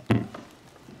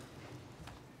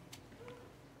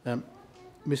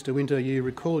 Mr. Winter, you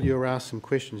recall you were asked some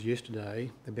questions yesterday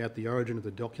about the origin of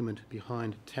the document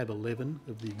behind tab 11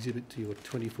 of the exhibit to your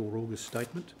 24 August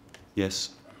statement,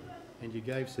 Yes. and you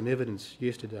gave some evidence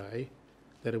yesterday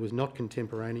that it was not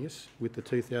contemporaneous with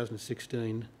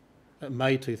the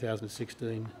May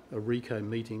 2016 RICO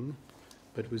meeting,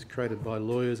 but was created by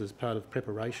lawyers as part of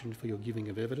preparation for your giving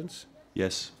of evidence.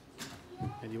 Yes.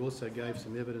 And you also gave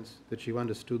some evidence that you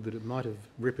understood that it might have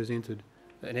represented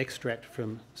an extract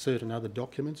from certain other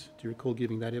documents. Do you recall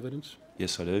giving that evidence?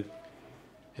 Yes, I do.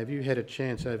 Have you had a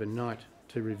chance overnight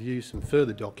to review some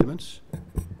further documents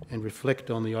and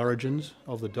reflect on the origins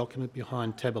of the document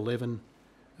behind tab 11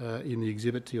 in the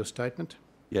exhibit to your statement?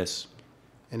 Yes.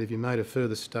 And have you made a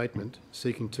further statement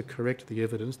seeking to correct the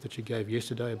evidence that you gave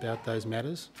yesterday about those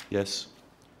matters? Yes.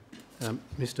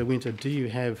 Mr. Winter, do you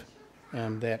have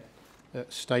that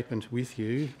statement with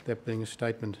you, that being a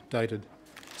statement dated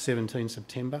 17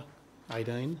 September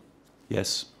 18?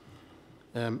 Yes.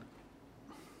 Are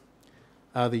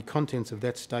the contents of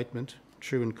that statement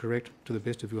true and correct to the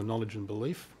best of your knowledge and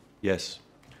belief? Yes.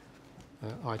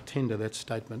 I tender that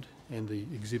statement and the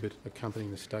exhibit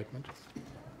accompanying the statement.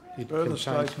 It Further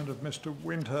contains- statement of Mr.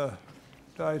 Winter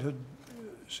dated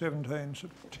 17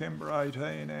 September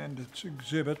 18 and its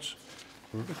exhibits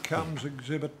becomes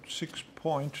exhibit 6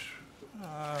 point,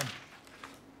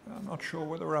 I'm not sure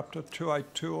whether we're up to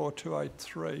 282 or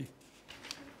 283.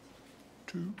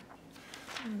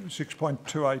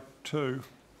 6.282.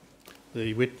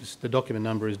 The document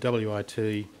number is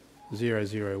WIT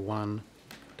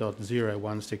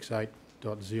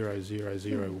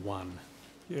 001.0168.0001.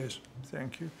 Yes,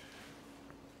 thank you.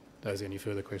 Those are any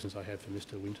further questions I have for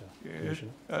Mr. Winter, Yes,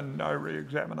 Commissioner. and no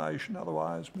re-examination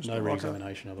otherwise, Mr. No Lockhart?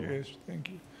 re-examination otherwise. Yes, thank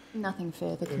you. Nothing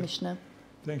further, Yeah. Commissioner.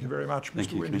 Thank you very much, Thank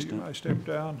Mr. you, Winter. You Commissioner. may step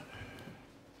down.